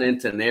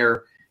continent and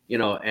their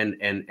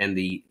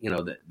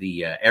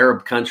the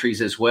Arab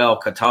countries as well.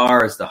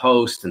 Qatar is the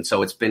host, and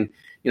so it's been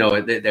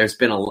there's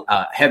been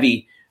a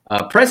heavy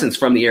presence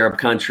from the Arab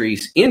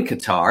countries in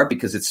Qatar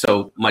because it's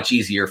so much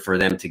easier for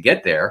them to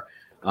get there,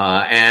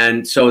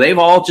 and so they've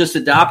all just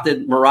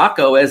adopted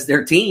Morocco as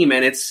their team,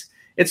 and it's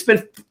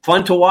been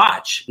fun to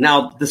watch.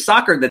 Now, the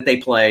soccer that they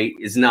play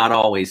is not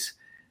always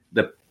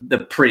the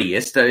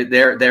prettiest.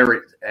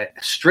 They're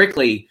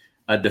strictly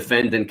a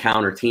defend and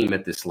counter team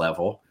at this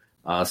level.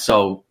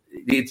 So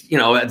it's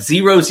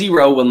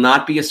 0-0 will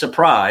not be a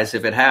surprise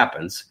if it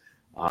happens.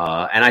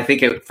 And I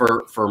think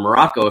for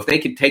Morocco, if they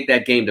could take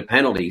that game to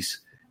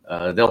penalties,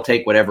 they'll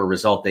take whatever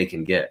result they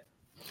can get.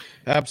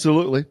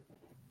 Absolutely.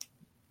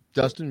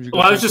 Justin?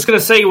 Well, I was just going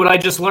to say what I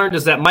just learned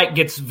is that Mike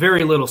gets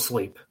very little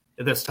sleep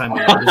at this time of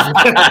year.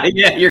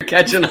 Yeah, you're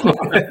catching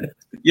on.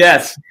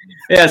 Yes,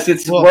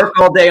 it's work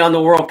all day on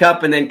the World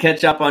Cup and then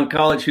catch up on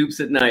college hoops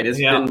at night. It's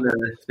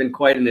been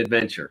quite an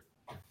adventure.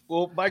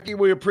 Well, Mikey,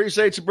 we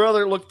appreciate you,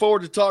 brother. Look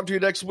forward to talking to you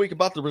next week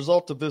about the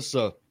result of this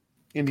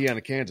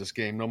Indiana-Kansas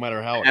game, no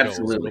matter how it goes.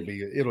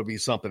 It'll be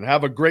something.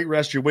 Have a great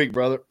rest of your week,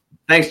 brother.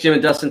 Thanks, Jim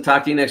and Dustin.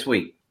 Talk to you next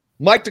week.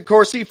 Mike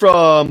DeCourcy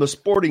from the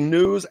Sporting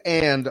News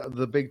and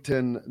the Big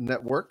Ten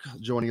Network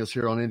joining us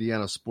here on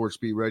Indiana Sports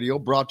Beat Radio,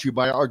 brought to you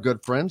by our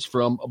good friends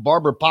from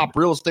Barber Pop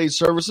Real Estate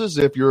Services.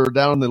 If you're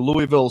down in the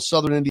Louisville,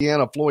 Southern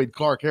Indiana, Floyd,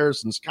 Clark,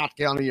 Harrison, Scott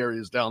County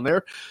areas down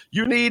there,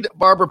 you need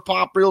Barber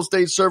Pop Real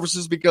Estate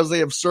Services because they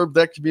have served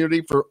that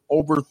community for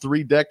over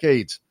 3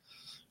 decades.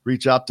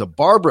 Reach out to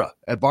Barbara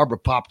at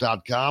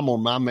barberpop.com or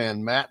my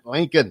man Matt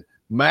Lincoln,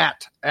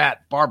 Matt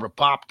at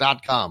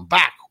barberpop.com.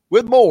 Back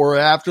with more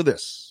after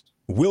this.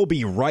 We'll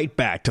be right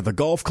back to the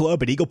Golf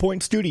Club at Eagle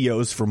Point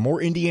Studios for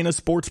more Indiana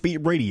Sports Beat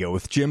Radio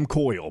with Jim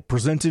Coyle,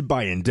 presented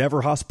by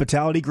Endeavor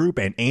Hospitality Group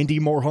and Andy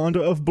Moore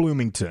Honda of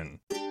Bloomington.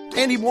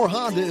 Andy Moore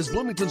Honda is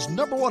Bloomington's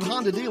 #1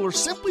 Honda dealer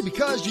simply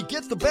because you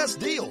get the best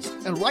deals.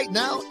 And right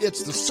now,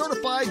 it's the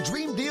Certified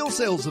Dream Deal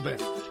Sales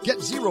Event. Get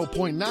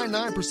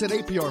 0.99%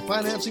 APR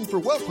financing for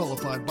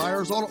well-qualified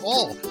buyers on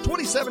all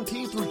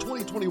 2017 through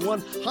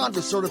 2021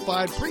 Honda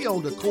Certified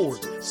Pre-Owned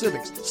Accords,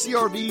 Civics,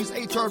 CRVs,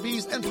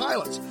 HRVs, and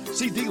Pilots.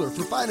 See dealer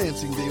for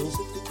financing deals.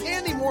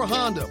 Andy Moore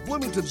Honda,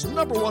 Bloomington's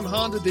 #1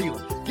 Honda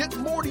dealer. Get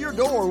more to your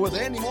door with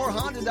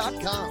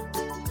AndyMooreHonda.com.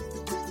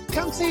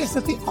 Come see us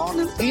at the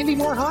all-new Andy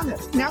Moore Honda,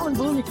 now in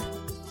Bloomington.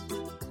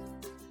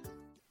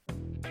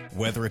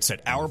 Whether it's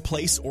at our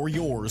place or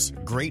yours,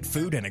 great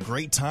food and a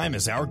great time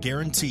is our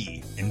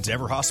guarantee.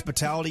 Endeavor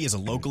Hospitality is a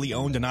locally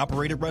owned and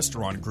operated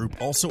restaurant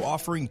group also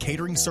offering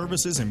catering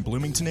services in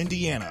Bloomington,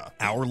 Indiana.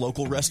 Our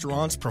local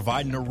restaurants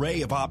provide an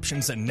array of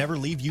options that never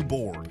leave you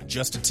bored.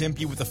 Just to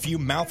tempt you with a few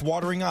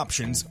mouth-watering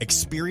options,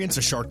 experience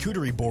a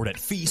charcuterie board at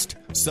Feast,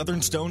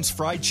 Southern Stone's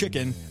fried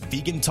chicken,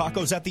 vegan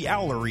tacos at the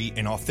Owlery,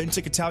 an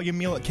authentic Italian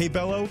meal at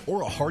Cabello,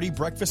 or a hearty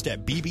breakfast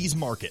at BB's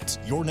Market.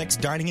 Your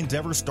next dining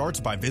endeavor starts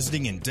by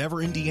visiting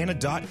EndeavorIndiana.com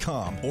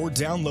or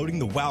downloading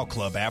the WOW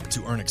Club app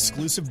to earn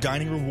exclusive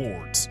dining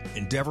rewards.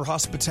 Endeavor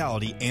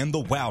Hospitality and the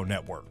WOW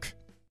Network.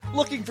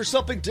 Looking for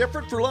something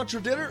different for lunch or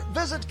dinner?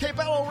 Visit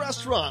Cabello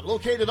Restaurant,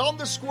 located on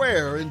the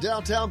square in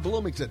downtown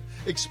Bloomington.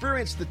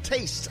 Experience the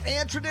tastes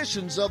and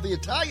traditions of the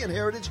Italian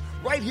heritage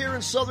right here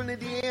in southern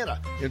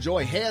Indiana.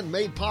 Enjoy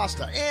handmade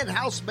pasta and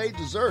house-made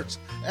desserts.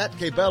 At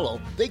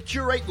Cabello, they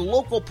curate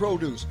local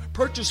produce,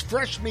 purchase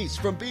fresh meats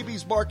from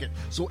BB's Market,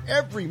 so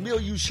every meal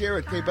you share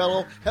at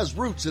Cabello has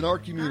roots in our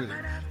community.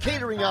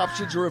 Catering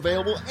options are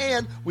available,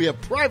 and we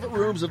have private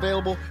rooms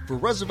available for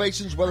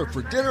reservations, whether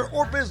for dinner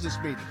or business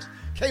meetings.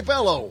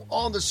 Cabello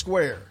on the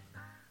square.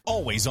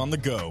 Always on the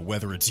go,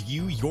 whether it's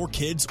you, your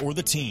kids, or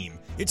the team.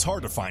 It's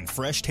hard to find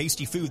fresh,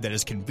 tasty food that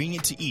is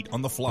convenient to eat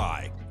on the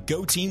fly.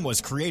 GoTeam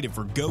was created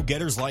for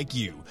go-getters like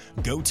you.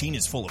 GoTeam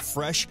is full of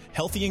fresh,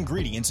 healthy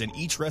ingredients, and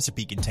each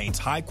recipe contains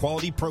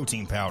high-quality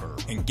protein powder.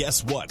 And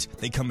guess what?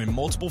 They come in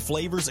multiple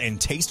flavors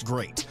and taste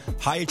great.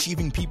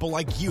 High-achieving people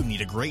like you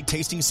need a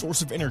great-tasting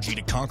source of energy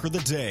to conquer the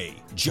day.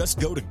 Just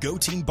go to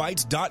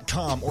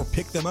GoTeamBites.com or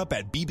pick them up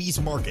at BB's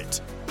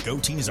Market.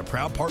 GoTeam is a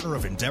proud partner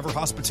of Endeavor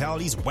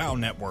Hospitality's WOW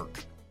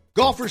Network.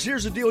 Golfers,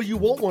 here's a deal you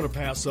won't want to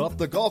pass up.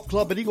 The Golf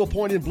Club at Eagle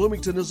Point in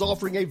Bloomington is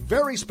offering a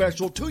very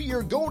special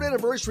 2-year gold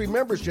anniversary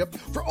membership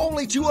for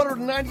only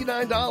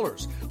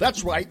 $299.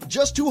 That's right,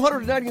 just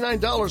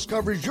 $299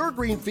 covers your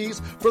green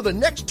fees for the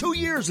next 2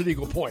 years at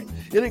Eagle Point.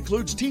 It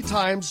includes tee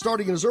times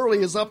starting as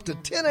early as up to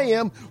 10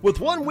 a.m. with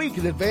 1 week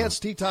in advance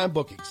tee time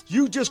bookings.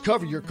 You just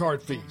cover your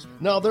card fees.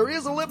 Now, there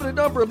is a limited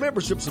number of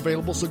memberships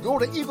available, so go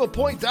to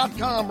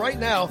EaglePoint.com right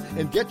now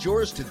and get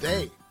yours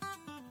today.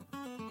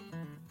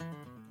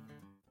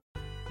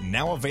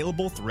 Now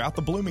available throughout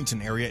the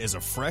Bloomington area is a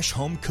fresh,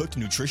 home-cooked,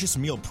 nutritious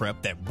meal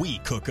prep that we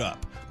cook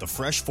up. The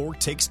Fresh Fork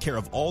takes care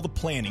of all the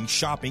planning,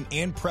 shopping,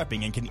 and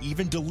prepping and can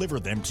even deliver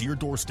them to your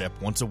doorstep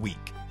once a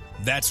week.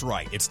 That's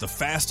right, it's the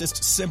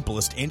fastest,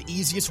 simplest, and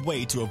easiest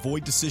way to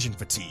avoid decision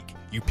fatigue.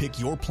 You pick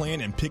your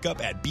plan and pick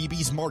up at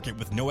BB's Market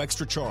with no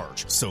extra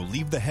charge. So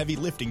leave the heavy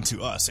lifting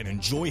to us and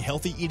enjoy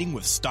healthy eating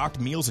with stocked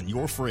meals in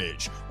your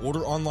fridge.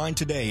 Order online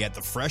today at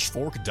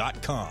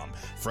thefreshfork.com.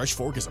 Fresh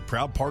Fork is a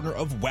proud partner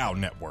of WOW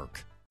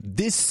Network.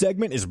 This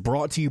segment is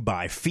brought to you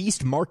by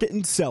Feast Market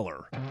and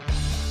Cellar.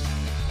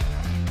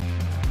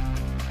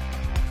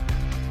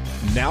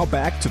 Now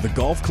back to the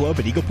Golf Club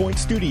at Eagle Point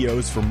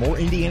Studios for more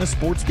Indiana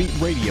Sports Beat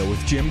Radio with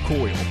Jim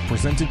Coyle,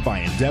 presented by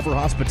Endeavor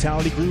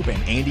Hospitality Group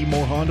and Andy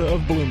Moore Honda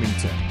of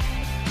Bloomington.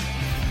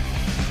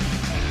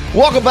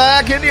 Welcome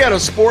back, Indiana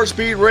Sports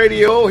Beat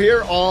Radio,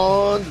 here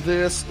on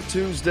this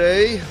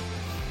Tuesday,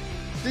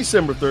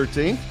 December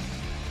 13th.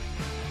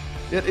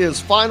 It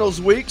is finals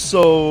week,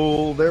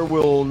 so there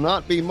will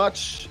not be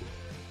much.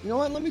 You know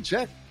what? Let me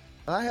check.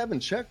 I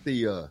haven't checked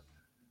the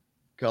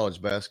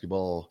college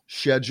basketball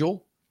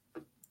schedule.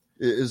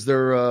 Is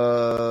there?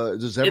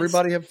 Does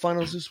everybody have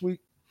finals this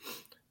week?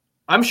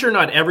 I'm sure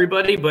not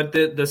everybody, but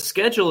the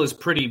schedule is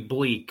pretty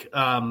bleak.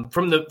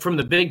 From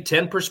the Big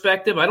Ten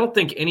perspective, I don't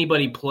think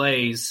anybody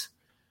plays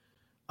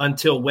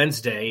until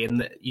Wednesday,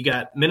 and you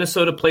got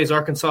Minnesota plays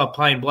Arkansas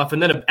Pine Bluff,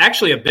 and then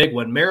actually a big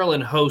one.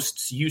 Maryland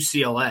hosts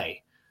UCLA.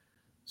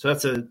 So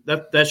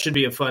that should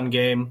be a fun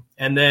game.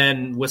 And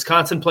then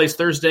Wisconsin plays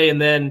Thursday, and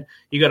then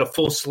you got a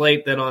full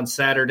slate then on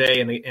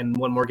Saturday and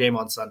one more game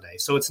on Sunday.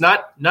 So it's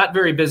not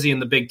very busy in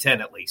the Big Ten,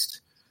 at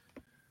least.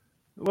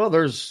 Well,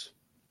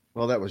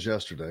 that was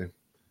yesterday.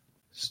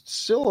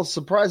 Still a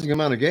surprising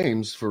amount of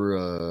games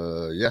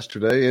for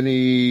yesterday.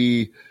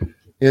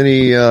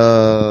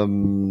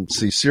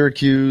 See,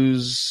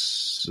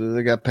 Syracuse,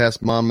 they got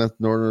past Monmouth,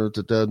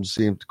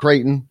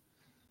 Creighton.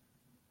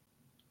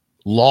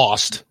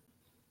 Lost.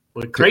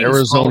 To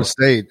Arizona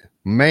State.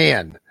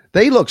 Man,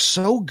 they look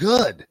so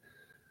good.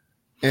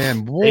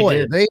 And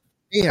boy,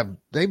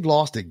 they've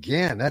lost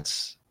again.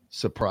 That's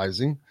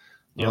surprising.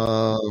 Yep.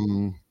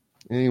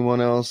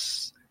 Anyone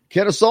else?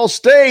 Kennesaw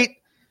State,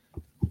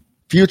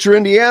 future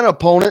Indiana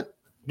opponent,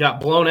 got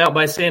blown out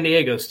by San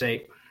Diego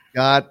State.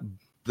 Got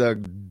the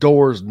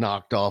doors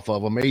knocked off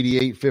of them,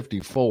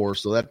 88-54.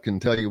 So that can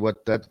tell you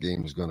what that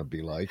game is going to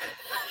be like.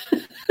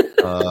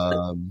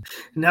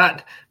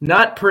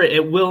 Not pretty.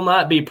 It will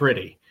not be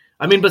pretty.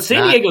 I mean, but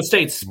San Diego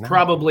State's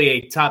probably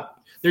a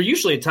top. They're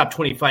usually a top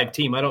 25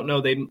 team. I don't know.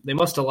 They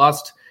must have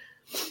lost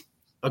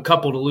a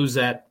couple to lose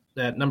that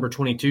number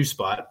 22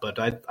 spot, but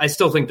I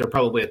still think they're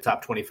probably a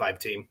top 25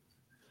 team.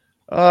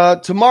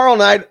 Tomorrow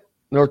night,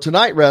 or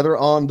tonight rather,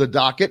 on the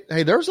docket.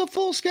 Hey, there's a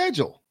full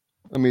schedule.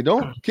 I mean,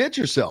 don't kid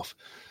yourself.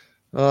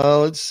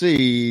 Let's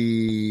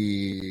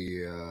see.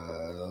 There's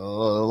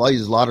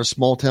a lot of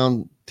small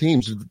town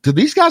teams. Do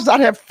these guys not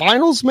have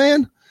finals,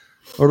 man?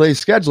 Or they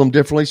schedule them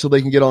differently so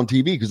they can get on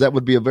TV? Because that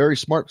would be a very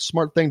smart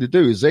thing to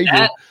do.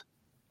 Xavier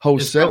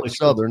hosts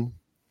Southern. Cool.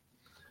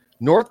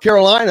 North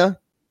Carolina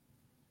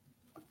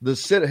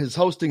is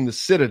hosting the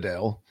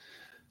Citadel.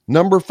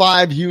 Number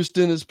 5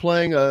 Houston is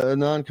playing a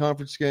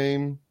non-conference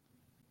game.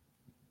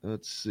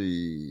 Let's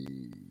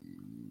see.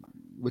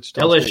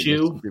 Wichita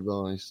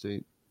LSU.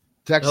 State.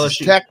 Texas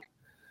LSU. Tech.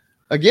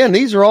 Again,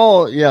 these are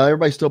all,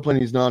 everybody's still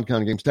playing these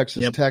non-con games.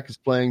 Texas Tech is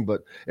playing,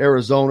 but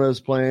Arizona is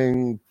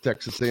playing,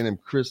 Texas A&M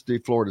Christie,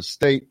 Florida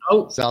State,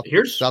 South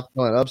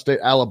Carolina Upstate,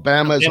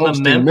 Alabama is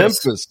hosting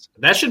Memphis.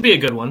 That should be a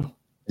good one.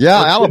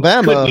 Yeah,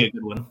 Alabama. Could be a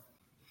good one.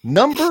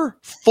 Number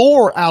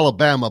 4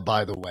 Alabama,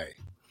 by the way.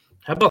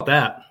 How about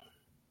that?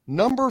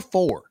 Number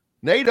 4.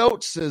 Nate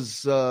Oates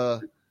has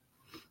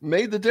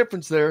made the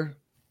difference there.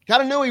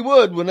 Kind of knew he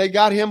would when they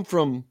got him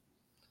from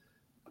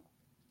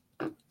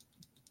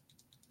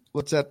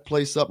what's that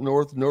place up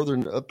northern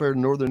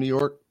New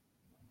York,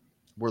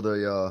 where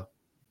the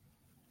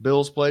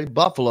Bills play?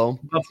 Buffalo.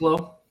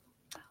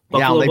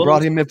 Yeah, they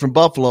brought him in from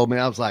Buffalo. Man,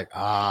 I was like,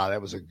 that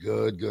was a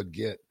good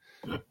get.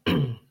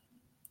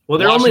 Well,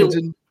 their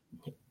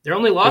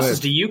only losses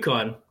to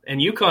UConn, and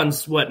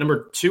UConn's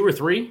number 2 or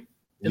 3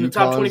 in the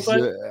top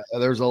 25.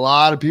 There's a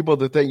lot of people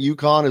that think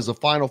UConn is a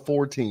Final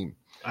Four team.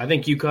 I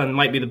think UConn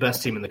might be the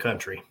best team in the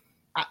country.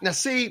 Now,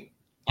 see,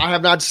 I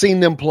have not seen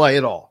them play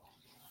at all.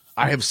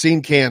 I have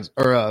seen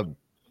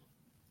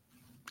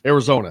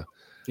Arizona.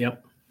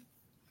 Yep.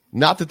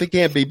 Not that they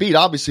can't be beat,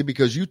 obviously,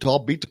 because Utah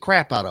beat the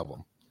crap out of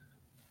them.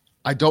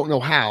 I don't know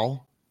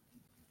how.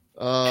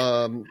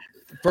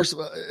 First of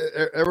all,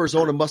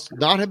 Arizona must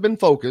not have been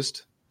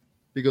focused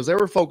because they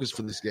were focused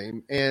for this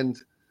game. And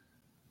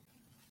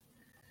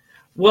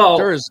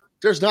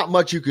there's not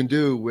much you can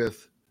do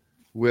with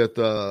what's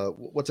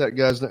that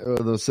guy's name?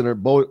 The center,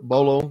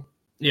 Bolo?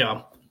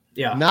 Yeah.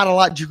 Not a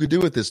lot you could do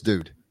with this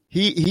dude.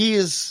 He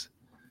is.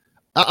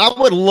 I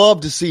would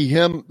love to see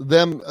them,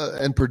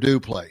 and Purdue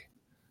play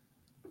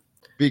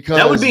because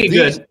that would be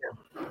good.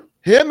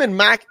 Him and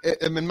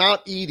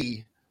Mount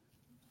Edie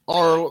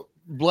are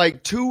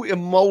like two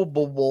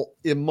immobile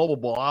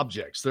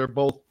objects. They're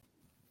both.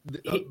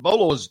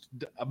 Bolo is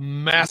a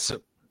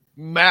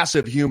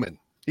massive human.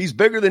 He's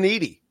bigger than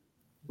Edie.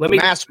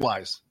 Mass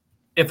wise.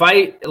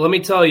 Let me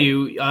tell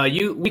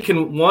you, we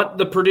can want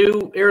the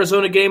Purdue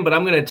Arizona game, but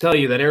I'm going to tell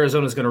you that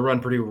Arizona is going to run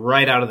Purdue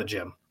right out of the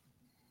gym.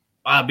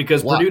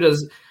 Because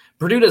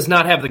Purdue does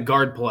not have the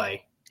guard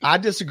play. I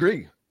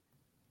disagree.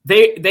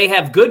 They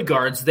have good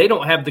guards. They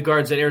don't have the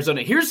guards at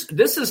Arizona.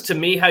 This is to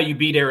me how you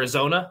beat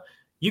Arizona.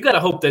 You got to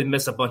hope they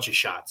miss a bunch of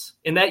shots.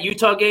 In that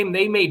Utah game,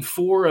 they made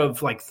 4 of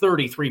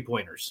 30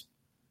 3-pointers.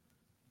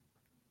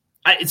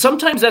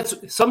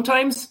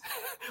 Sometimes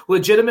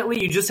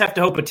legitimately you just have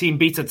to hope a team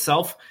beats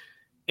itself,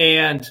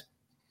 and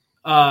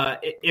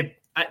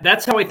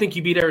that's how I think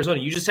you beat Arizona.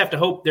 You just have to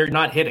hope they're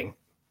not hitting,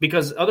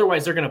 because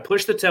otherwise they're going to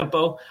push the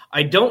tempo.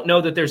 I don't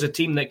know that there's a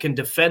team that can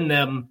defend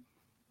them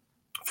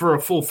for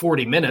a full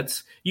 40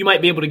 minutes. You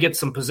might be able to get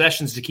some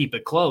possessions to keep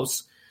it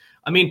close.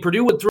 I mean,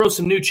 Purdue would throw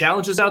some new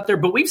challenges out there,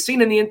 but we've seen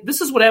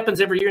this is what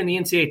happens every year in the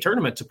NCAA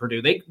tournament to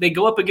Purdue. They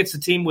go up against a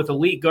team with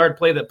elite guard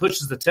play that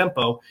pushes the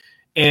tempo,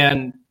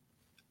 and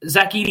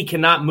Zach Edey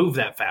cannot move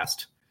that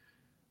fast.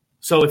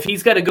 So if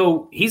he's got to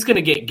go, he's going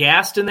to get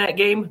gassed in that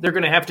game. They're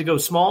going to have to go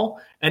small,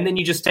 and then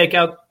you just take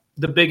out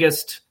the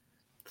biggest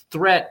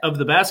threat of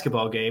the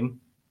basketball game.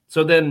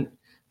 So then,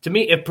 to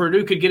me, if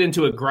Purdue could get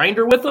into a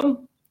grinder with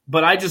them,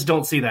 but I just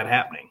don't see that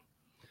happening.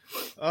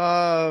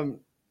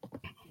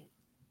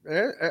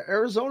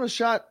 Arizona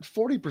shot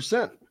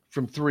 40%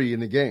 from 3 in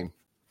the game.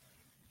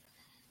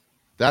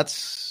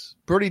 That's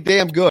pretty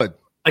damn good.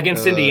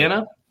 Against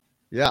Indiana?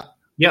 Yeah.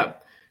 Yeah.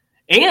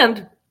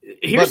 And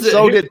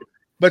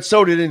But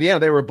so did Indiana.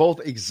 They were both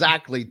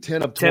exactly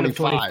 10 of 25. 10 of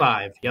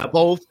 25. Yep.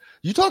 Both.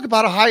 You talk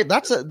about a high.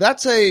 That's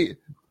a.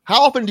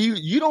 How often do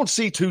you don't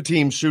see two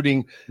teams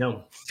shooting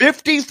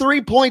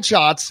 53-point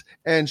shots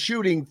and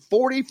shooting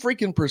 40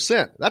 freaking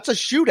 %? That's a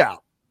shootout.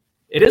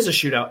 It is a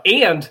shootout.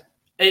 And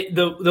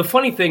the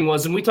funny thing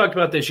was, and we talked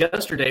about this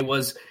yesterday,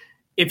 was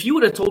if you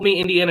would have told me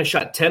Indiana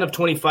shot 10 of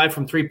 25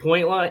 from the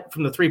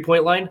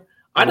 3-point line,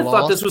 I'd have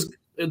thought this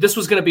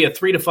was going to be a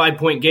 3 to 5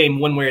 point game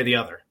one way or the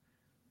other.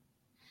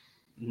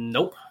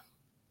 Nope.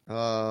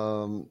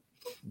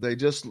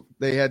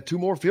 They had 2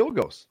 more field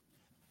goals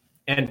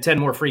and 10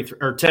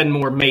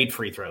 more made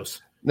free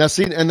throws. Now,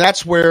 see, and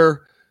that's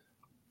where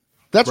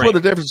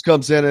the difference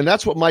comes in, and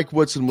that's what Mike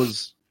Woodson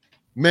was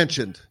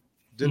mentioned.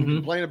 Didn't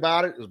complain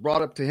about it. It was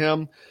brought up to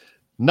him.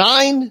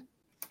 9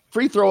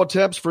 free throw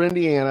attempts for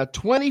Indiana,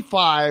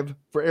 25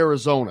 for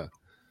Arizona.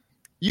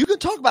 You can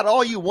talk about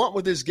all you want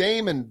with this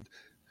game and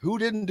who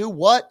didn't do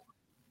what.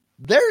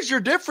 There's your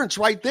difference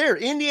right there.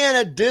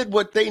 Indiana did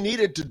what they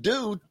needed to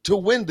do to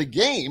win the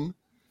game.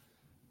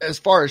 As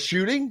far as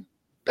shooting,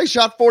 they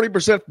shot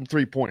 40% from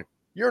three-point.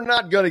 You're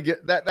not going to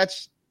get that.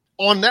 That's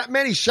on that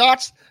many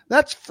shots.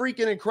 That's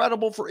freaking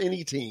incredible for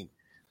any team.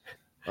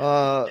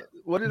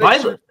 What did they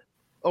shoot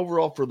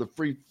overall for the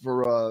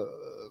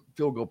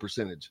field goal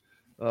percentage?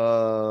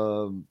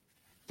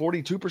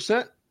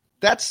 42%.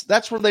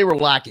 That's where they were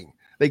lacking.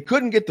 They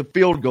couldn't get the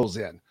field goals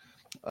in.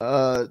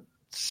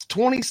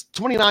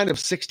 29 of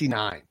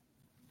 69.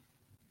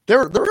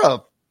 They're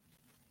a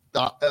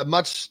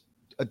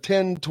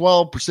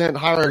 10-12%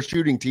 higher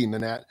shooting team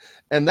than that,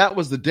 and that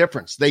was the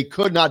difference. They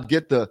could not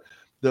get the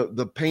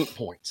paint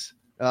points.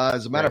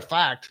 As a matter of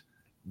fact,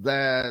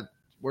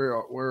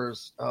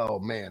 where's oh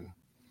man,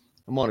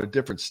 I'm on a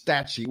different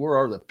stat sheet. Where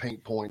are the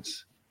paint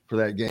points for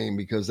that game?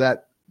 Because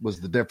that was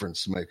the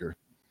difference maker.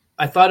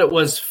 I thought it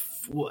was.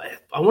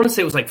 I want to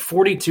say it was like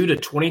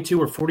 42-22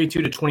 or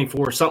 42-24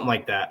 or something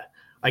like that.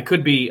 I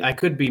could be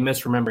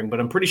misremembering, but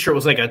I'm pretty sure it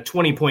was like a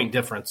 20-point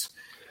difference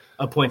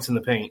of points in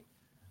the paint.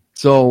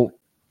 So,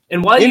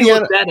 and while you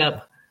look that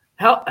up,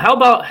 how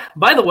about,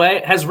 by the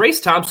way, has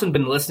Race Thompson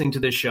been listening to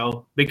this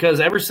show? Because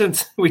ever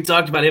since we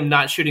talked about him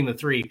not shooting the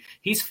three,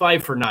 he's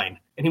 5 for 9,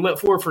 and he went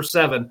 4 for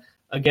 7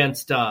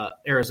 against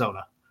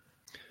Arizona.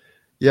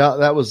 Yeah,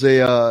 that was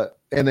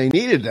and they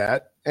needed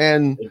that.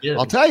 And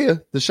I'll tell you,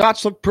 the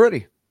shots look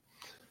pretty.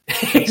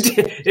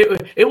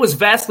 It was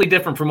vastly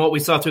different from what we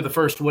saw through the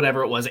first,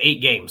 whatever it was,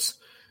 8 games.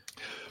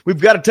 We've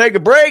got to take a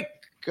break.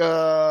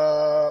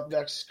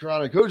 Next,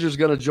 Chronic Hoosier is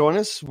going to join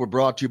us. We're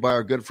brought to you by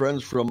our good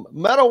friends from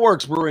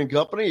Metalworks Brewing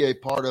Company, a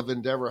part of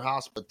Endeavor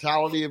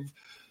Hospitality of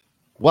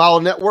WOW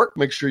Network.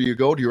 Make sure you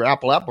go to your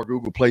Apple app or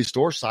Google Play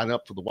Store. Sign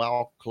up for the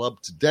WOW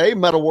Club today.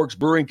 Metalworks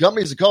Brewing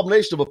Company is a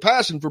combination of a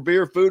passion for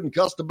beer, food, and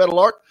custom metal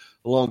art,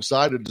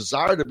 alongside a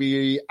desire to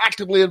be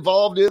actively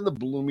involved in the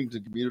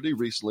Bloomington community.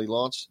 Recently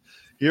launched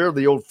here,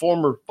 the old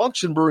former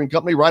Function Brewing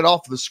Company, right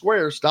off the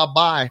square. Stop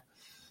by.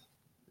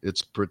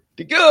 It's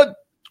pretty good.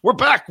 We're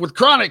back with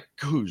Chronic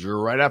Hoosier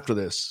right after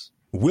this.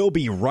 We'll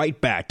be right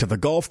back to the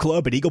Golf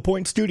Club at Eagle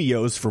Point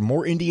Studios for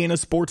more Indiana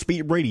Sports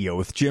Beat Radio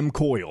with Jim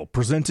Coyle,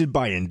 presented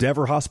by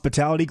Endeavor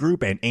Hospitality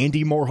Group and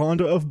Andy Moore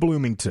Honda of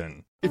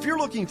Bloomington. If you're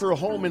looking for a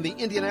home in the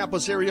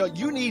Indianapolis area,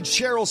 you need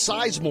Cheryl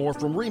Sizemore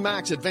from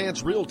RE/MAX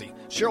Advanced Realty.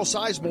 Cheryl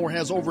Sizemore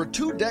has over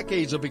 2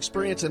 decades of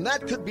experience, and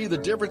that could be the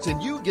difference in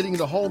you getting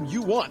the home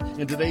you want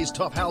in today's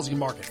tough housing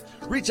market.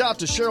 Reach out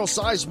to Cheryl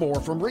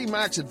Sizemore from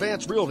RE/MAX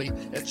Advanced Realty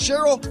at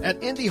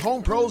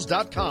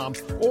cheryl@indyhomepros.com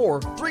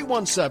or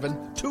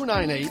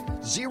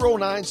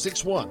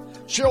 317-298-0961.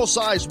 Cheryl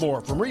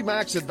Sizemore from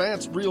RE/MAX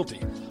Advanced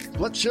Realty.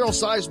 Let Cheryl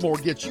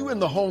Sizemore get you in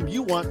the home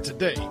you want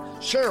today.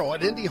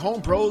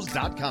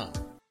 Cheryl@indyhomepros.com.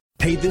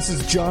 Hey, this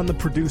is John, the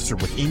producer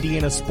with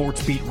Indiana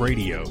Sports Beat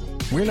Radio.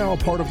 We're now a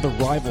part of the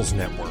Rivals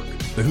Network.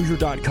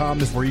 TheHoosier.com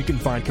is where you can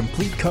find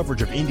complete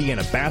coverage of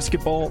Indiana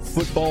basketball,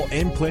 football,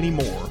 and plenty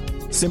more.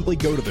 Simply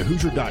go to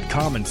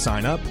TheHoosier.com and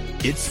sign up.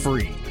 It's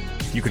free.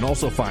 You can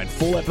also find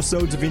full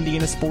episodes of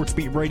Indiana Sports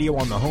Beat Radio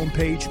on the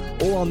homepage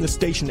or on the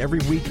station every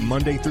week,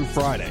 Monday through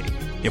Friday.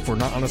 If we're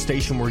not on a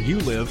station where you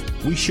live,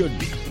 we should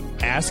be.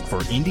 Ask for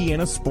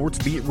Indiana Sports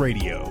Beat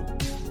Radio.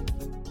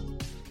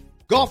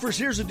 Golfers,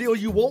 here's a deal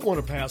you won't want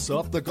to pass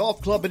up. The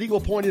Golf Club at Eagle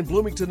Point in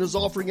Bloomington is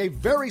offering a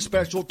very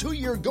special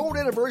 2-year gold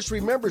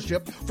anniversary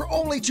membership for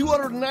only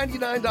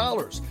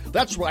 $299.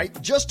 That's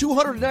right, just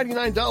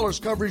 $299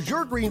 covers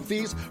your green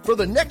fees for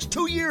the next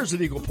 2 years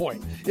at Eagle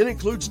Point. It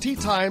includes tee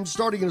times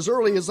starting as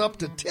early as up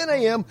to 10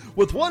 a.m.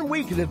 with 1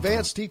 week in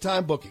advance tee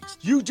time bookings.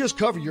 You just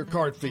cover your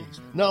card fees.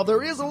 Now,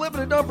 there is a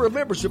limited number of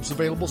memberships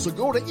available, so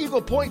go to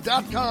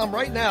EaglePoint.com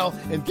right now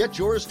and get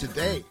yours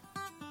today.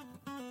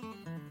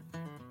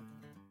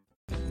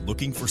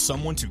 Looking for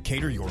someone to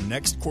cater your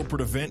next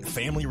corporate event,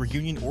 family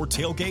reunion, or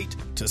tailgate?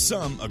 To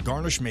some, a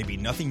garnish may be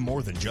nothing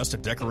more than just a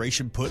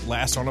decoration put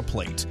last on a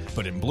plate.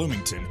 But in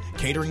Bloomington,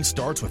 catering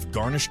starts with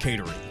Garnish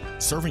Catering.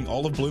 Serving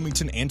all of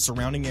Bloomington and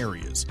surrounding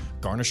areas,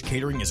 Garnish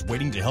Catering is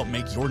waiting to help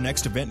make your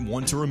next event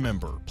one to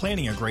remember.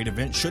 Planning a great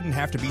event shouldn't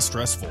have to be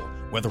stressful.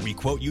 Whether we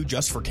quote you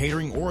just for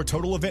catering or a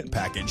total event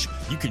package,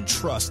 you can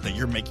trust that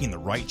you're making the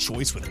right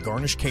choice with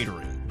Garnish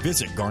Catering.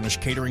 Visit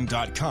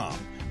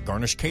garnishcatering.com.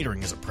 Garnish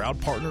Catering is a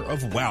proud partner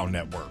of WOW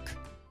Network.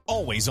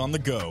 Always on the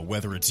go,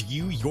 whether it's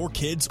you, your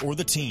kids, or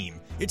the team.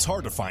 It's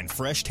hard to find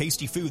fresh,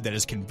 tasty food that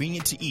is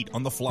convenient to eat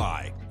on the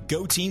fly.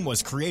 GoTeam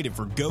was created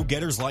for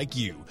go-getters like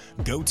you.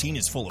 GoTeam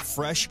is full of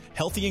fresh,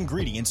 healthy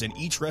ingredients, and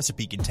each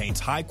recipe contains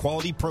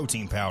high-quality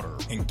protein powder.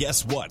 And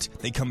guess what?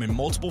 They come in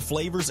multiple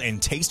flavors and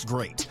taste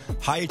great.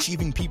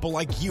 High-achieving people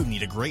like you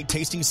need a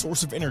great-tasting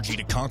source of energy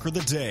to conquer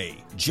the day.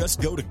 Just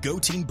go to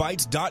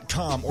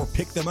GoTeamBites.com or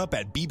pick them up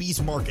at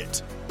BB's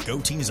Market.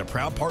 GoTeam is a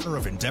proud partner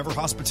of Endeavor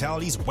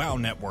Hospitality's WOW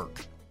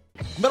Network.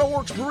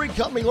 Metalworks Brewing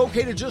Company,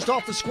 located just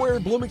off the square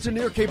in Bloomington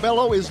near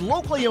Cabello, is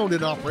locally owned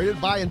and operated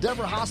by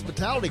Endeavor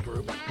Hospitality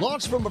Group.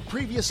 Launched from a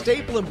previous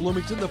staple in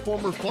Bloomington, the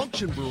former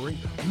Function Brewing,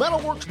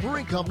 Metalworks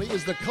Brewing Company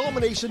is the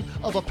culmination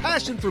of a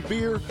passion for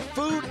beer,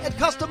 food, and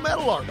custom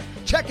metal art.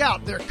 Check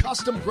out their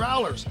custom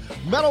growlers.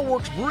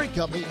 Metalworks Brewing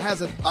Company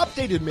has an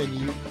updated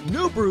menu,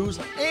 new brews,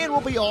 and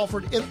will be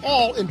offered in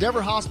all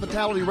Endeavor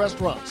Hospitality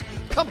restaurants.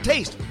 Come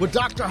taste what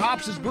Dr.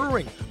 Hops is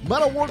brewing.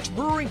 Metalworks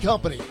Brewing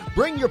Company.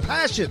 Bring your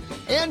passion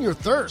and your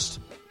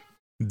thirst.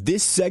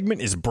 This segment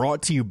is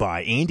brought to you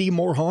by Andy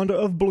Moore Honda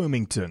of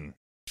Bloomington.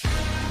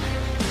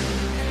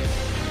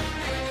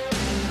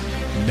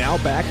 Now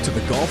back to the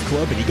Golf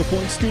Club at Eagle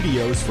Point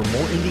Studios for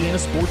more Indiana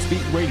Sports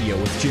Beat Radio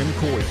with Jim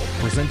Coyle,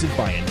 presented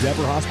by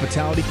Endeavor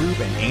Hospitality Group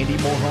and Andy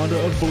Moore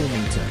Honda of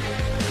Bloomington.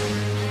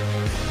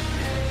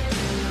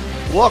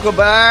 Welcome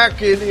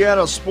back,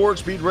 Indiana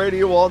Sports Beat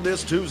Radio on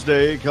this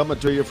Tuesday, coming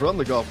to you from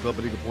the Golf Club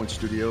at Eagle Point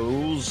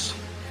Studios,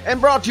 and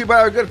brought to you by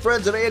our good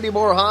friends at Andy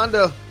Moore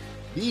Honda,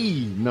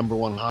 the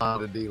 #1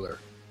 Honda dealer.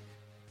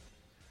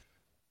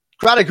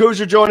 Chronic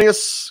Hoosier joining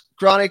us.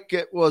 Chronic,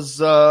 it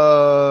was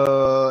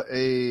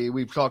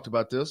we've talked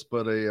about this,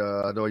 but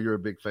I know you're a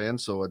big fan,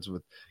 so it's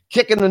with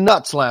kicking the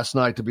nuts last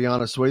night, to be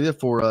honest with you,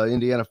 for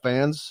Indiana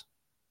fans.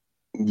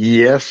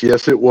 Yes,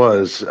 it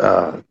was.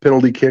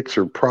 Penalty kicks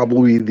are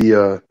probably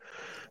the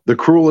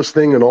cruelest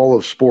thing in all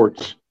of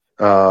sports.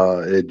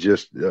 It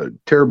just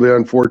terribly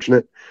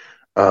unfortunate.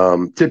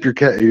 Tip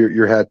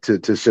your hat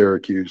to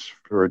Syracuse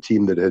for a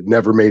team that had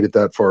never made it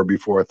that far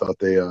before. I thought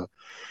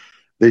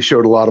they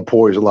showed a lot of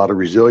poise, a lot of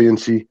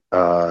resiliency.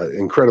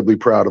 Incredibly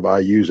proud of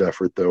IU's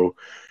effort, though,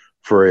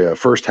 for a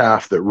first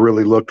half that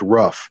really looked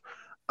rough.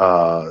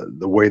 The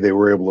way they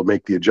were able to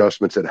make the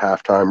adjustments at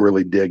halftime,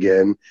 really dig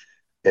in.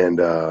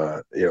 And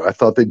I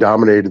thought they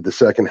dominated the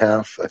second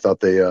half. I thought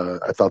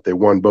they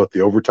won both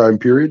the overtime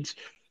periods,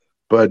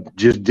 but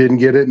just didn't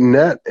get it in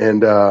net.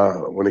 And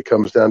when it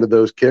comes down to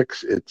those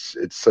kicks, it's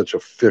such a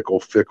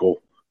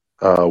fickle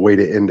way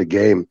to end a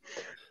game.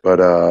 But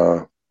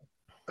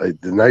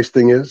the nice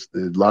thing is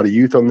there's a lot of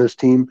youth on this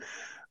team.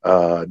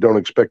 Don't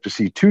expect to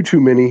see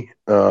too many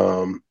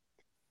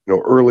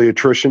early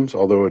attritions,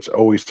 although it's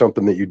always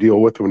something that you deal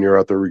with when you're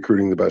out there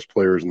recruiting the best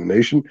players in the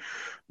nation.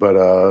 But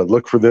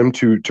look for them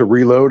to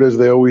reload as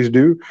they always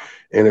do.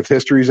 And if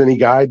history is any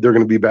guide, they're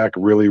going to be back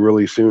really,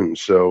 really soon.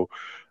 So,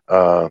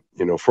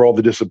 for all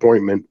the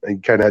disappointment, I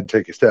kind of had to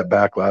take a step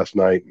back last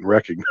night and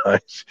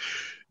recognize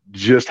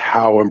just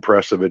how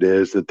impressive it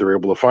is that they're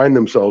able to find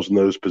themselves in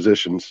those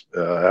positions,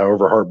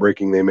 however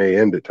heartbreaking they may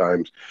end at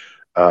times,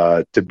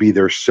 to be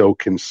there so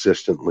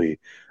consistently,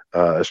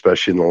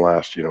 especially in the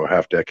last,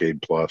 half decade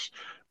plus.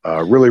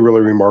 Really, really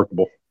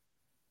remarkable.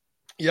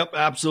 Yep,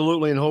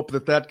 absolutely, and hope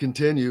that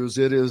continues.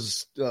 It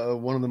is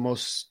one of the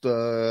most,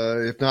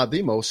 if not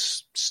the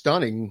most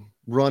stunning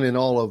run in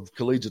all of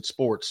collegiate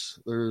sports.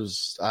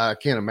 I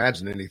can't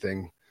imagine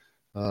anything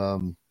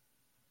that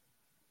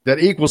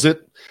equals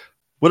it.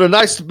 Would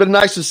have been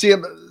nice to see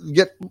him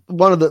get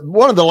one of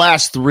the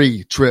last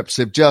three trips.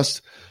 Have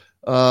just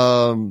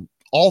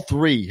all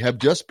three have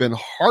just been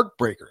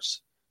heartbreakers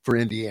for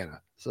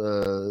Indiana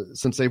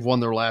since they've won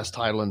their last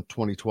title in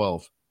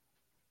 2012.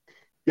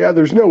 Yeah,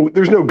 there's no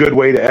good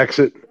way to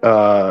exit,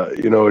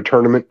 a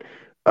tournament.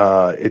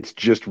 It's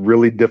just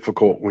really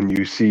difficult when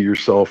you see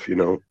yourself,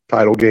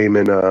 title game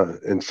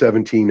in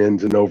 17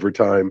 ends in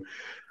overtime,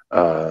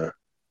 title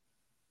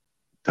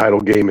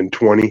game in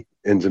 20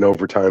 ends in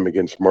overtime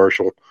against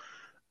Marshall.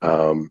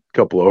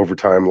 Couple of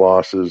overtime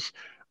losses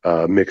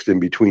mixed in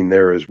between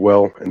there as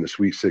well in the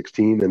Sweet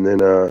 16, and then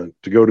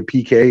to go to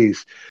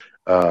PKs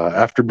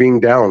after being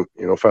down,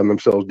 found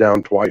themselves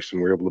down twice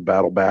and were able to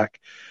battle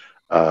back.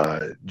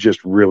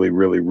 Just really,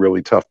 really,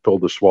 really tough pill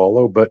to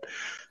swallow. But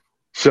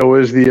so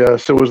is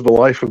the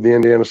life of the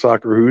Indiana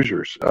Soccer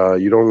Hoosiers.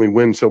 You'd only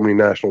win so many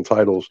national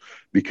titles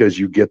because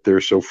you get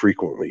there so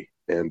frequently.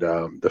 And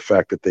the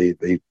fact that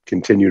they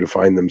continue to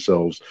find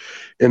themselves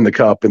in the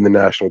cup, in the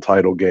national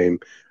title game,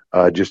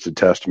 just a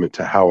testament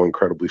to how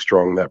incredibly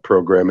strong that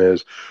program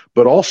is.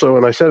 But also,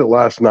 and I said it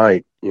last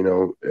night,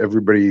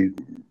 everybody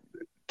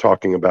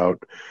talking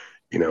about,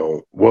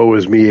 woe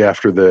is me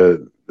after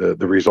the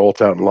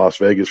result out in Las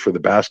Vegas for the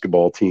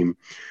basketball team.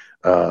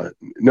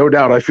 No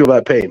doubt I feel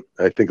that pain.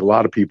 I think a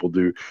lot of people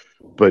do.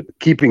 But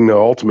keeping the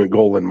ultimate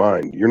goal in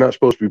mind, you're not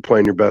supposed to be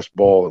playing your best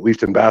ball, at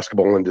least in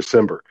basketball, in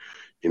December.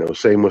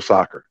 Same with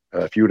soccer.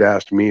 If you would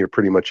ask me or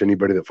pretty much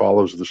anybody that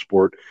follows the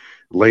sport,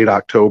 late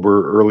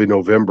October, early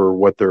November,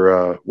 what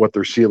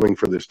their ceiling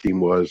for this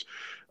team was,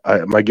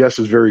 my guess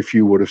is very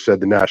few would have said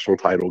the national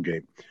title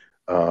game.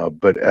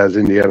 But as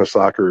Indiana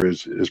soccer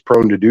is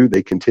prone to do,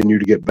 they continue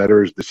to get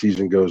better as the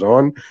season goes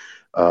on.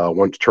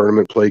 Once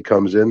tournament play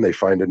comes in, they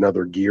find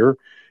another gear,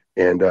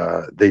 and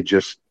they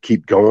just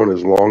keep going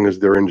as long as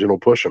their engine will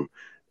push them.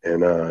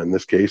 And in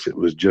this case, it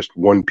was just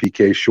one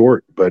PK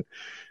short, but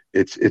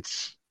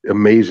it's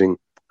amazing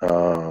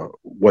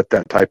what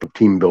that type of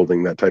team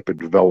building, that type of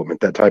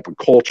development, that type of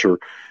culture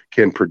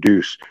can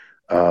produce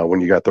when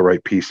you got the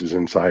right pieces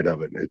inside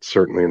of it. It's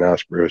certainly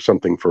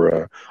something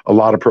for a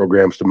lot of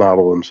programs to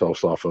model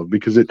themselves off of,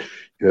 because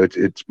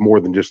it's more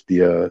than just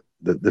the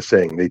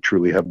saying. They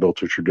truly have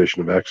built a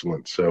tradition of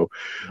excellence. So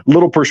a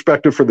little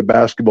perspective for the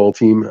basketball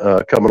team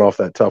coming off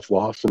that tough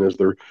loss, and as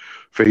they're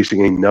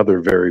facing another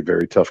very,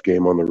 very tough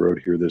game on the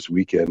road here this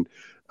weekend.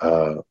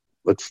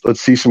 Let's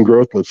see some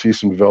growth, let's see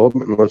some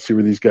development, and let's see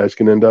where these guys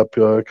can end up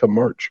come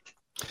March.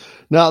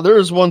 Now, there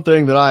is one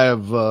thing that I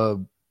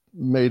have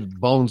made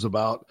bones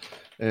about,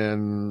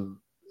 and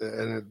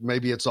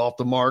maybe it's off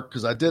the mark,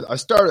 because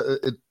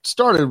it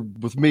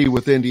started with me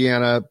with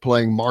Indiana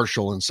playing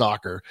Marshall in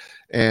soccer,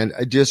 and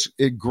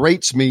it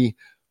grates me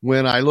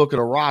when I look at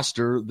a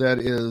roster that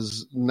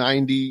is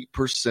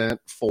 90%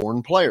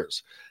 foreign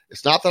players.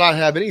 It's not that I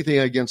have anything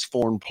against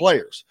foreign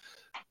players.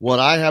 What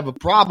I have a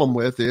problem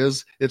with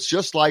is it's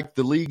just like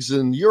the leagues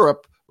in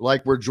Europe,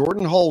 like where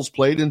Jordan Hulls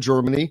played in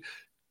Germany.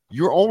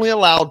 You're only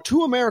allowed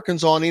 2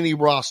 Americans on any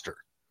roster.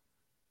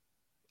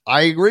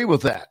 I agree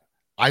with that.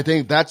 I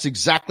think that's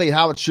exactly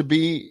how it should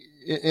be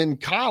in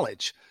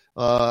college.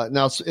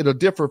 Now, it'll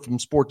differ from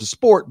sport to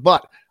sport,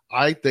 but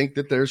I think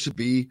that there should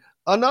be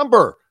a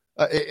number,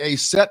 a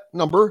set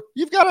number.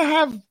 You've got to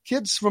have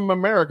kids from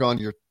America on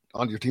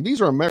your team. These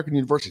are American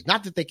universities.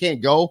 Not that they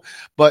can't go,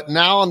 but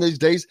now in these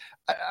days,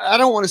 I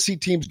don't want to see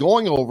teams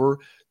going over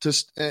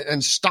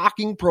and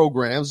stocking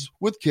programs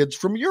with kids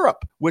from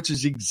Europe, which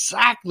is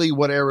exactly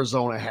what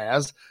Arizona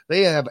has.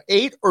 They have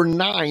 8 or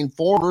 9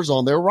 foreigners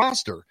on their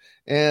roster,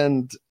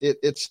 and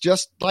it's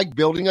just like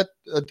building a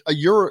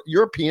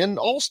European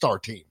all-star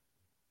team.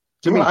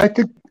 I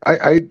think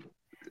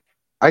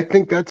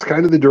that's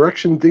kind of the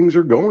direction things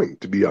are going,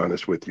 to be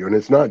honest with you. And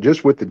it's not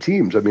just with the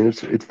teams. I mean,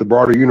 it's the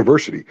broader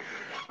university.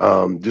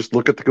 Just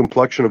look at the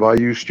complexion of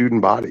IU's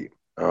student body.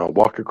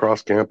 Walk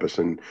across campus,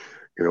 and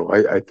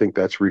I think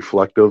that's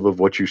reflective of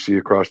what you see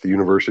across the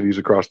universities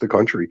across the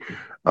country.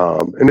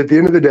 And at the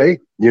end of the day,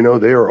 they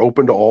are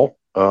open to all,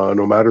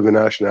 no matter the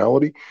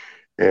nationality.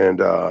 And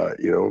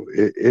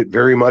it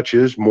very much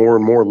is more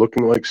and more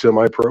looking like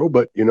semi-pro.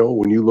 But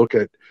when you look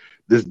at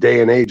this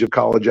day and age of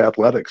college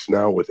athletics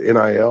now with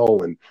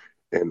NIL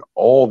and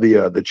all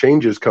the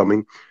changes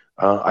coming,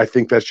 I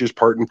think that's just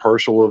part and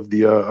parcel of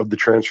the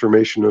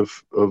transformation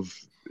of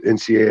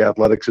NCAA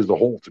athletics as a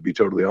whole, to be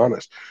totally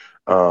honest.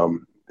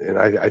 And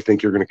I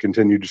think you're going to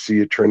continue to see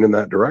a trend in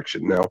that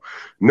direction. Now,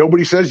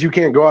 nobody says you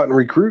can't go out and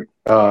recruit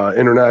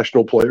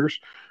international players.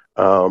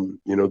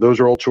 Those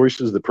are all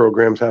choices that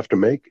programs have to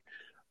make.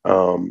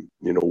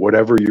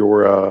 Whatever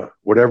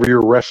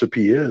your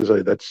recipe is,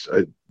 that's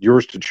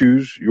yours to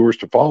choose, yours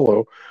to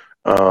follow,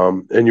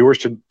 and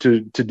yours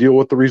to deal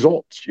with the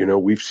results.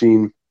 We've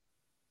seen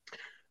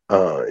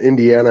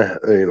Indiana,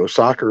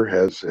 soccer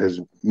has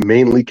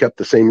mainly kept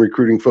the same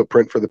recruiting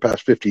footprint for the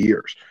past 50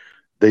 years.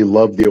 They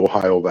love the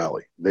Ohio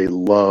Valley. They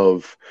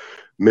love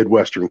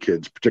Midwestern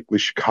kids, particularly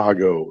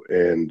Chicago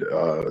and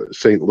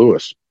St.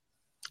 Louis.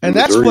 And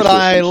that's what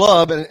I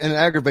love, and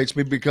aggravates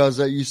me, because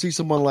you see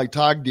someone like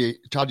Todd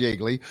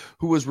Yeagley,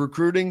 who was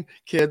recruiting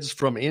kids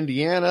from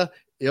Indiana,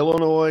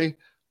 Illinois,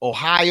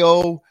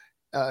 Ohio,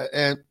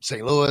 and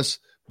St. Louis,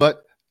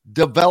 but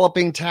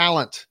developing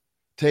talent.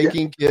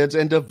 Taking kids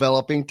and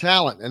developing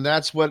talent. And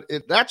that's why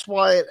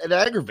it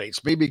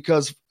aggravates me,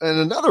 because, and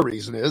another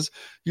reason is,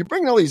 you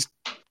bring all these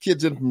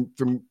kids in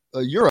from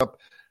Europe,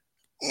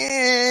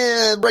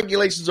 and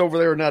regulations over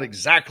there are not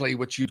exactly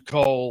what you'd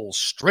call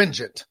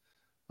stringent.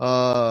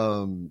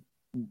 So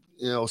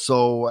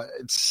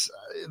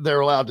they're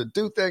allowed to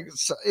do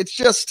things. It's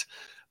just,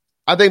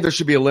 I think there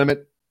should be a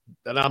limit,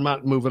 and I'm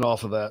not moving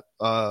off of that.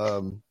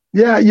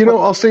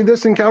 I'll say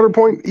this in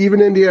counterpoint. Even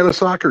Indiana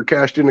soccer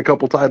cashed in a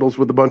couple titles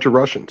with a bunch of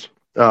Russians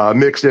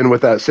mixed in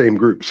with that same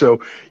group.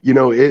 So,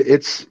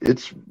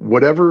 it's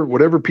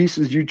whatever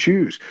pieces you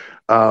choose.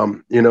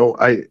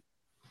 I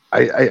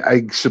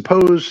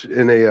suppose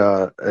in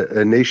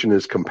a nation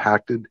as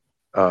compacted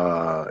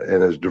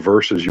and as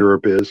diverse as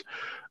Europe is,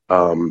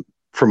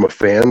 from a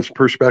fan's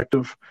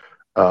perspective,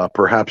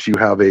 perhaps you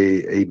have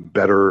a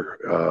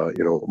better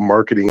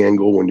marketing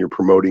angle when you're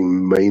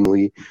promoting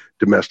mainly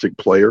domestic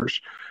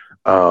players.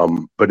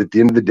 But at the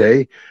end of the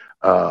day,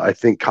 I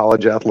think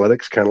college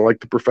athletics, kind of like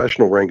the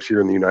professional ranks here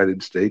in the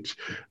United States,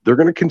 they're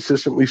going to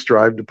consistently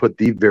strive to put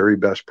the very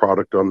best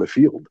product on the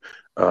field,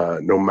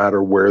 no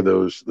matter where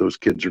those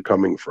kids are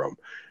coming from.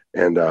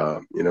 And,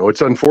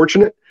 it's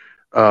unfortunate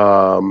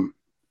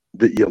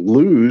that you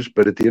lose,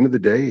 but at the end of the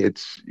day,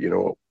 it's,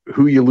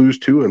 who you lose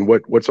to and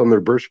what's on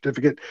their birth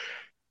certificate.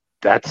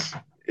 I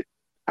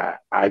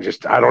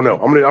don't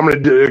know. I'm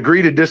going to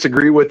agree to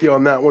disagree with you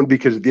on that one,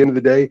 because at the end of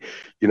the day,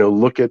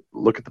 look at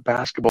the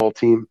basketball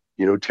team.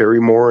 Terry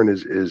Morin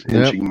is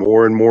inching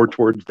more and more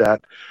towards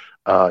that,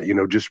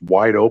 just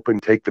wide open,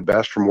 take the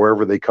best from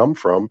wherever they come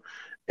from.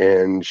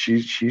 And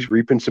she's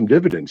reaping some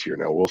dividends here.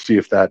 Now we'll see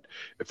if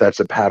that's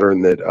a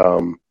pattern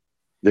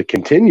that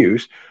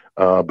continues.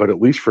 But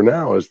at least for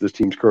now, as this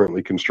team's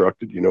currently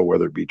constructed,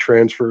 whether it be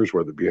transfers,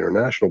 whether it be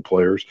international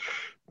players,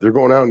 they're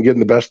going out and getting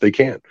the best they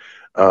can.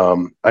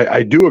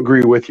 I do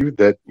agree with you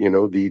that,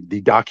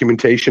 the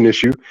documentation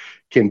issue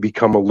can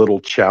become a little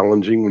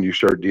challenging when you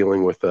start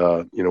dealing with,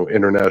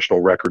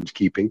 international records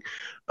keeping.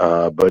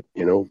 But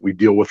we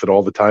deal with it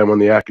all the time on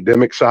the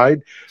academic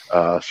side.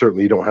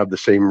 Certainly you don't have the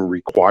same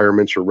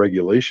requirements or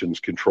regulations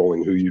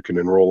controlling who you can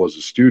enroll as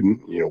a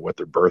student, what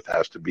their birth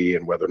has to be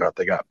and whether or not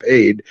they got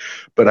paid.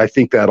 But I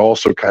think that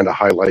also kind of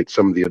highlights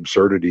some of the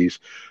absurdities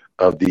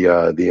of the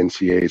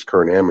NCAA's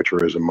current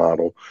amateurism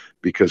model,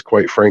 because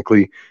quite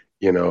frankly,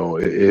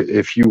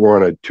 if you were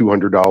on a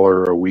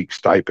 $200 a week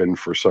stipend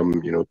for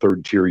some,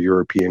 third tier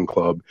European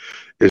club,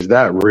 is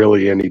that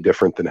really any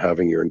different than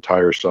having your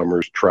entire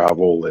summer's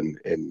travel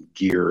and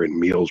gear and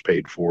meals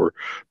paid for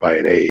by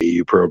an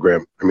AAU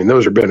program? I mean,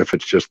 those are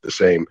benefits just the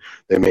same.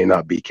 They may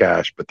not be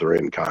cash, but they're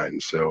in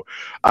kind. So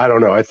I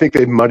don't know. I think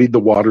they've muddied the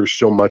waters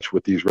so much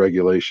with these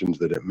regulations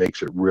that it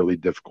makes it really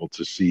difficult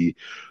to see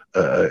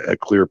a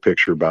clear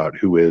picture about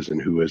who is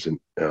and who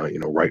isn't,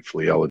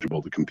 rightfully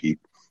eligible to compete.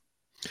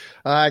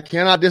 I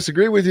cannot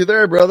disagree with you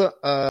there, brother.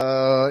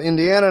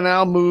 Indiana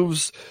now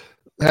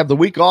have the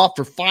week off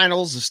for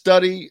finals to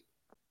study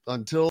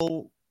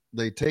until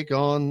they take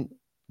on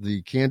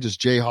the Kansas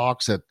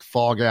Jayhawks at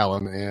Fog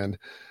Allen, and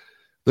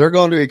they're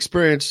going to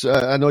experience.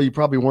 I know you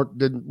probably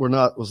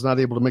was not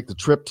able to make the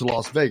trip to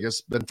Las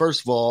Vegas. But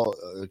first of all,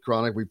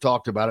 Chronic, we've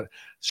talked about it.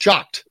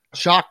 Shocked.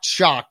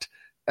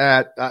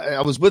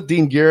 I was with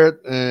Dean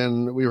Garrett,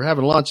 and we were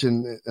having lunch,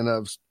 and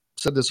I've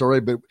said this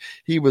already, but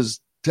he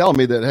was telling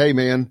me that, hey,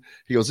 man,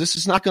 he goes, this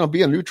is not going to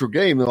be a neutral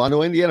game, though. I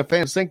know Indiana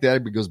fans think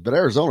that but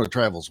Arizona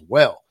travels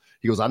well.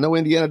 He goes, I know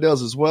Indiana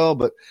does as well,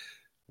 but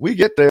we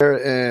get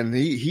there, and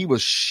he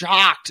was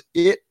shocked.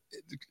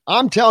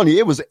 I'm telling you,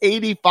 it was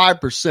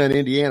 85%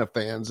 Indiana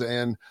fans,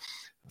 and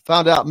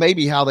found out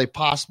maybe how they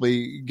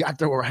possibly got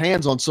their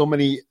hands on so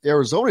many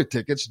Arizona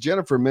tickets.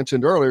 Jennifer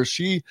mentioned earlier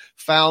she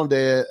found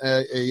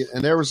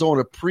an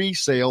Arizona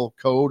pre-sale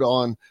code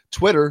on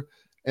Twitter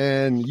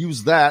and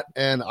use that.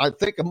 And I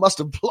think a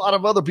lot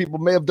of other people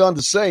may have done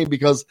the same,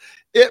 because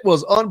it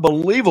was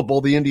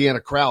unbelievable, the Indiana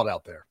crowd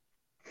out there.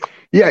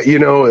 Yeah,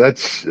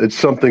 it's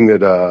something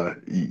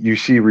that you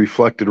see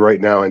reflected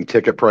right now in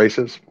ticket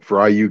prices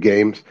for IU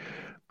games.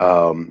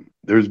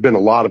 There's been a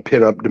lot of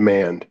pent-up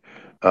demand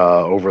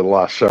over the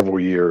last several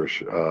years.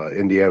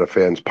 Indiana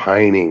fans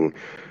pining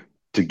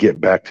to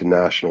get back to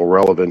national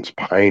relevance,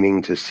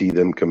 pining to see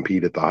them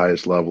compete at the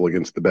highest level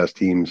against the best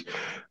teams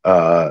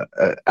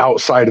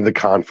outside of the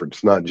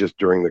conference, not just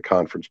during the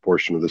conference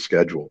portion of the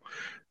schedule.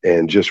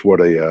 And just what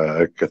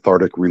a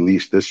cathartic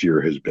release this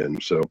year has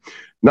been. So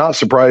not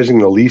surprising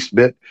the least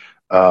bit.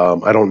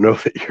 I don't know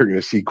that you're going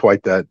to see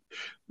quite that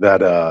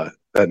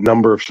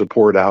number of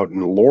support out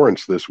in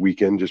Lawrence this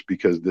weekend, just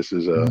because this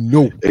is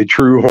a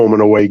true home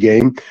and away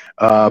game.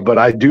 But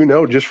I do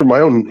know, just from my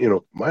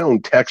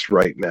own text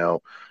right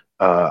now,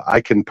 I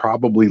can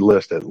probably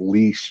list at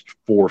least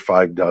 4 or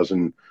 5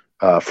 dozen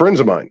friends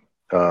of mine,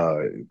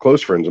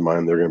 close friends of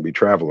mine. They're going to be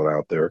traveling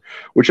out there,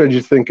 which I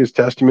just think is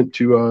testament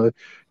to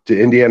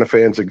Indiana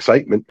fans'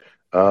 excitement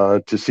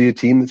to see a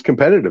team that's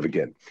competitive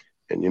again.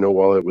 And,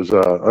 while it was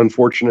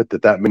unfortunate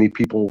that many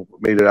people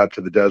made it out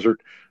to the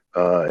desert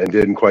and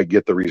didn't quite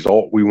get the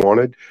result we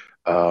wanted,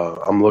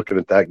 I'm looking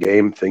at that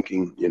game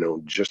thinking,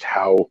 just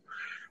how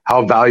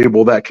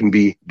valuable that can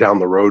be down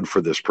the road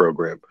for this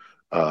program.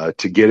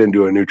 To get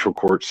into a neutral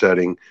court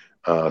setting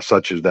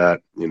such as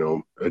that,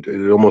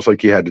 it almost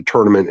like you had a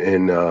tournament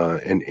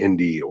in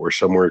Indy or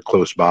somewhere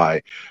close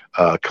by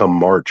come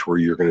March, where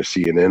you're going to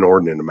see an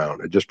inordinate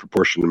amount, a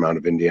disproportionate amount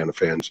of Indiana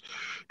fans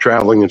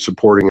traveling and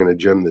supporting in a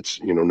gym that's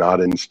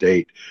not in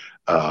state.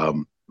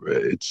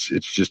 It's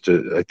just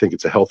I think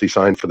it's a healthy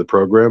sign for the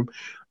program.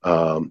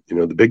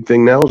 The big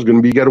thing now is going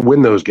to be, you got to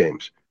win those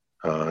games.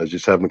 I was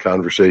just having a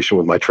conversation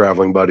with my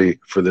traveling buddy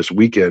for this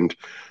weekend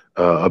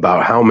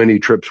about how many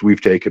trips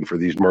we've taken for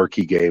these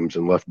marquee games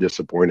and left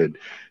disappointed.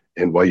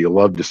 And while you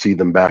love to see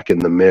them back in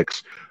the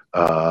mix,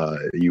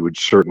 you would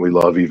certainly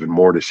love even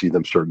more to see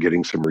them start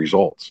getting some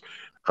results.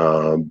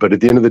 But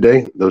at the end of the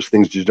day, those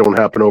things just don't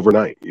happen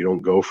overnight. You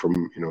don't go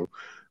from,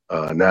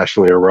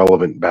 nationally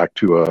irrelevant back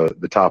to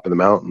the top of the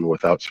mountain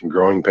without some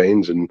growing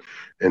pains and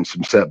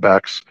some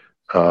setbacks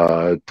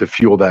to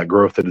fuel that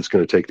growth that it's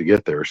going to take to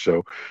get there.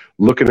 So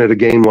looking at a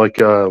game like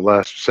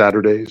last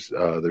Saturday's,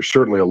 there's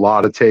certainly a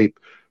lot of tape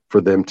for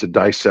them to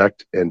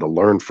dissect and to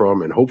learn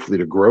from, and hopefully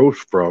to grow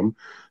from,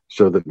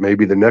 so that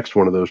maybe the next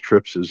one of those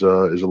trips is a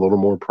little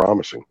more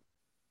promising.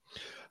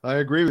 I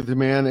agree with you,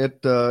 man.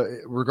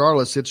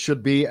 Regardless, it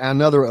should be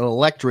another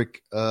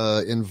electric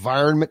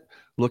environment.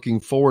 looking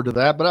forward to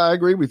that. But I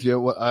agree with you.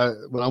 When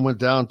I went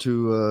down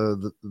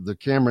to the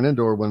Cameron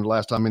Indoor when the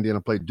last time Indiana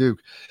played Duke,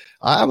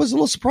 I was a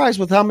little surprised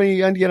with how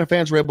many Indiana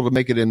fans were able to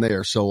make it in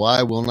there. So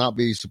I will not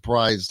be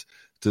surprised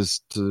to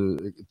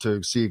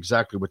see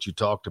exactly what you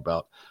talked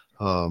about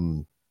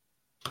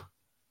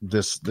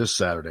this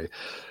Saturday.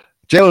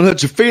 Jalen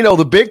Hood-Schifino,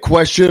 the big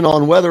question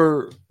on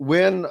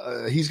when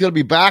he's going to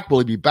be back. Will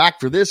he be back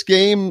for this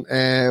game?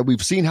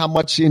 We've seen how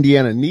much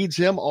Indiana needs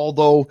him.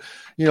 Although,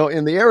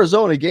 in the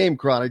Arizona game,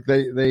 Chronic,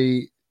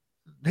 they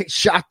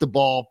shot the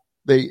ball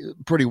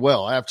pretty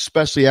well,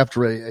 especially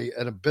after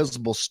an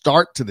abysmal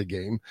start to the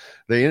game.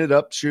 They ended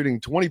up shooting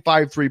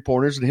 25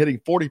 3-pointers and hitting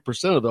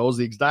 40% of those,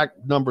 the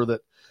exact number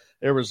that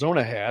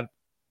Arizona had.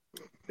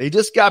 They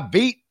just got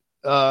beat.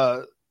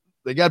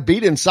 They got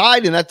beat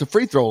inside and at the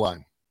free throw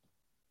line.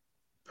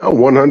 Oh,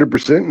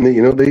 100%.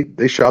 And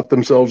they shot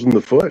themselves in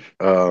the foot.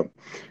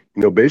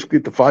 Basically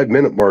at the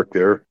 5-minute mark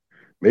there,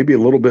 maybe a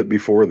little bit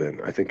before then,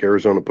 I think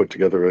Arizona put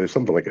together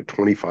something like a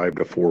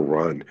 25-4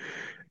 run,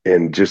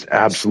 and just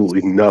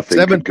absolutely nothing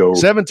could go.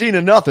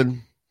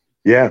 17-0.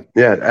 Yeah,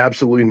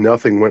 absolutely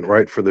nothing went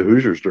right for the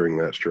Hoosiers during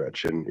that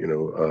stretch. And,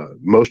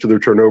 most of their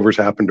turnovers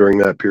happened during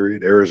that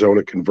period.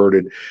 Arizona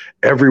converted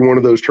every one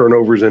of those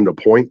turnovers into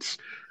points.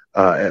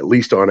 At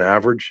least on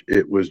average.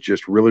 It was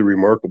just really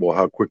remarkable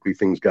how quickly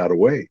things got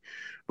away.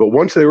 But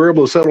once they were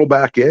able to settle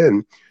back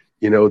in,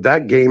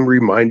 that game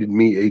reminded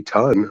me a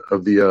ton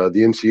of the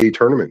NCAA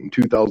tournament in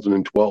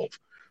 2012.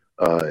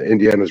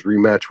 Indiana's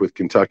rematch with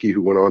Kentucky,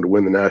 who went on to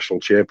win the national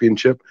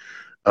championship.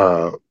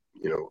 A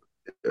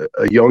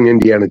young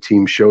Indiana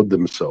team showed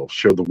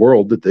the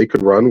world that they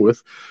could run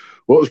with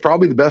what was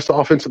probably the best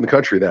offense in the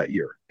country that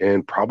year,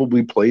 and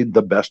probably played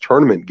the best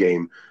tournament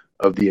game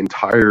of the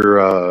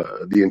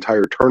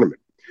entire tournament.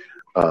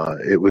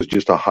 It was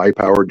just a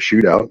high-powered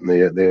shootout,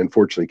 and they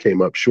unfortunately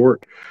came up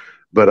short.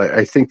 But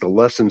I think the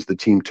lessons the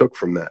team took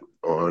from that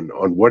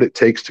on what it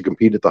takes to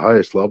compete at the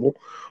highest level,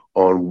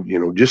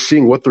 on just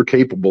seeing what they're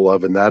capable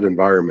of in that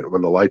environment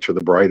when the lights are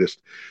the brightest,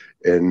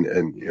 and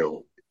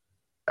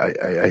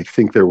I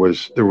think there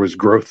was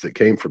growth that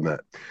came from that.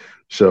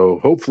 So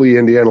hopefully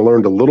Indiana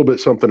learned a little bit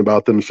something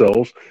about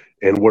themselves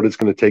and what it's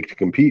going to take to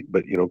compete.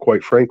 But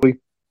quite frankly,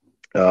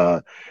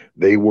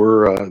 they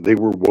were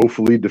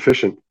woefully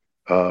deficient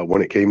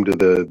when it came to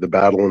the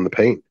battle in the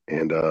paint,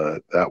 and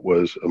that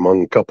was,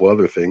 among a couple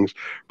other things,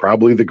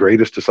 probably the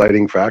greatest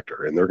deciding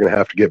factor. And they're going to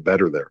have to get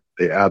better there.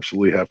 They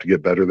absolutely have to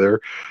get better there.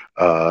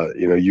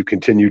 You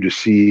continue to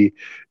see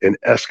an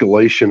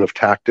escalation of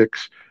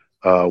tactics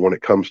when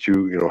it comes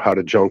to how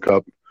to junk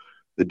up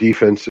the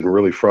defense and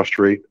really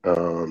frustrate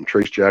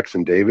Trayce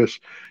Jackson-Davis.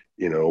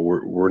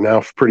 We're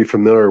now pretty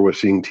familiar with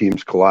seeing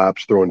teams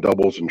collapse, throwing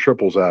doubles and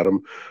triples at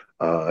them.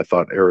 I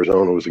thought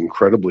Arizona was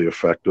incredibly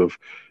effective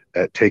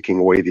at taking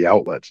away the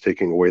outlets,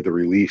 taking away the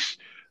release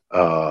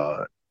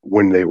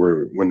when they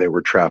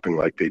were trapping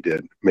like they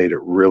did. Made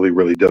it really,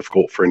 really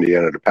difficult for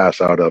Indiana to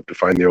pass out up, to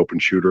find the open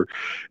shooter,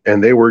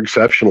 and they were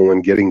exceptional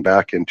in getting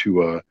back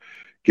into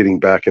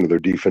their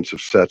defensive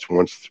sets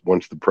once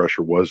the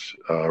pressure was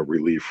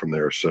relieved from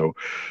there. So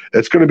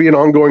it's going to be an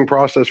ongoing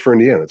process for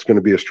Indiana. It's going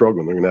to be a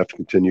struggle. They're going to have to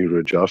continue to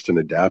adjust and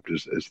adapt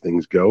as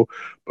things go.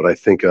 But I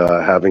think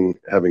having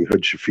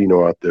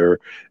Hood-Schifino out there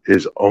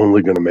is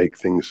only going to make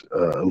things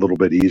a little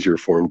bit easier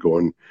for him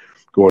going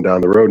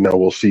down the road. Now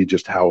we'll see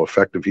just how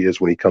effective he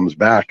is when he comes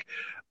back.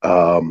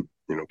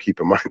 Keep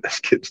in mind this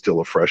kid's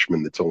still a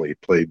freshman that's only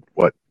played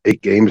 8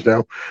 games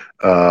now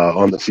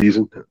on the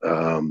season.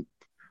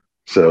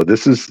 So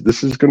this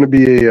is going to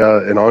be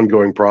an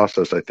ongoing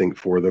process, I think,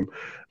 for them.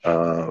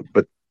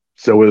 But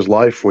so is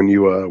life when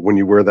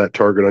you wear that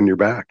target on your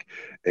back,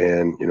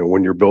 and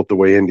when you're built the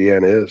way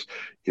Indiana is.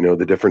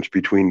 The difference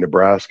between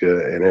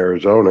Nebraska and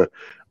Arizona.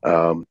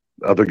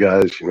 Other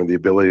guys, the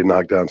ability to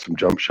knock down some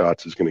jump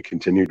shots is going to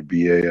continue to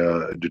be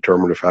a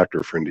determinative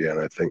factor for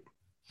Indiana, I think.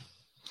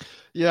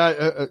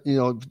 Yeah,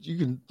 you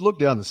can look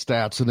down the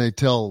stats and they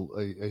tell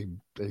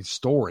a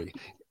story.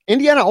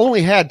 Indiana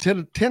only had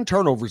 10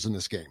 turnovers in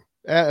this game.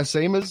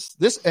 Same as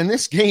this. And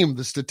this game,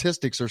 the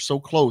statistics are so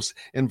close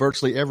in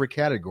virtually every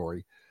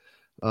category.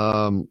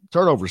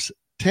 Turnovers,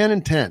 10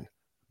 and 10.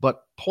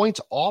 But points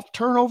off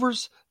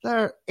turnovers,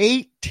 they're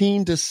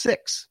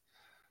 18-6.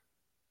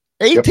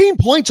 18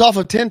 points off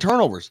of 10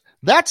 turnovers.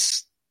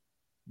 That's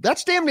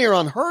damn near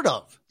unheard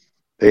of.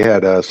 They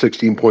had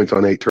 16 points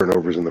on 8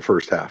 turnovers in the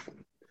first half.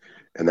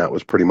 And that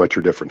was pretty much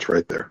your difference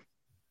right there.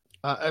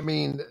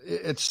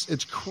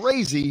 It's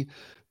crazy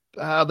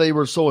how they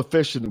were so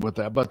efficient with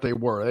that, but they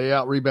were. They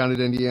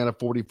out-rebounded Indiana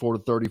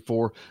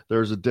 44-34.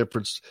 There's a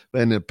difference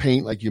in the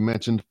paint, like you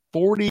mentioned,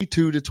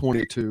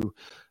 42-22.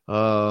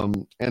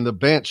 And the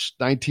bench,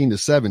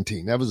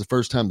 19-17. That was the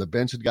first time the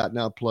bench had gotten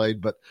outplayed.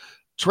 But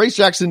Trayce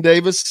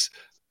Jackson-Davis,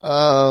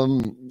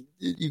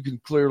 you can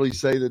clearly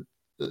say that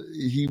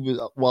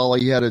while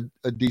he had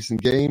a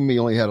decent game, he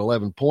only had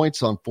 11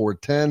 points on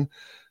 4-10,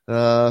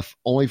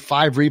 only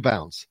 5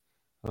 rebounds.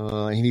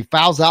 And he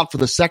fouls out for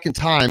the second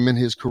time in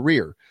his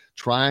career,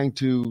 trying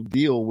to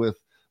deal with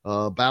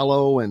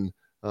Ballo and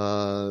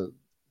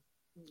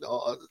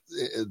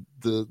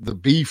the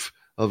beef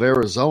of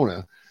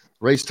Arizona.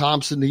 Race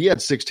Thompson, he had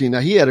 16.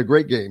 Now, he had a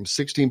great game,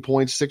 16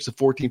 points, 6 of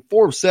 14,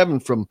 4 of 7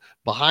 from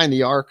behind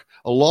the arc,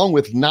 along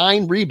with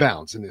 9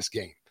 rebounds in this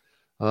game.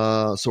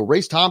 So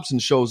Race Thompson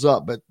shows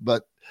up,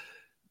 but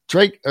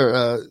Trace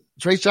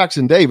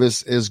Jackson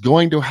Davis is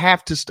going to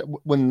have to,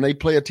 when they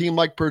play a team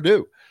like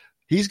Purdue,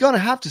 he's going to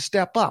have to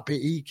step up.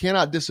 He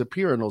cannot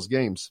disappear in those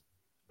games.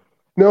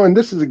 No, and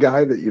this is a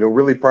guy that,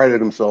 really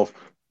prided himself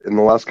in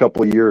the last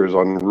couple of years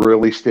on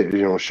really,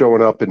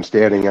 showing up and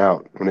standing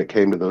out when it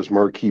came to those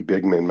marquee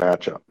big men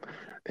matchup.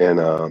 And,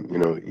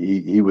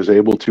 he was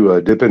able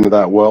to dip into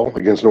that well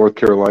against North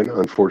Carolina.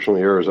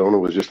 Unfortunately, Arizona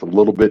was just a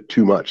little bit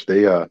too much.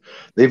 They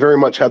very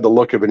much had the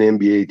look of an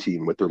NBA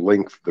team with their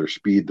length, their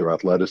speed, their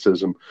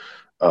athleticism.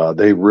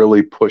 They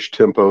really pushed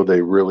tempo.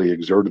 They really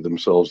exerted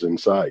themselves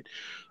inside.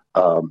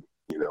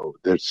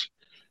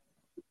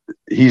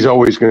 He's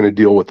always going to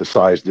deal with the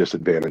size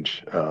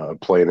disadvantage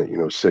playing at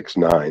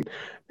 6'9".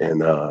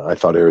 And I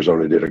thought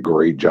Arizona did a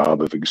great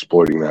job of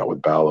exploiting that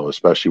with Ballo,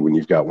 especially when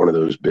you've got one of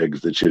those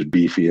bigs that's just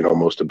beefy and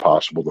almost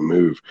impossible to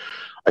move.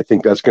 I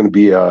think that's going to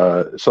be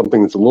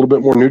something that's a little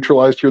bit more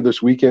neutralized here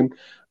this weekend.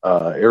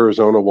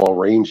 Arizona, while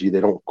rangy, they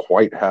don't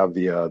quite have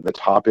the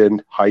top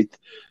end height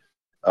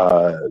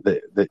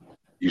that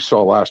you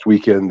saw last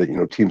weekend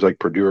that teams like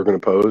Purdue are going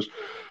to pose.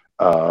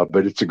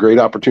 But it's a great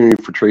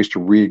opportunity for Trace to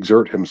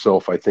re-exert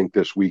himself, I think,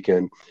 this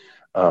weekend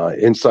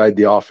inside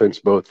the offense,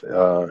 both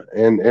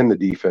and the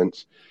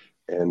defense,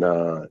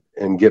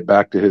 and get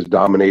back to his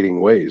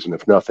dominating ways. And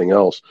if nothing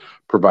else,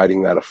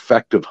 providing that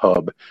effective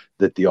hub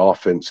that the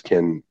offense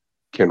can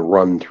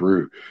run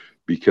through.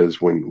 Because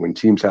when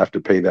teams have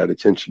to pay that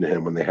attention to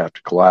him, when they have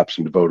to collapse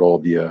and devote all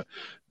the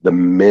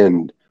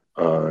men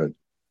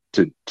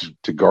to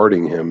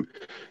guarding him,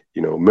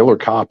 Miller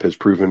Kopp has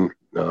proven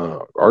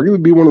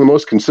arguably be one of the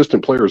most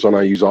consistent players on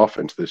IU's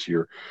offense this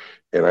year.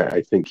 And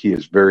I think he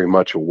is very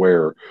much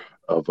aware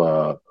of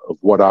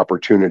what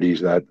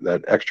opportunities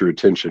that extra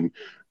attention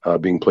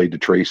being played to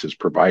Trace is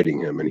providing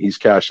him, and he's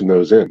cashing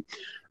those in.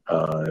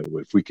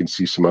 If we can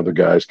see some other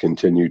guys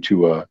continue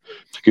to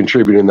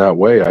contribute in that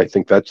way, I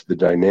think that's the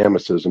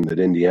dynamicism that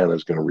Indiana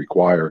is going to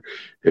require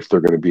if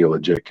they're going to be a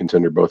legit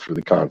contender both for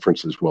the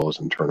conference as well as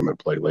in tournament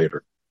play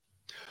later.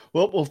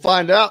 Well, we'll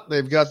find out.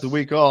 They've got the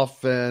week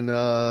off, and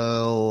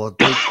they'll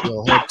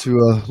head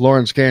to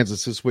Lawrence,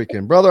 Kansas this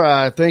weekend. Brother,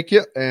 I thank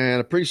you and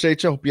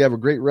appreciate you. Hope you have a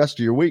great rest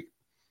of your week.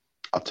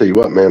 I'll tell you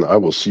what, man, I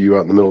will see you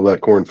out in the middle of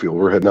that cornfield.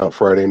 We're heading out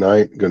Friday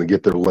night, going to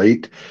get there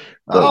late.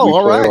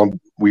 All right.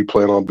 We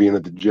plan on being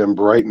at the gym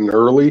bright and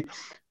early,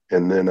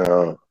 and then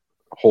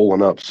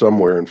holing up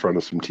somewhere in front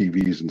of some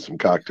TVs and some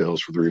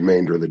cocktails for the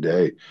remainder of the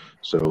day.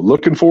 So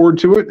looking forward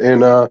to it.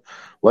 And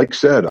like I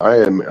said,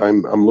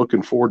 I'm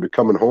looking forward to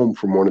coming home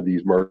from one of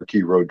these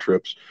marquee road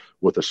trips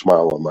with a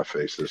smile on my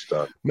face this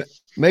time.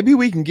 Maybe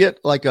we can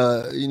get like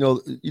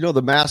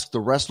the mask the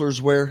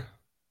wrestlers wear.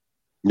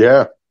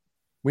 Yeah.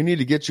 We need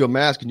to get you a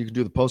mask and you can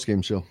do the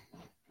post-game show.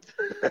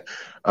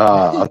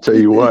 I'll tell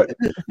you what,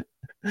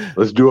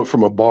 let's do it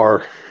from a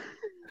bar.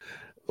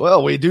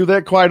 Well, we do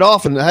that quite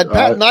often. I had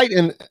Pat Knight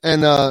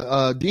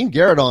and Dean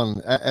Garrett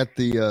on at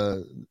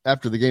the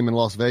after the game in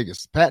Las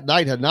Vegas. Pat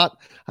Knight I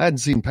hadn't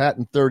seen Pat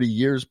in 30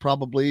 years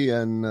probably,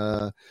 and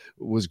it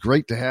was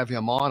great to have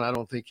him on. I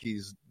don't think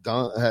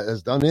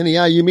has done any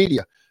IU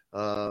media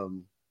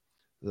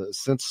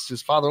since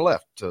his father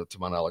left, to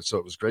my knowledge. So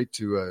it was great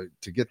to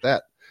get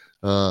that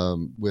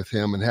with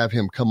him and have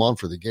him come on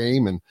for the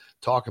game and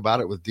talk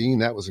about it with Dean.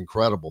 That was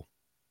incredible.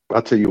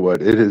 I'll tell you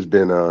what, it has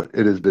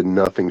been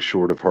nothing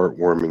short of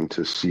heartwarming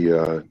to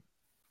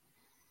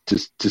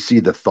see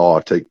the thaw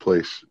take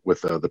place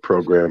with the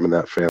program and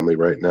that family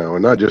right now,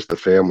 and not just the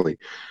family,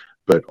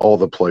 but all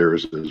the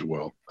players as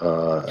well.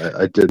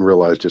 I didn't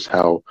realize just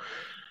how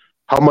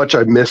much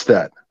I missed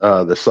that,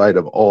 the sight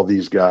of all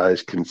these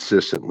guys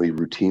consistently,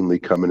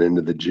 routinely coming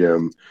into the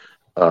gym,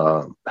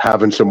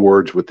 having some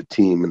words with the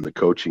team and the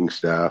coaching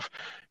staff,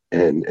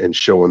 and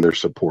showing their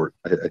support.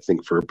 I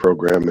think for a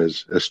program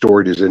as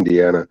storied as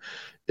Indiana,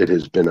 it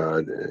has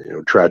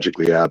been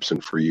tragically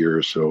absent for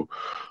years. So,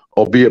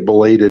 albeit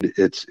belated,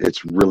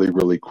 it's really,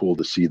 really cool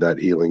to see that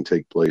healing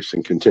take place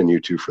and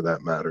continue to, for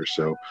that matter.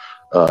 So,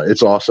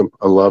 it's awesome.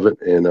 I love it,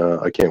 and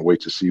I can't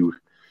wait to see.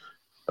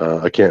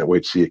 I can't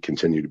wait to see it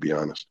continue, to be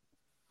honest.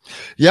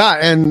 Yeah,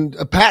 and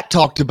Pat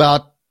talked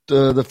about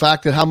the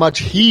fact that how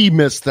much he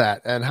missed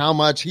that and how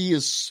much he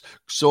is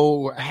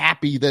so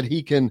happy that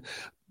he can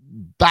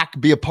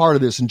be a part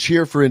of this and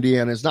cheer for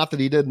Indiana. It's not that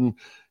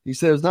he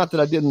said it's not that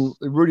I didn't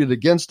root it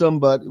against him,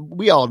 but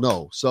we all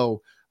know.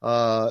 So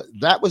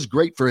that was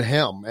great for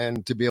him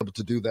and to be able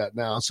to do that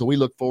now. So we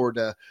look forward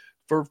to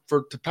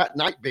Pat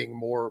Knight being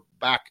more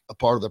back a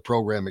part of the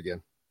program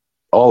again.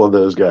 All of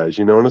those guys,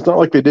 and it's not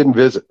like they didn't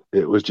visit.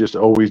 It was just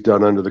always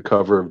done under the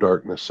cover of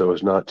darkness, so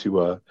as not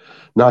to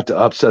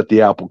upset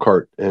the apple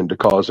cart and to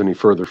cause any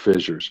further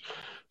fissures.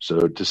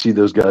 So to see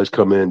those guys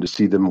come in, to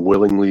see them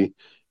willingly,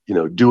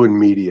 doing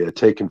media,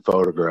 taking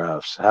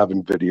photographs,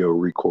 having video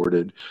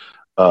recorded,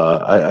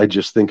 I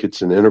just think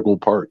it's an integral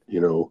part.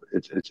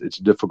 It's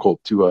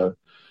difficult to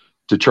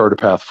chart a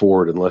path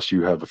forward unless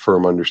you have a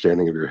firm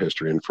understanding of your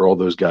history. And for all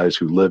those guys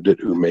who lived it,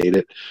 who made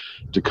it,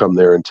 to come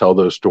there and tell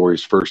those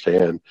stories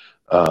firsthand,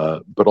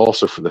 but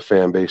also for the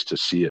fan base to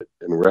see it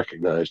and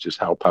recognize just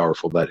how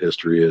powerful that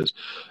history is,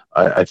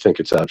 I think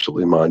it's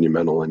absolutely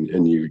monumental,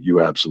 and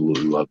you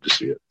absolutely love to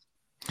see it.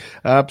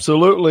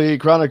 Absolutely,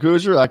 Chronic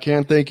Hoosier. I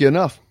can't thank you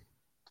enough.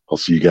 I'll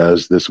see you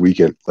guys this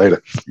weekend.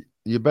 Later.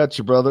 You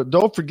betcha, brother.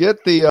 Don't forget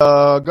the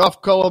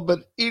Golf Club at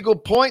Eagle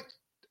Point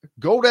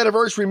Gold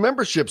Anniversary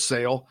Membership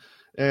Sale.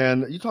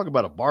 And you talk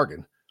about a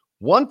bargain.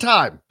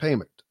 One-time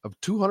payment of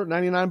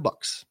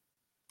 $299.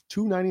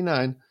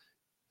 $299.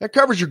 That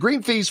covers your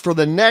green fees for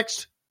the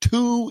next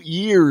 2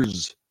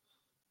 years.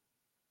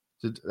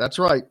 That's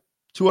right.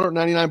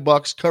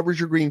 $299 covers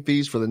your green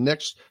fees for the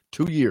next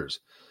 2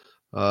 years.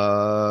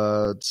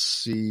 Let's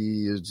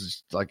see.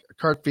 It's like a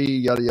cart fee,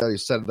 yada, yada, you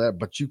said that,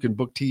 but you can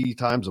book tee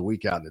times a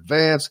week out in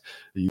advance.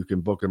 You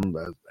can book them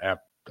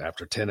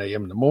after 10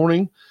 a.m. in the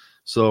morning.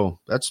 So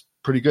that's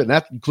pretty good. And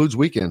that includes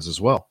weekends as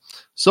well.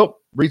 So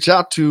reach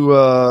out to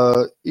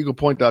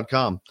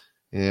eaglepoint.com,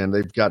 and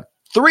they've got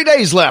 3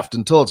 days left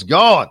until it's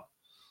gone.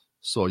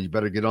 So you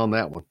better get on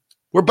that one.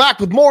 We're back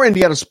with more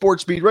Indiana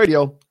Sports Beat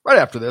Radio right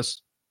after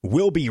this.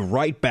 We'll be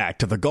right back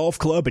to the Golf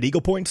Club at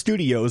Eagle Point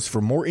Studios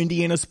for more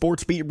Indiana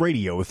Sports Beat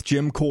Radio with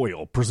Jim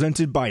Coyle,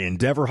 presented by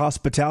Endeavor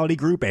Hospitality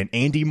Group and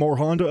Andy Moore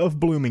Honda of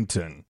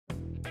Bloomington.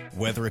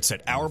 Whether it's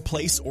at our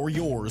place or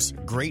yours,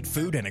 great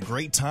food and a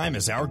great time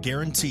is our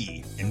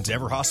guarantee.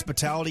 Endeavor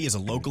Hospitality is a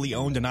locally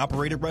owned and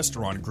operated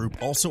restaurant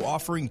group also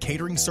offering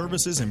catering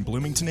services in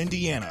Bloomington,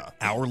 Indiana.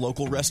 Our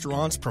local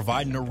restaurants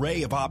provide an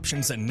array of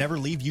options that never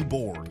leave you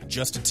bored.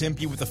 Just to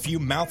tempt you with a few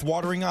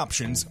mouth-watering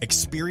options,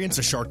 experience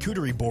a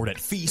charcuterie board at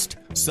Feast,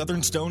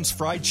 Southern Stone's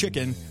fried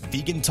chicken,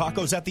 vegan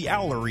tacos at the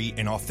Owlery,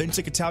 an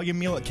authentic Italian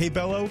meal at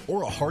Cabello,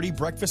 or a hearty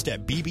breakfast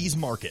at BB's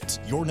Market.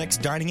 Your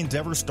next dining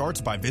endeavor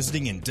starts by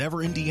visiting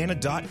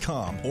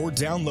EndeavorIndiana.com or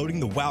downloading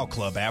the WOW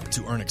Club app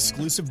to earn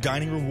exclusive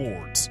dining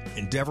rewards.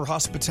 Endeavor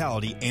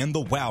Hospitality and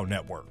the WOW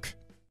Network.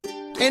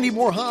 Andy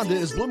Moore Honda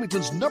is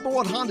Bloomington's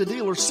 #1 Honda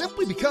dealer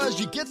simply because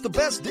you get the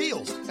best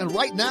deals. And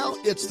right now,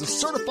 it's the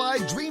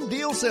Certified Dream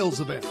Deal Sales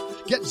Event.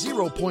 Get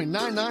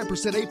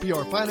 0.99%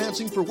 APR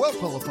financing for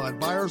well-qualified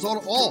buyers on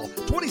all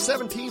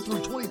 2017 through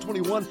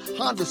 2021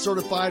 Honda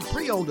Certified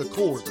Pre-Owned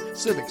Accords,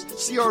 Civics,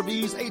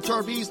 CRVs,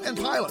 HRVs, and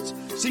Pilots.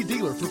 See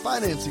dealer for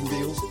financing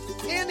deals.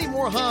 Andy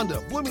Moore Honda,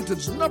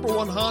 Bloomington's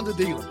 #1 Honda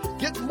dealer.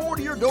 Get more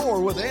to your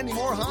door with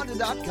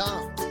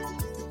AndyMooreHonda.com.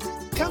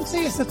 Come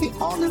see us at the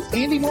all-new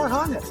Andy Moore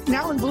Honda,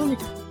 now in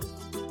Bloomington.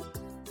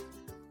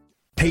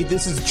 Hey,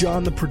 this is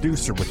John, the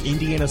producer with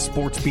Indiana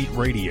Sports Beat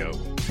Radio.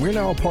 We're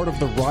now a part of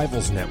the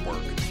Rivals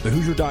Network.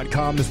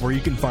 TheHoosier.com is where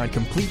you can find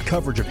complete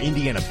coverage of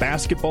Indiana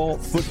basketball,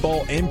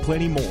 football, and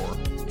plenty more.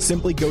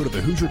 Simply go to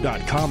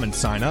TheHoosier.com and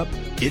sign up.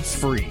 It's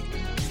free.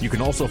 You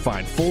can also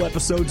find full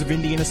episodes of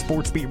Indiana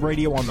Sports Beat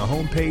Radio on the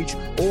homepage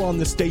or on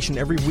the station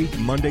every week,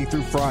 Monday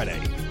through Friday.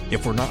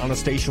 If we're not on a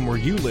station where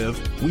you live,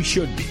 we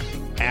should be.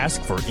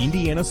 Ask for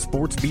Indiana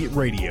Sports Beat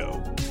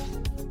Radio.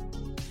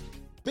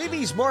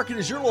 BB's Market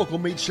is your local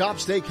meat shop,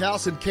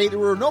 steakhouse, and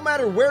caterer no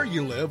matter where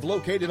you live.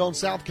 Located on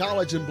South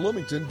College in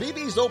Bloomington,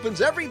 BB's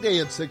opens every day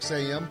at 6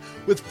 a.m.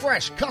 with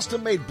fresh,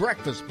 custom-made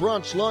breakfast,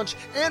 brunch, lunch,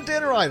 and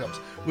dinner items.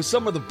 With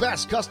some of the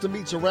best custom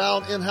meats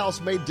around,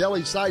 in-house made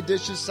deli side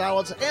dishes,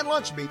 salads, and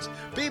lunch meats,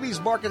 BB's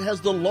Market has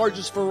the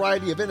largest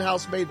variety of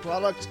in-house made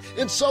products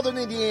in southern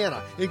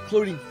Indiana,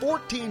 including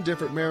 14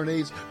 different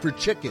marinades for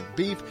chicken,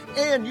 beef,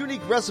 and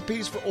unique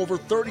recipes for over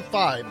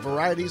 35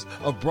 varieties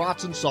of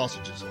brats and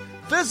sausages.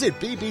 Visit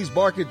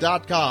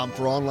bbsmarket.com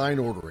for online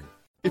ordering.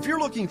 If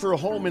you're looking for a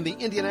home in the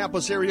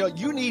Indianapolis area,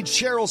 you need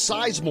Cheryl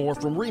Sizemore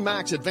from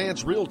RE/MAX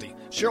Advanced Realty.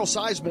 Cheryl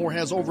Sizemore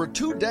has over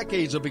 2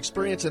 decades of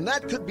experience, and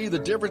that could be the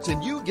difference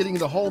in you getting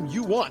the home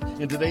you want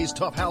in today's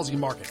tough housing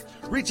market.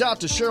 Reach out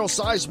to Cheryl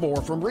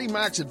Sizemore from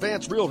RE/MAX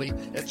Advanced Realty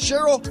at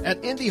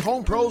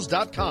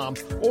cheryl@indyhomepros.com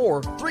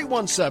or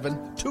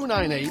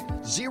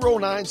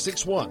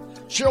 317-298-0961.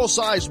 Cheryl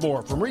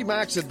Sizemore from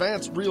RE/MAX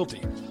Advanced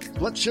Realty.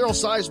 Let Cheryl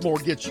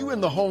Sizemore get you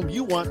in the home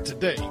you want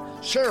today.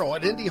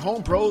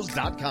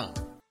 Cheryl@indyhomepros.com.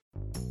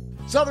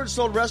 Southern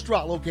Stone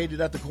Restaurant,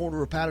 located at the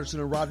corner of Patterson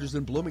and Rogers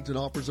in Bloomington,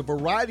 offers a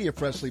variety of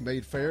freshly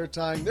made fare,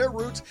 tying their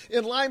roots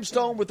in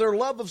Limestone with their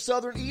love of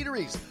Southern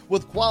eateries.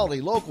 With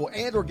quality, local,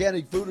 and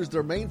organic food as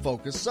their main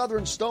focus,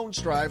 Southern Stone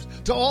strives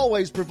to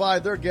always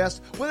provide their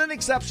guests with an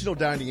exceptional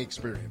dining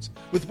experience.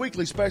 With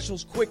weekly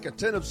specials, quick,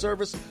 attentive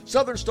service,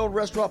 Southern Stone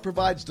Restaurant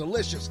provides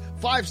delicious,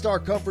 5-star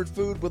comfort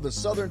food with a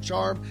Southern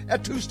charm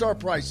at 2-star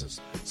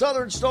prices.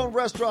 Southern Stone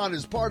Restaurant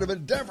is part of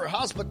Endeavor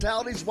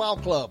Hospitality's WOW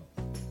Club.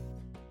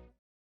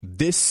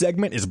 This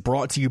segment is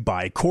brought to you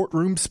by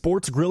Courtroom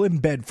Sports Grill in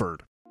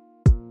Bedford.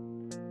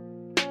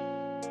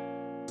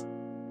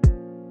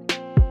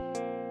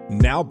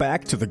 Now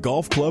back to the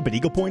Golf Club at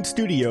Eagle Point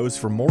Studios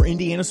for more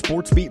Indiana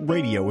Sports Beat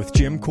Radio with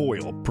Jim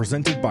Coyle,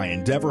 presented by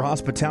Endeavor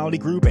Hospitality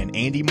Group and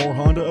Andy Moore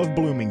Honda of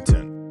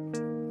Bloomington.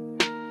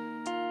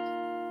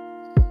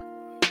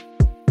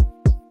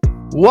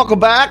 Welcome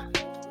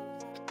back.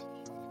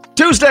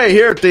 Tuesday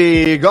here at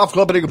the Golf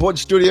Club at Eagle Point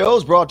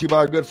Studios, brought to you by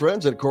our good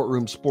friends at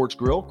Courtroom Sports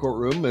Grill.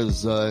 Courtroom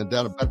is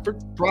down in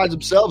Bedford. Prides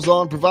themselves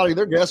on providing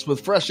their guests with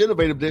fresh,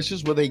 innovative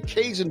dishes with a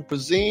Cajun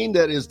cuisine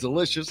that is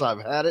delicious.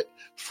 I've had it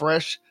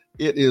fresh.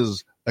 It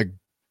is a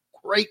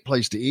great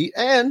place to eat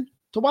and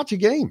to watch a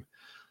game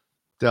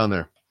down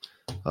there.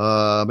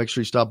 Make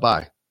sure you stop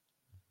by.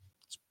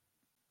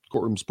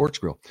 Courtroom Sports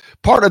Grill.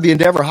 Part of the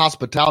Endeavor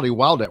Hospitality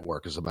WOW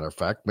Network, as a matter of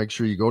fact. Make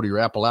sure you go to your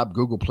Apple app,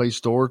 Google Play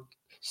Store,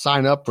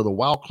 sign up for the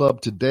WOW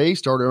Club today.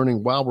 Start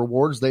earning WOW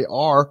rewards. They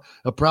are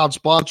a proud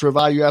sponsor of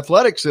IU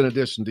Athletics in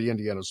addition to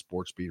Indiana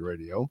Sports Beat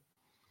Radio.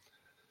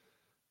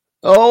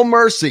 Oh,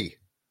 mercy.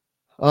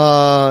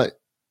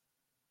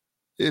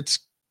 It's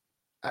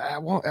going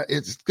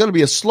to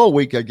be a slow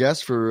week, I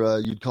guess, for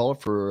you'd call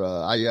it, for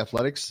IU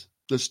Athletics.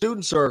 The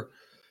students are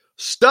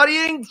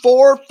studying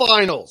for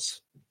finals,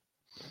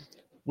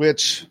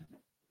 which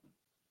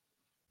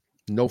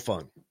no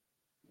fun.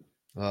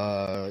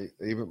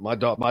 Even my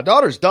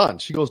daughter's done.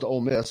 She goes to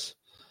Ole Miss.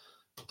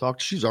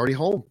 She's already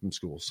home from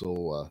school.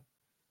 So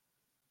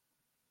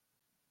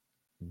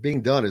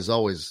being done is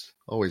always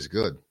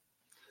good.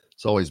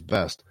 It's always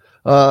best.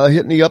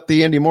 Hitting me up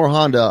the Andy Moore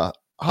Honda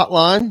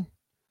hotline.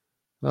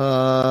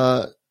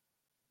 Dr.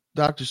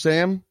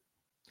 Sam,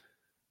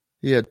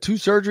 he had 2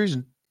 surgeries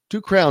and 2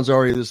 crowns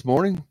already this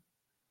morning.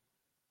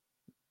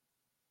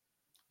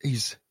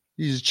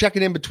 He's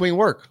checking in between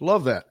work.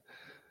 Love that.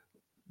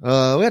 We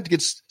have to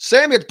get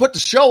Sammy to put the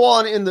show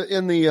on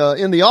in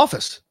the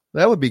office.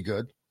 That would be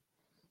good.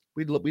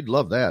 We'd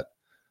love that.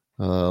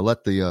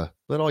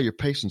 Let all your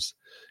patients.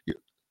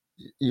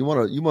 You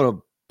want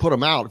to put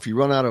them out. If you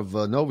run out of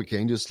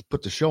Novocaine, just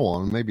put the show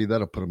on. Maybe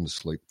that'll put them to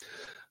sleep.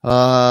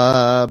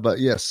 But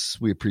yes,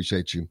 we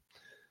appreciate you.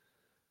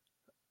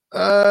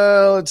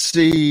 Let's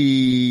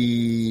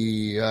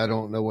see. I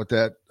don't know what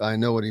that. I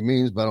know what he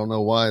means, but I don't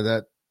know why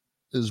that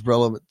is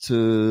relevant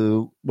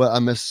to. Well, I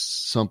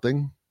missed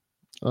something.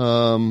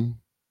 Oh,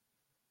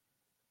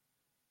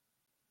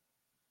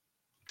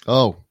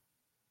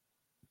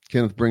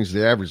 Kenneth brings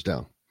the average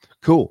down.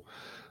 Cool.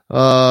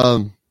 Yeah,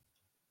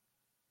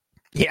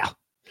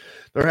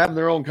 they're having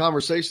their own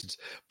conversations.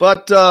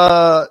 But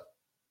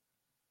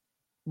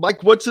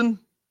Mike Woodson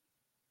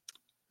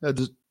had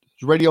his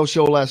radio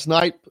show last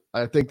night.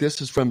 I think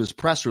this is from his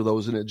presser, though,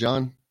 isn't it,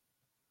 John?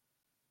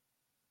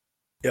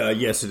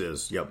 Yes, it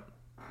is. Yep.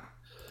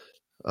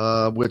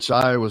 Which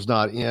I was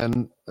not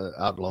in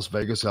out in Las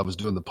Vegas. I was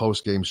doing the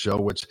post-game show,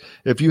 which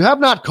if you have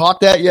not caught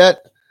that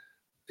yet,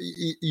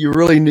 you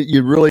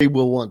really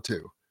will want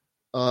to.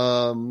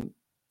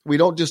 We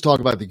don't just talk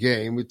about the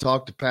game. We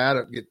talk to Pat,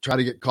 try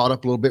to get caught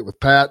up a little bit with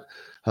Pat.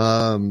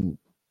 I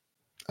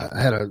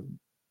had an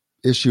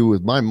issue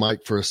with my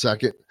mic for a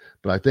second,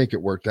 but I think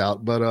it worked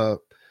out. But I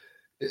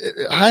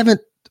haven't,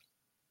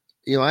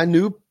 I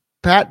knew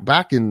Pat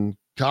back in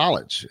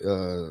college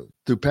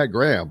through Pat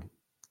Graham.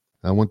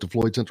 I went to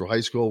Floyd Central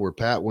High School where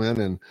Pat went,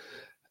 and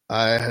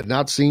I had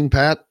not seen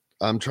Pat.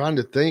 I'm trying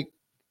to think.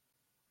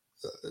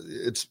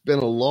 It's been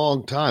a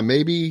long time,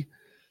 maybe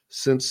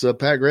since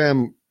Pat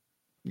Graham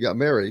got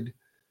married,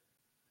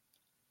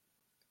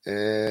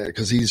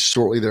 because he's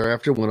shortly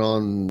thereafter went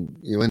on,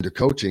 into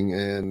coaching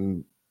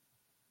and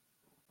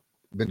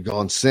been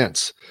gone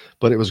since.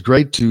 But it was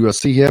great to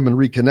see him and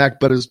reconnect.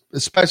 But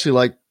especially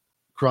like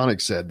Chronic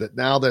said, that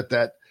now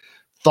that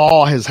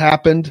thaw has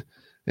happened,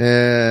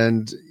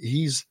 and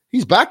he's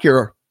back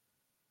here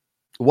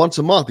once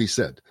a month, he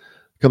said.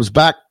 Comes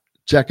back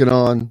checking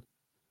on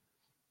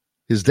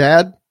his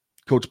dad,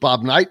 Coach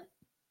Bob Knight.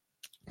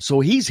 So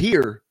he's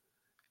here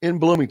in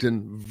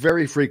Bloomington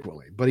very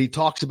frequently. But he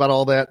talks about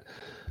all that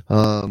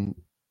and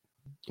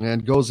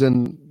goes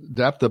in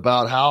depth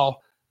about how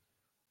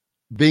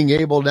being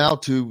able now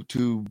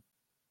to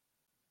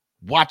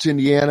watch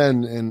Indiana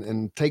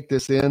and take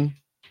this in,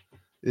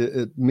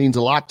 it means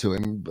a lot to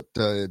him. But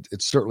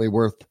it's certainly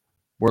worth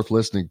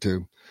listening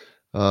to.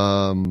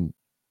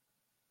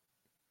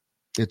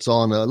 It's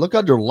on look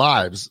under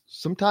lives.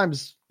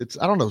 Sometimes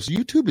I don't know. So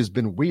YouTube has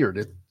been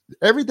weird.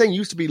 Everything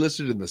used to be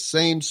listed in the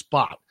same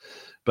spot,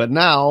 but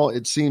now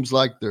it seems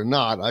like they're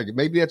not.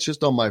 Maybe that's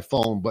just on my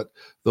phone, but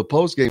the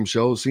post-game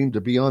shows seem to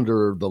be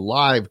under the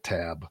live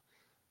tab.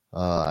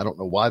 I don't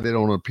know why they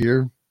don't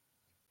appear.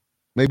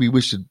 Maybe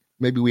we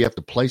have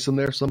to place them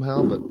there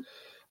somehow, but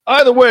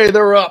either way,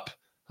 they're up.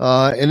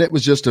 And it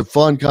was just a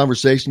fun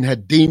conversation.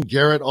 Had Dean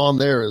Garrett on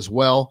there as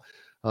well.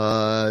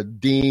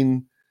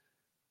 Dean,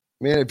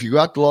 man, if you go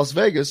out to Las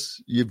Vegas,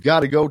 you've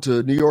got to go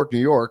to New York, New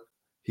York.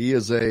 He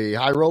is a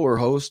high roller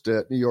host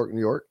at New York,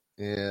 New York,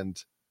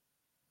 and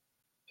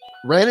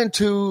ran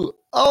into,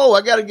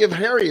 I got to give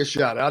Harry a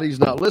shout out. He's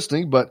not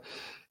listening, but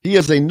he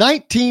is a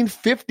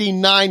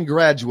 1959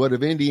 graduate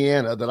of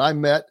Indiana that I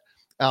met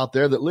out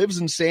there that lives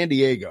in San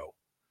Diego.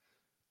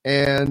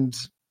 And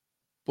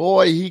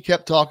boy, he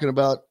kept talking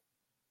about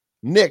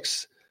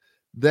Knicks,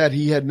 that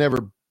he had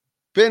never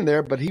been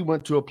there, but he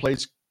went to a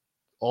place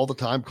all the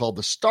time called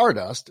the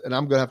Stardust, and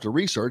I'm going to have to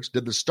research,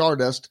 did the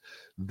Stardust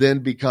then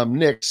become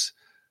Knicks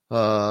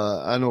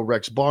I know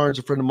Rex Barnes,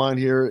 a friend of mine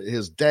here,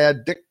 his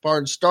dad, Dick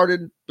Barnes,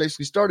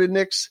 basically started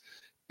Knicks,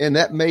 and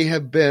that may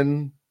have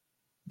been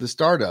the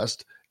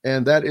Stardust,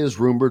 and that is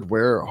rumored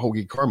where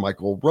Hoagie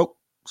Carmichael wrote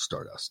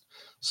Stardust.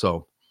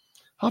 So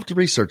I'll have to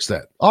research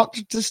that.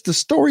 Just the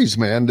stories,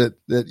 man, that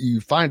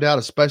you find out,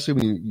 especially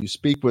when you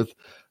speak with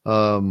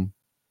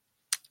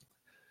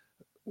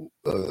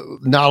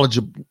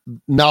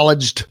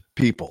knowledged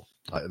people.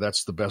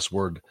 That's the best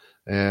word.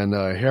 And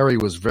Harry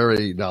was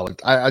very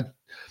knowledgeable.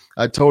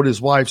 I told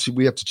his wife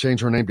we have to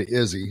change her name to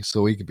Izzy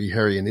so he could be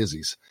Harry and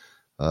Izzy's.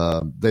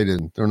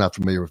 They're not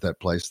familiar with that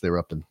place. They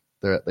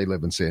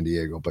live in San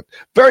Diego, but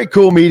very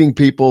cool meeting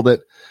people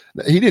that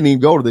he didn't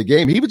even go to the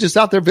game. He was just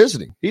out there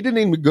visiting. He didn't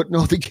even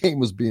know the game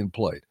was being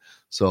played.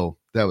 So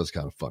that was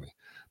kind of funny,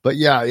 but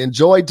yeah,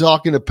 enjoyed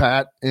talking to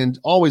Pat, and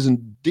always,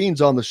 and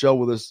Dean's on the show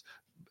with us,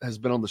 has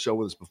been on the show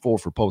with us before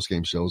for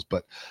post-game shows,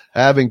 but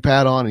having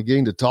Pat on and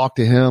getting to talk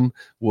to him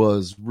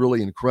was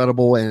really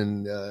incredible.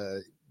 And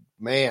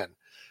man,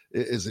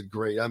 is it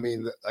great. I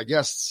mean, I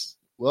guess,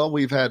 well,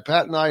 we've had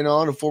Pat and I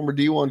on, a former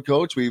D1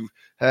 coach. We've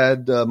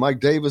had Mike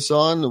Davis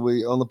on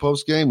the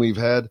post-game. We've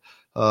had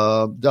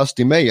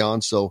Dusty May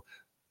on. So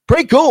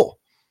pretty cool.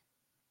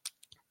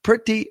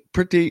 Pretty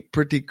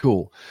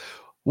cool.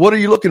 What are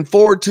you looking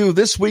forward to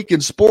this week in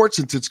sports,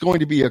 since it's going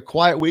to be a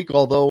quiet week,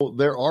 although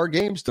there are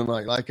games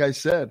tonight? Like I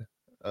said,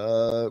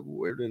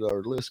 where did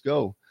our list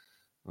go?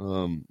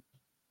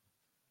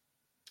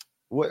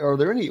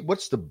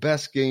 What's the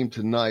best game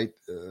tonight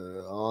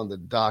on the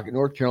docket?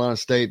 North Carolina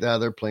State,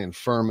 they're playing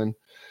Furman.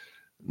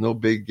 No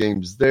big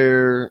games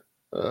there.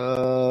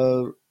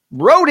 Lil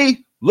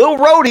Rhodey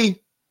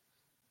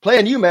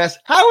playing UMass.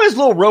 How is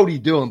Lil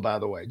Rhodey doing, by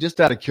the way?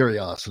 Just out of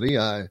curiosity.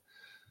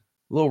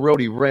 Lil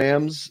Rhodey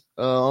Rams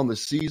on the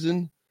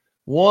season.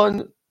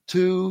 1,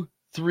 2,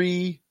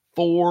 3,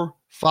 4,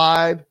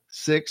 5,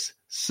 6,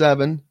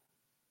 7.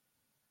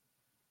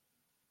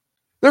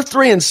 They're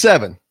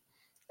 3-7.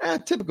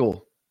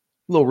 Typical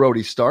Lil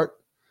Rhodey start.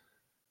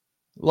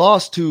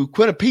 Lost to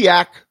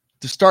Quinnipiac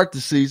to start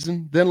the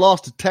season, then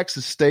lost to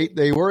Texas State.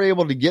 They were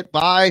able to get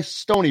by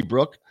Stony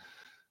Brook,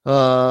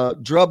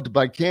 drubbed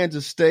by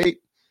Kansas State,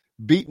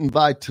 beaten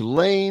by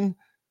Tulane.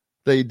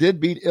 They did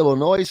beat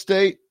Illinois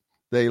State.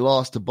 They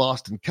lost to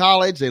Boston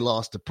College. They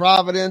lost to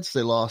Providence.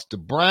 They lost to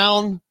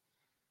Brown.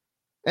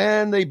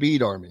 And they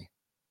beat Army.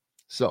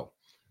 So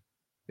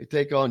they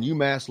take on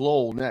UMass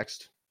Lowell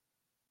next.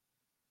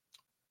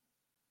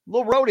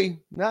 Lil Rhodey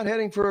not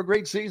heading for a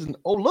great season.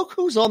 Oh, look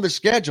who's on the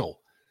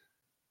schedule.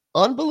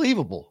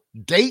 Unbelievable.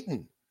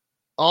 Dayton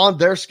on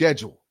their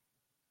schedule.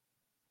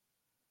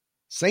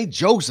 St.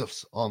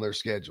 Joseph's on their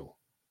schedule.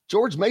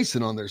 George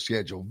Mason on their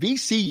schedule.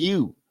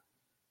 VCU.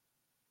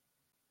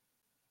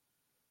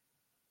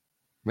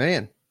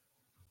 Man.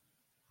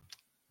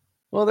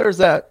 Well, there's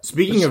that.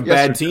 Speaking of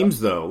bad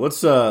teams, though,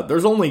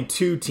 there's only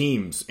 2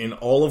 teams in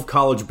all of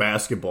college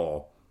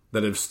basketball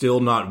that have still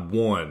not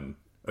won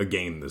a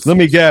game this season.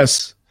 Let me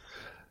guess.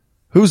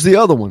 Who's the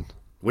other one?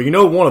 Well, you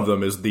know one of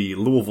them is the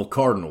Louisville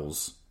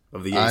Cardinals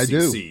of the ACC. I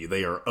do.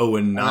 They are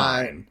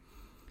 0-9.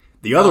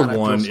 The other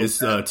one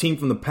is a team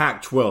from the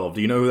Pac-12.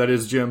 Do you know who that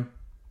is, Jim?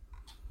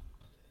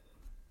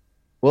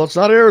 Well, it's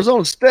not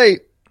Arizona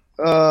State.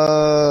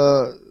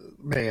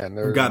 Man,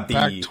 they're got the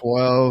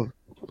Pac-12.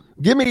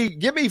 Give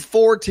me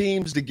 4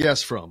 teams to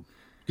guess from,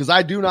 because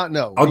I do not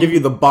know. I'll give you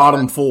the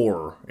bottom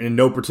 4 in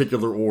no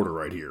particular order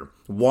right here.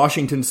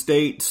 Washington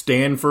State,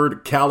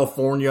 Stanford,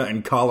 California,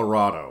 and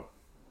Colorado.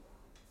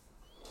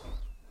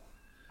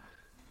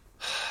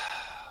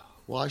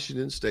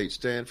 Washington State,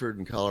 Stanford,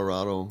 and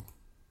Colorado.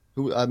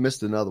 I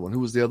missed another one. Who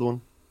was the other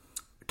one?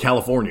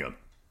 California.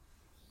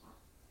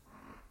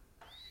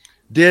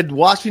 Did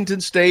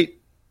Washington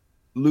State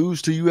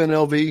lose to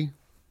UNLV?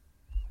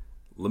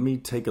 Let me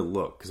take a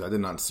look, because I did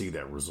not see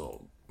that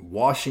result.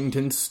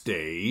 Washington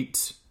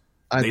State.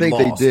 I think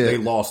they did. They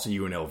lost to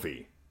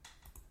UNLV.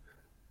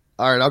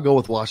 All right, I'll go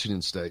with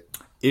Washington State.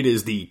 It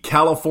is the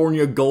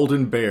California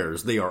Golden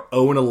Bears. They are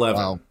 0-11.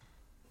 Wow.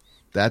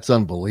 That's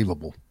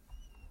unbelievable.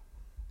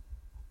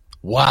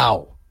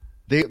 Wow.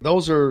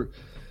 Those are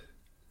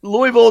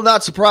Louisville,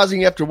 not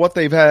surprising after what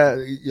they've had.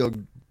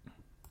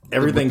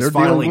 Everything's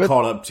finally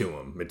caught up to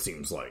them, it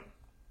seems like.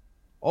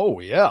 Oh,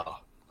 yeah.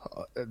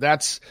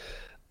 That's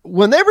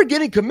when they were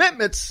getting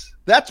commitments,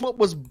 that's what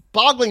was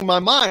boggling my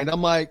mind.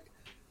 I'm like,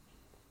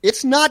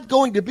 it's not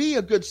going to be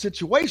a good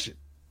situation.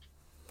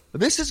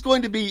 This is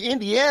going to be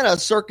Indiana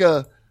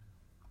circa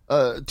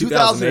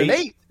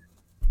 2008.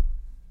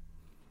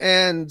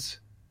 And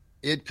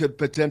it could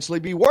potentially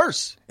be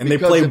worse. And they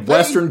play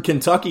Western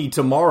Kentucky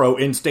tomorrow,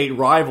 in-state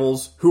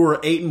rivals, who are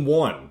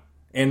 8-1.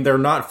 And they're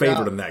not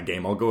favored in that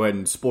game. I'll go ahead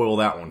and spoil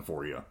that one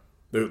for you.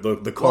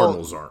 The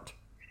Cardinals aren't.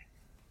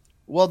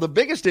 Well, the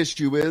biggest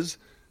issue is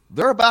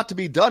they're about to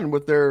be done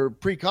with their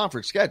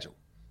pre-conference schedule.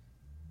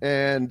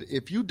 And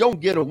if you don't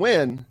get a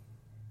win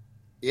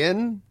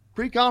in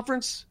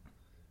pre-conference,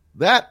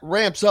 that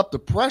ramps up the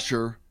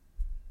pressure.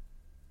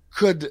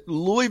 Could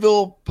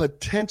Louisville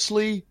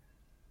potentially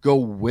go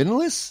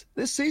winless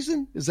this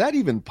season? Is that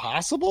even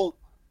possible?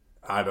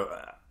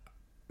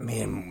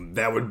 Man,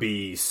 that would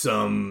be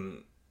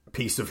some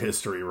piece of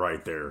history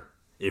right there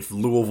if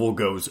Louisville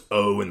goes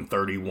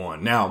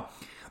 0-31. Now,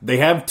 they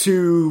have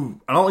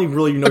two. I don't even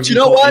really know if you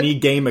call any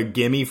game a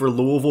gimme for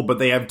Louisville, but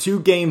they have two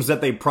games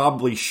that they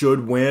probably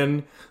should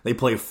win. They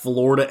play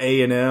Florida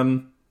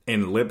A&M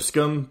and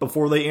Lipscomb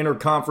before they enter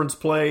conference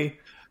play.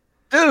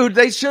 Dude,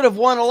 they should have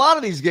won a lot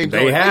of these games.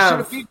 They should have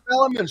have beat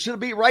Bellarmine, should have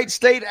beat Wright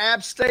State,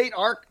 App State,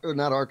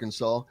 not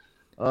Arkansas.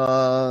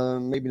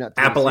 Maybe not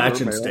Tennessee,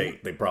 Appalachian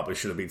State. They probably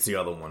should have beat the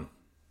other one.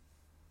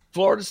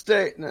 Florida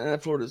State,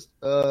 Florida's.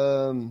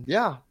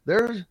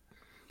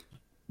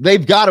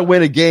 They've got to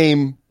win a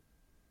game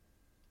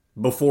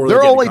before they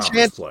get to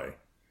conference play.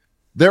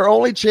 Their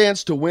only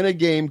chance to win a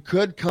game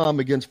could come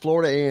against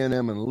Florida A&M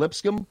and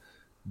Lipscomb.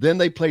 Then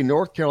they play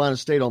North Carolina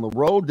State on the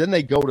road. Then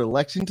they go to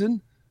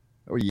Lexington.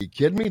 Are you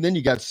kidding me? Then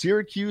you got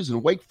Syracuse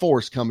and Wake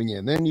Forest coming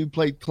in. Then you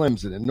play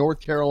Clemson and North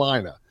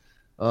Carolina.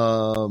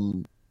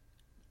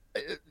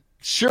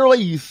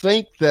 Surely you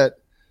think that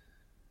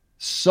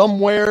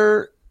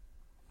somewhere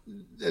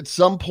at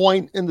some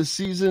point in the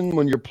season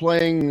when you're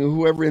playing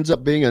whoever ends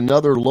up being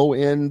another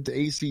low-end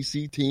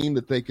ACC team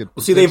that they could...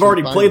 Well, see, they've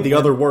already played the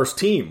other worst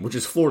team, which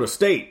is Florida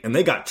State, and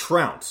they got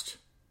trounced.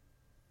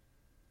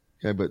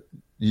 Okay, but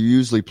you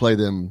usually play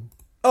them...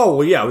 Oh,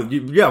 well,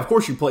 yeah, of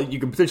course you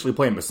can potentially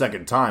play them a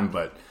second time,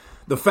 but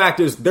the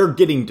fact is they're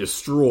getting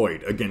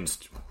destroyed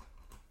against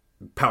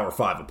Power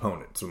 5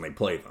 opponents when they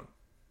play them.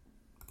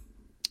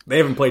 They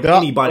haven't played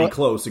anybody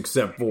close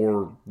except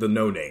for the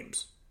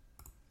no-names.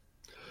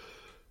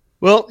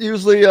 Well,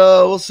 usually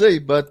we'll see,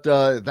 but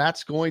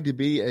that's going to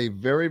be a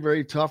very,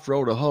 very tough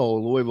road to hoe.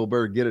 Louisville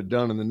better get it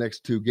done in the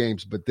next two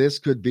games, but this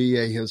could be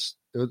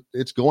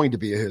it's going to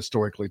be a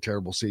historically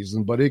terrible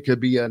season, but it could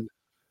be an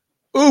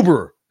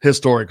uber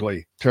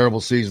historically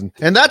terrible season.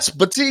 And that's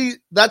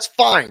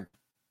fine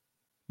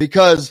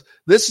because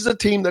this is a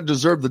team that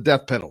deserved the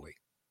death penalty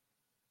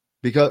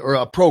or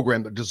a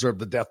program that deserved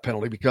the death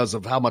penalty because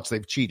of how much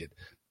they've cheated.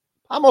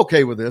 I'm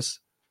okay with this.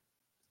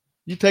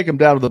 You take them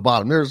down to the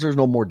bottom. There's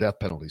no more death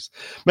penalties.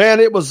 Man,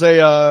 it was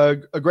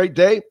a great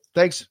day.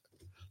 Thanks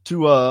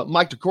to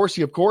Mike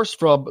DeCourcy, of course,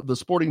 from the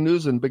Sporting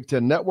News and Big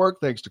Ten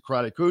Network. Thanks to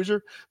Karate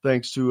Hoosier.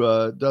 Thanks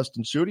to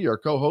Dustin Schutte, our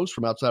co-host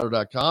from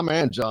Outsider.com,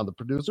 and John, the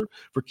producer,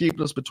 for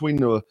keeping us between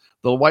the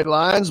white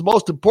lines.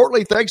 Most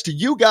importantly, thanks to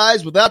you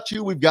guys. Without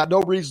you, we've got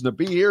no reason to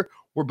be here.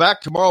 We're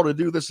back tomorrow to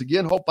do this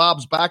again. Hope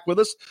Bob's back with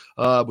us.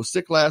 Was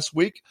sick last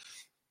week.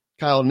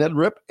 Kyle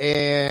Nedrip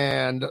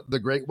and the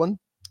great one,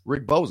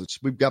 Rick Bozich.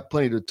 We've got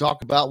plenty to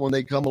talk about when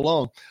they come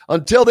along.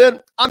 Until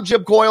then, I'm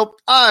Jim Coyle.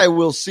 I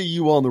will see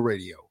you on the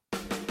radio.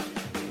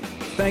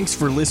 Thanks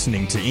for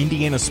listening to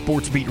Indiana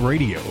Sports Beat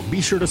Radio.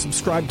 Be sure to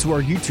subscribe to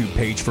our YouTube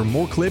page for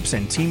more clips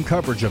and team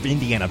coverage of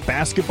Indiana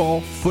basketball,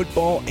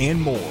 football,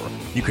 and more.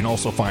 You can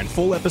also find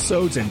full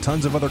episodes and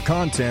tons of other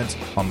content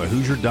on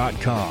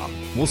thehoosier.com.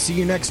 We'll see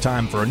you next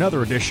time for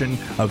another edition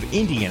of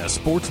Indiana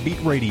Sports Beat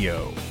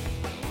Radio.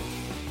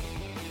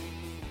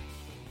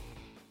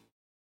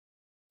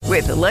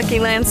 With the Lucky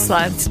Land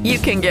Slots, you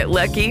can get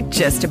lucky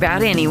just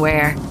about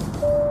anywhere.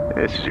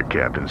 This is your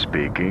captain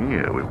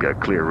speaking. We've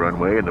got clear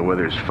runway and the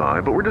weather's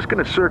fine, but we're just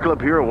going to circle up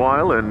here a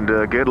while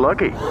and get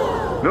lucky.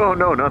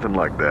 No, nothing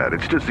like that.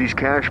 It's just these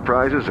cash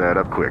prizes add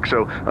up quick.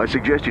 So I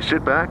suggest you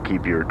sit back,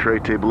 keep your tray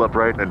table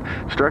upright, and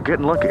start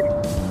getting lucky.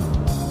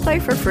 Play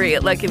for free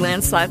at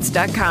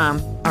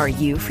LuckyLandSlots.com. Are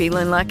you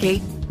feeling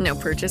lucky? No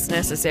purchase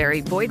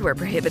necessary. Void where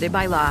prohibited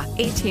by law.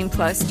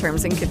 18+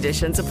 terms and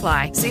conditions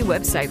apply. See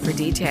website for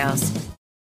details.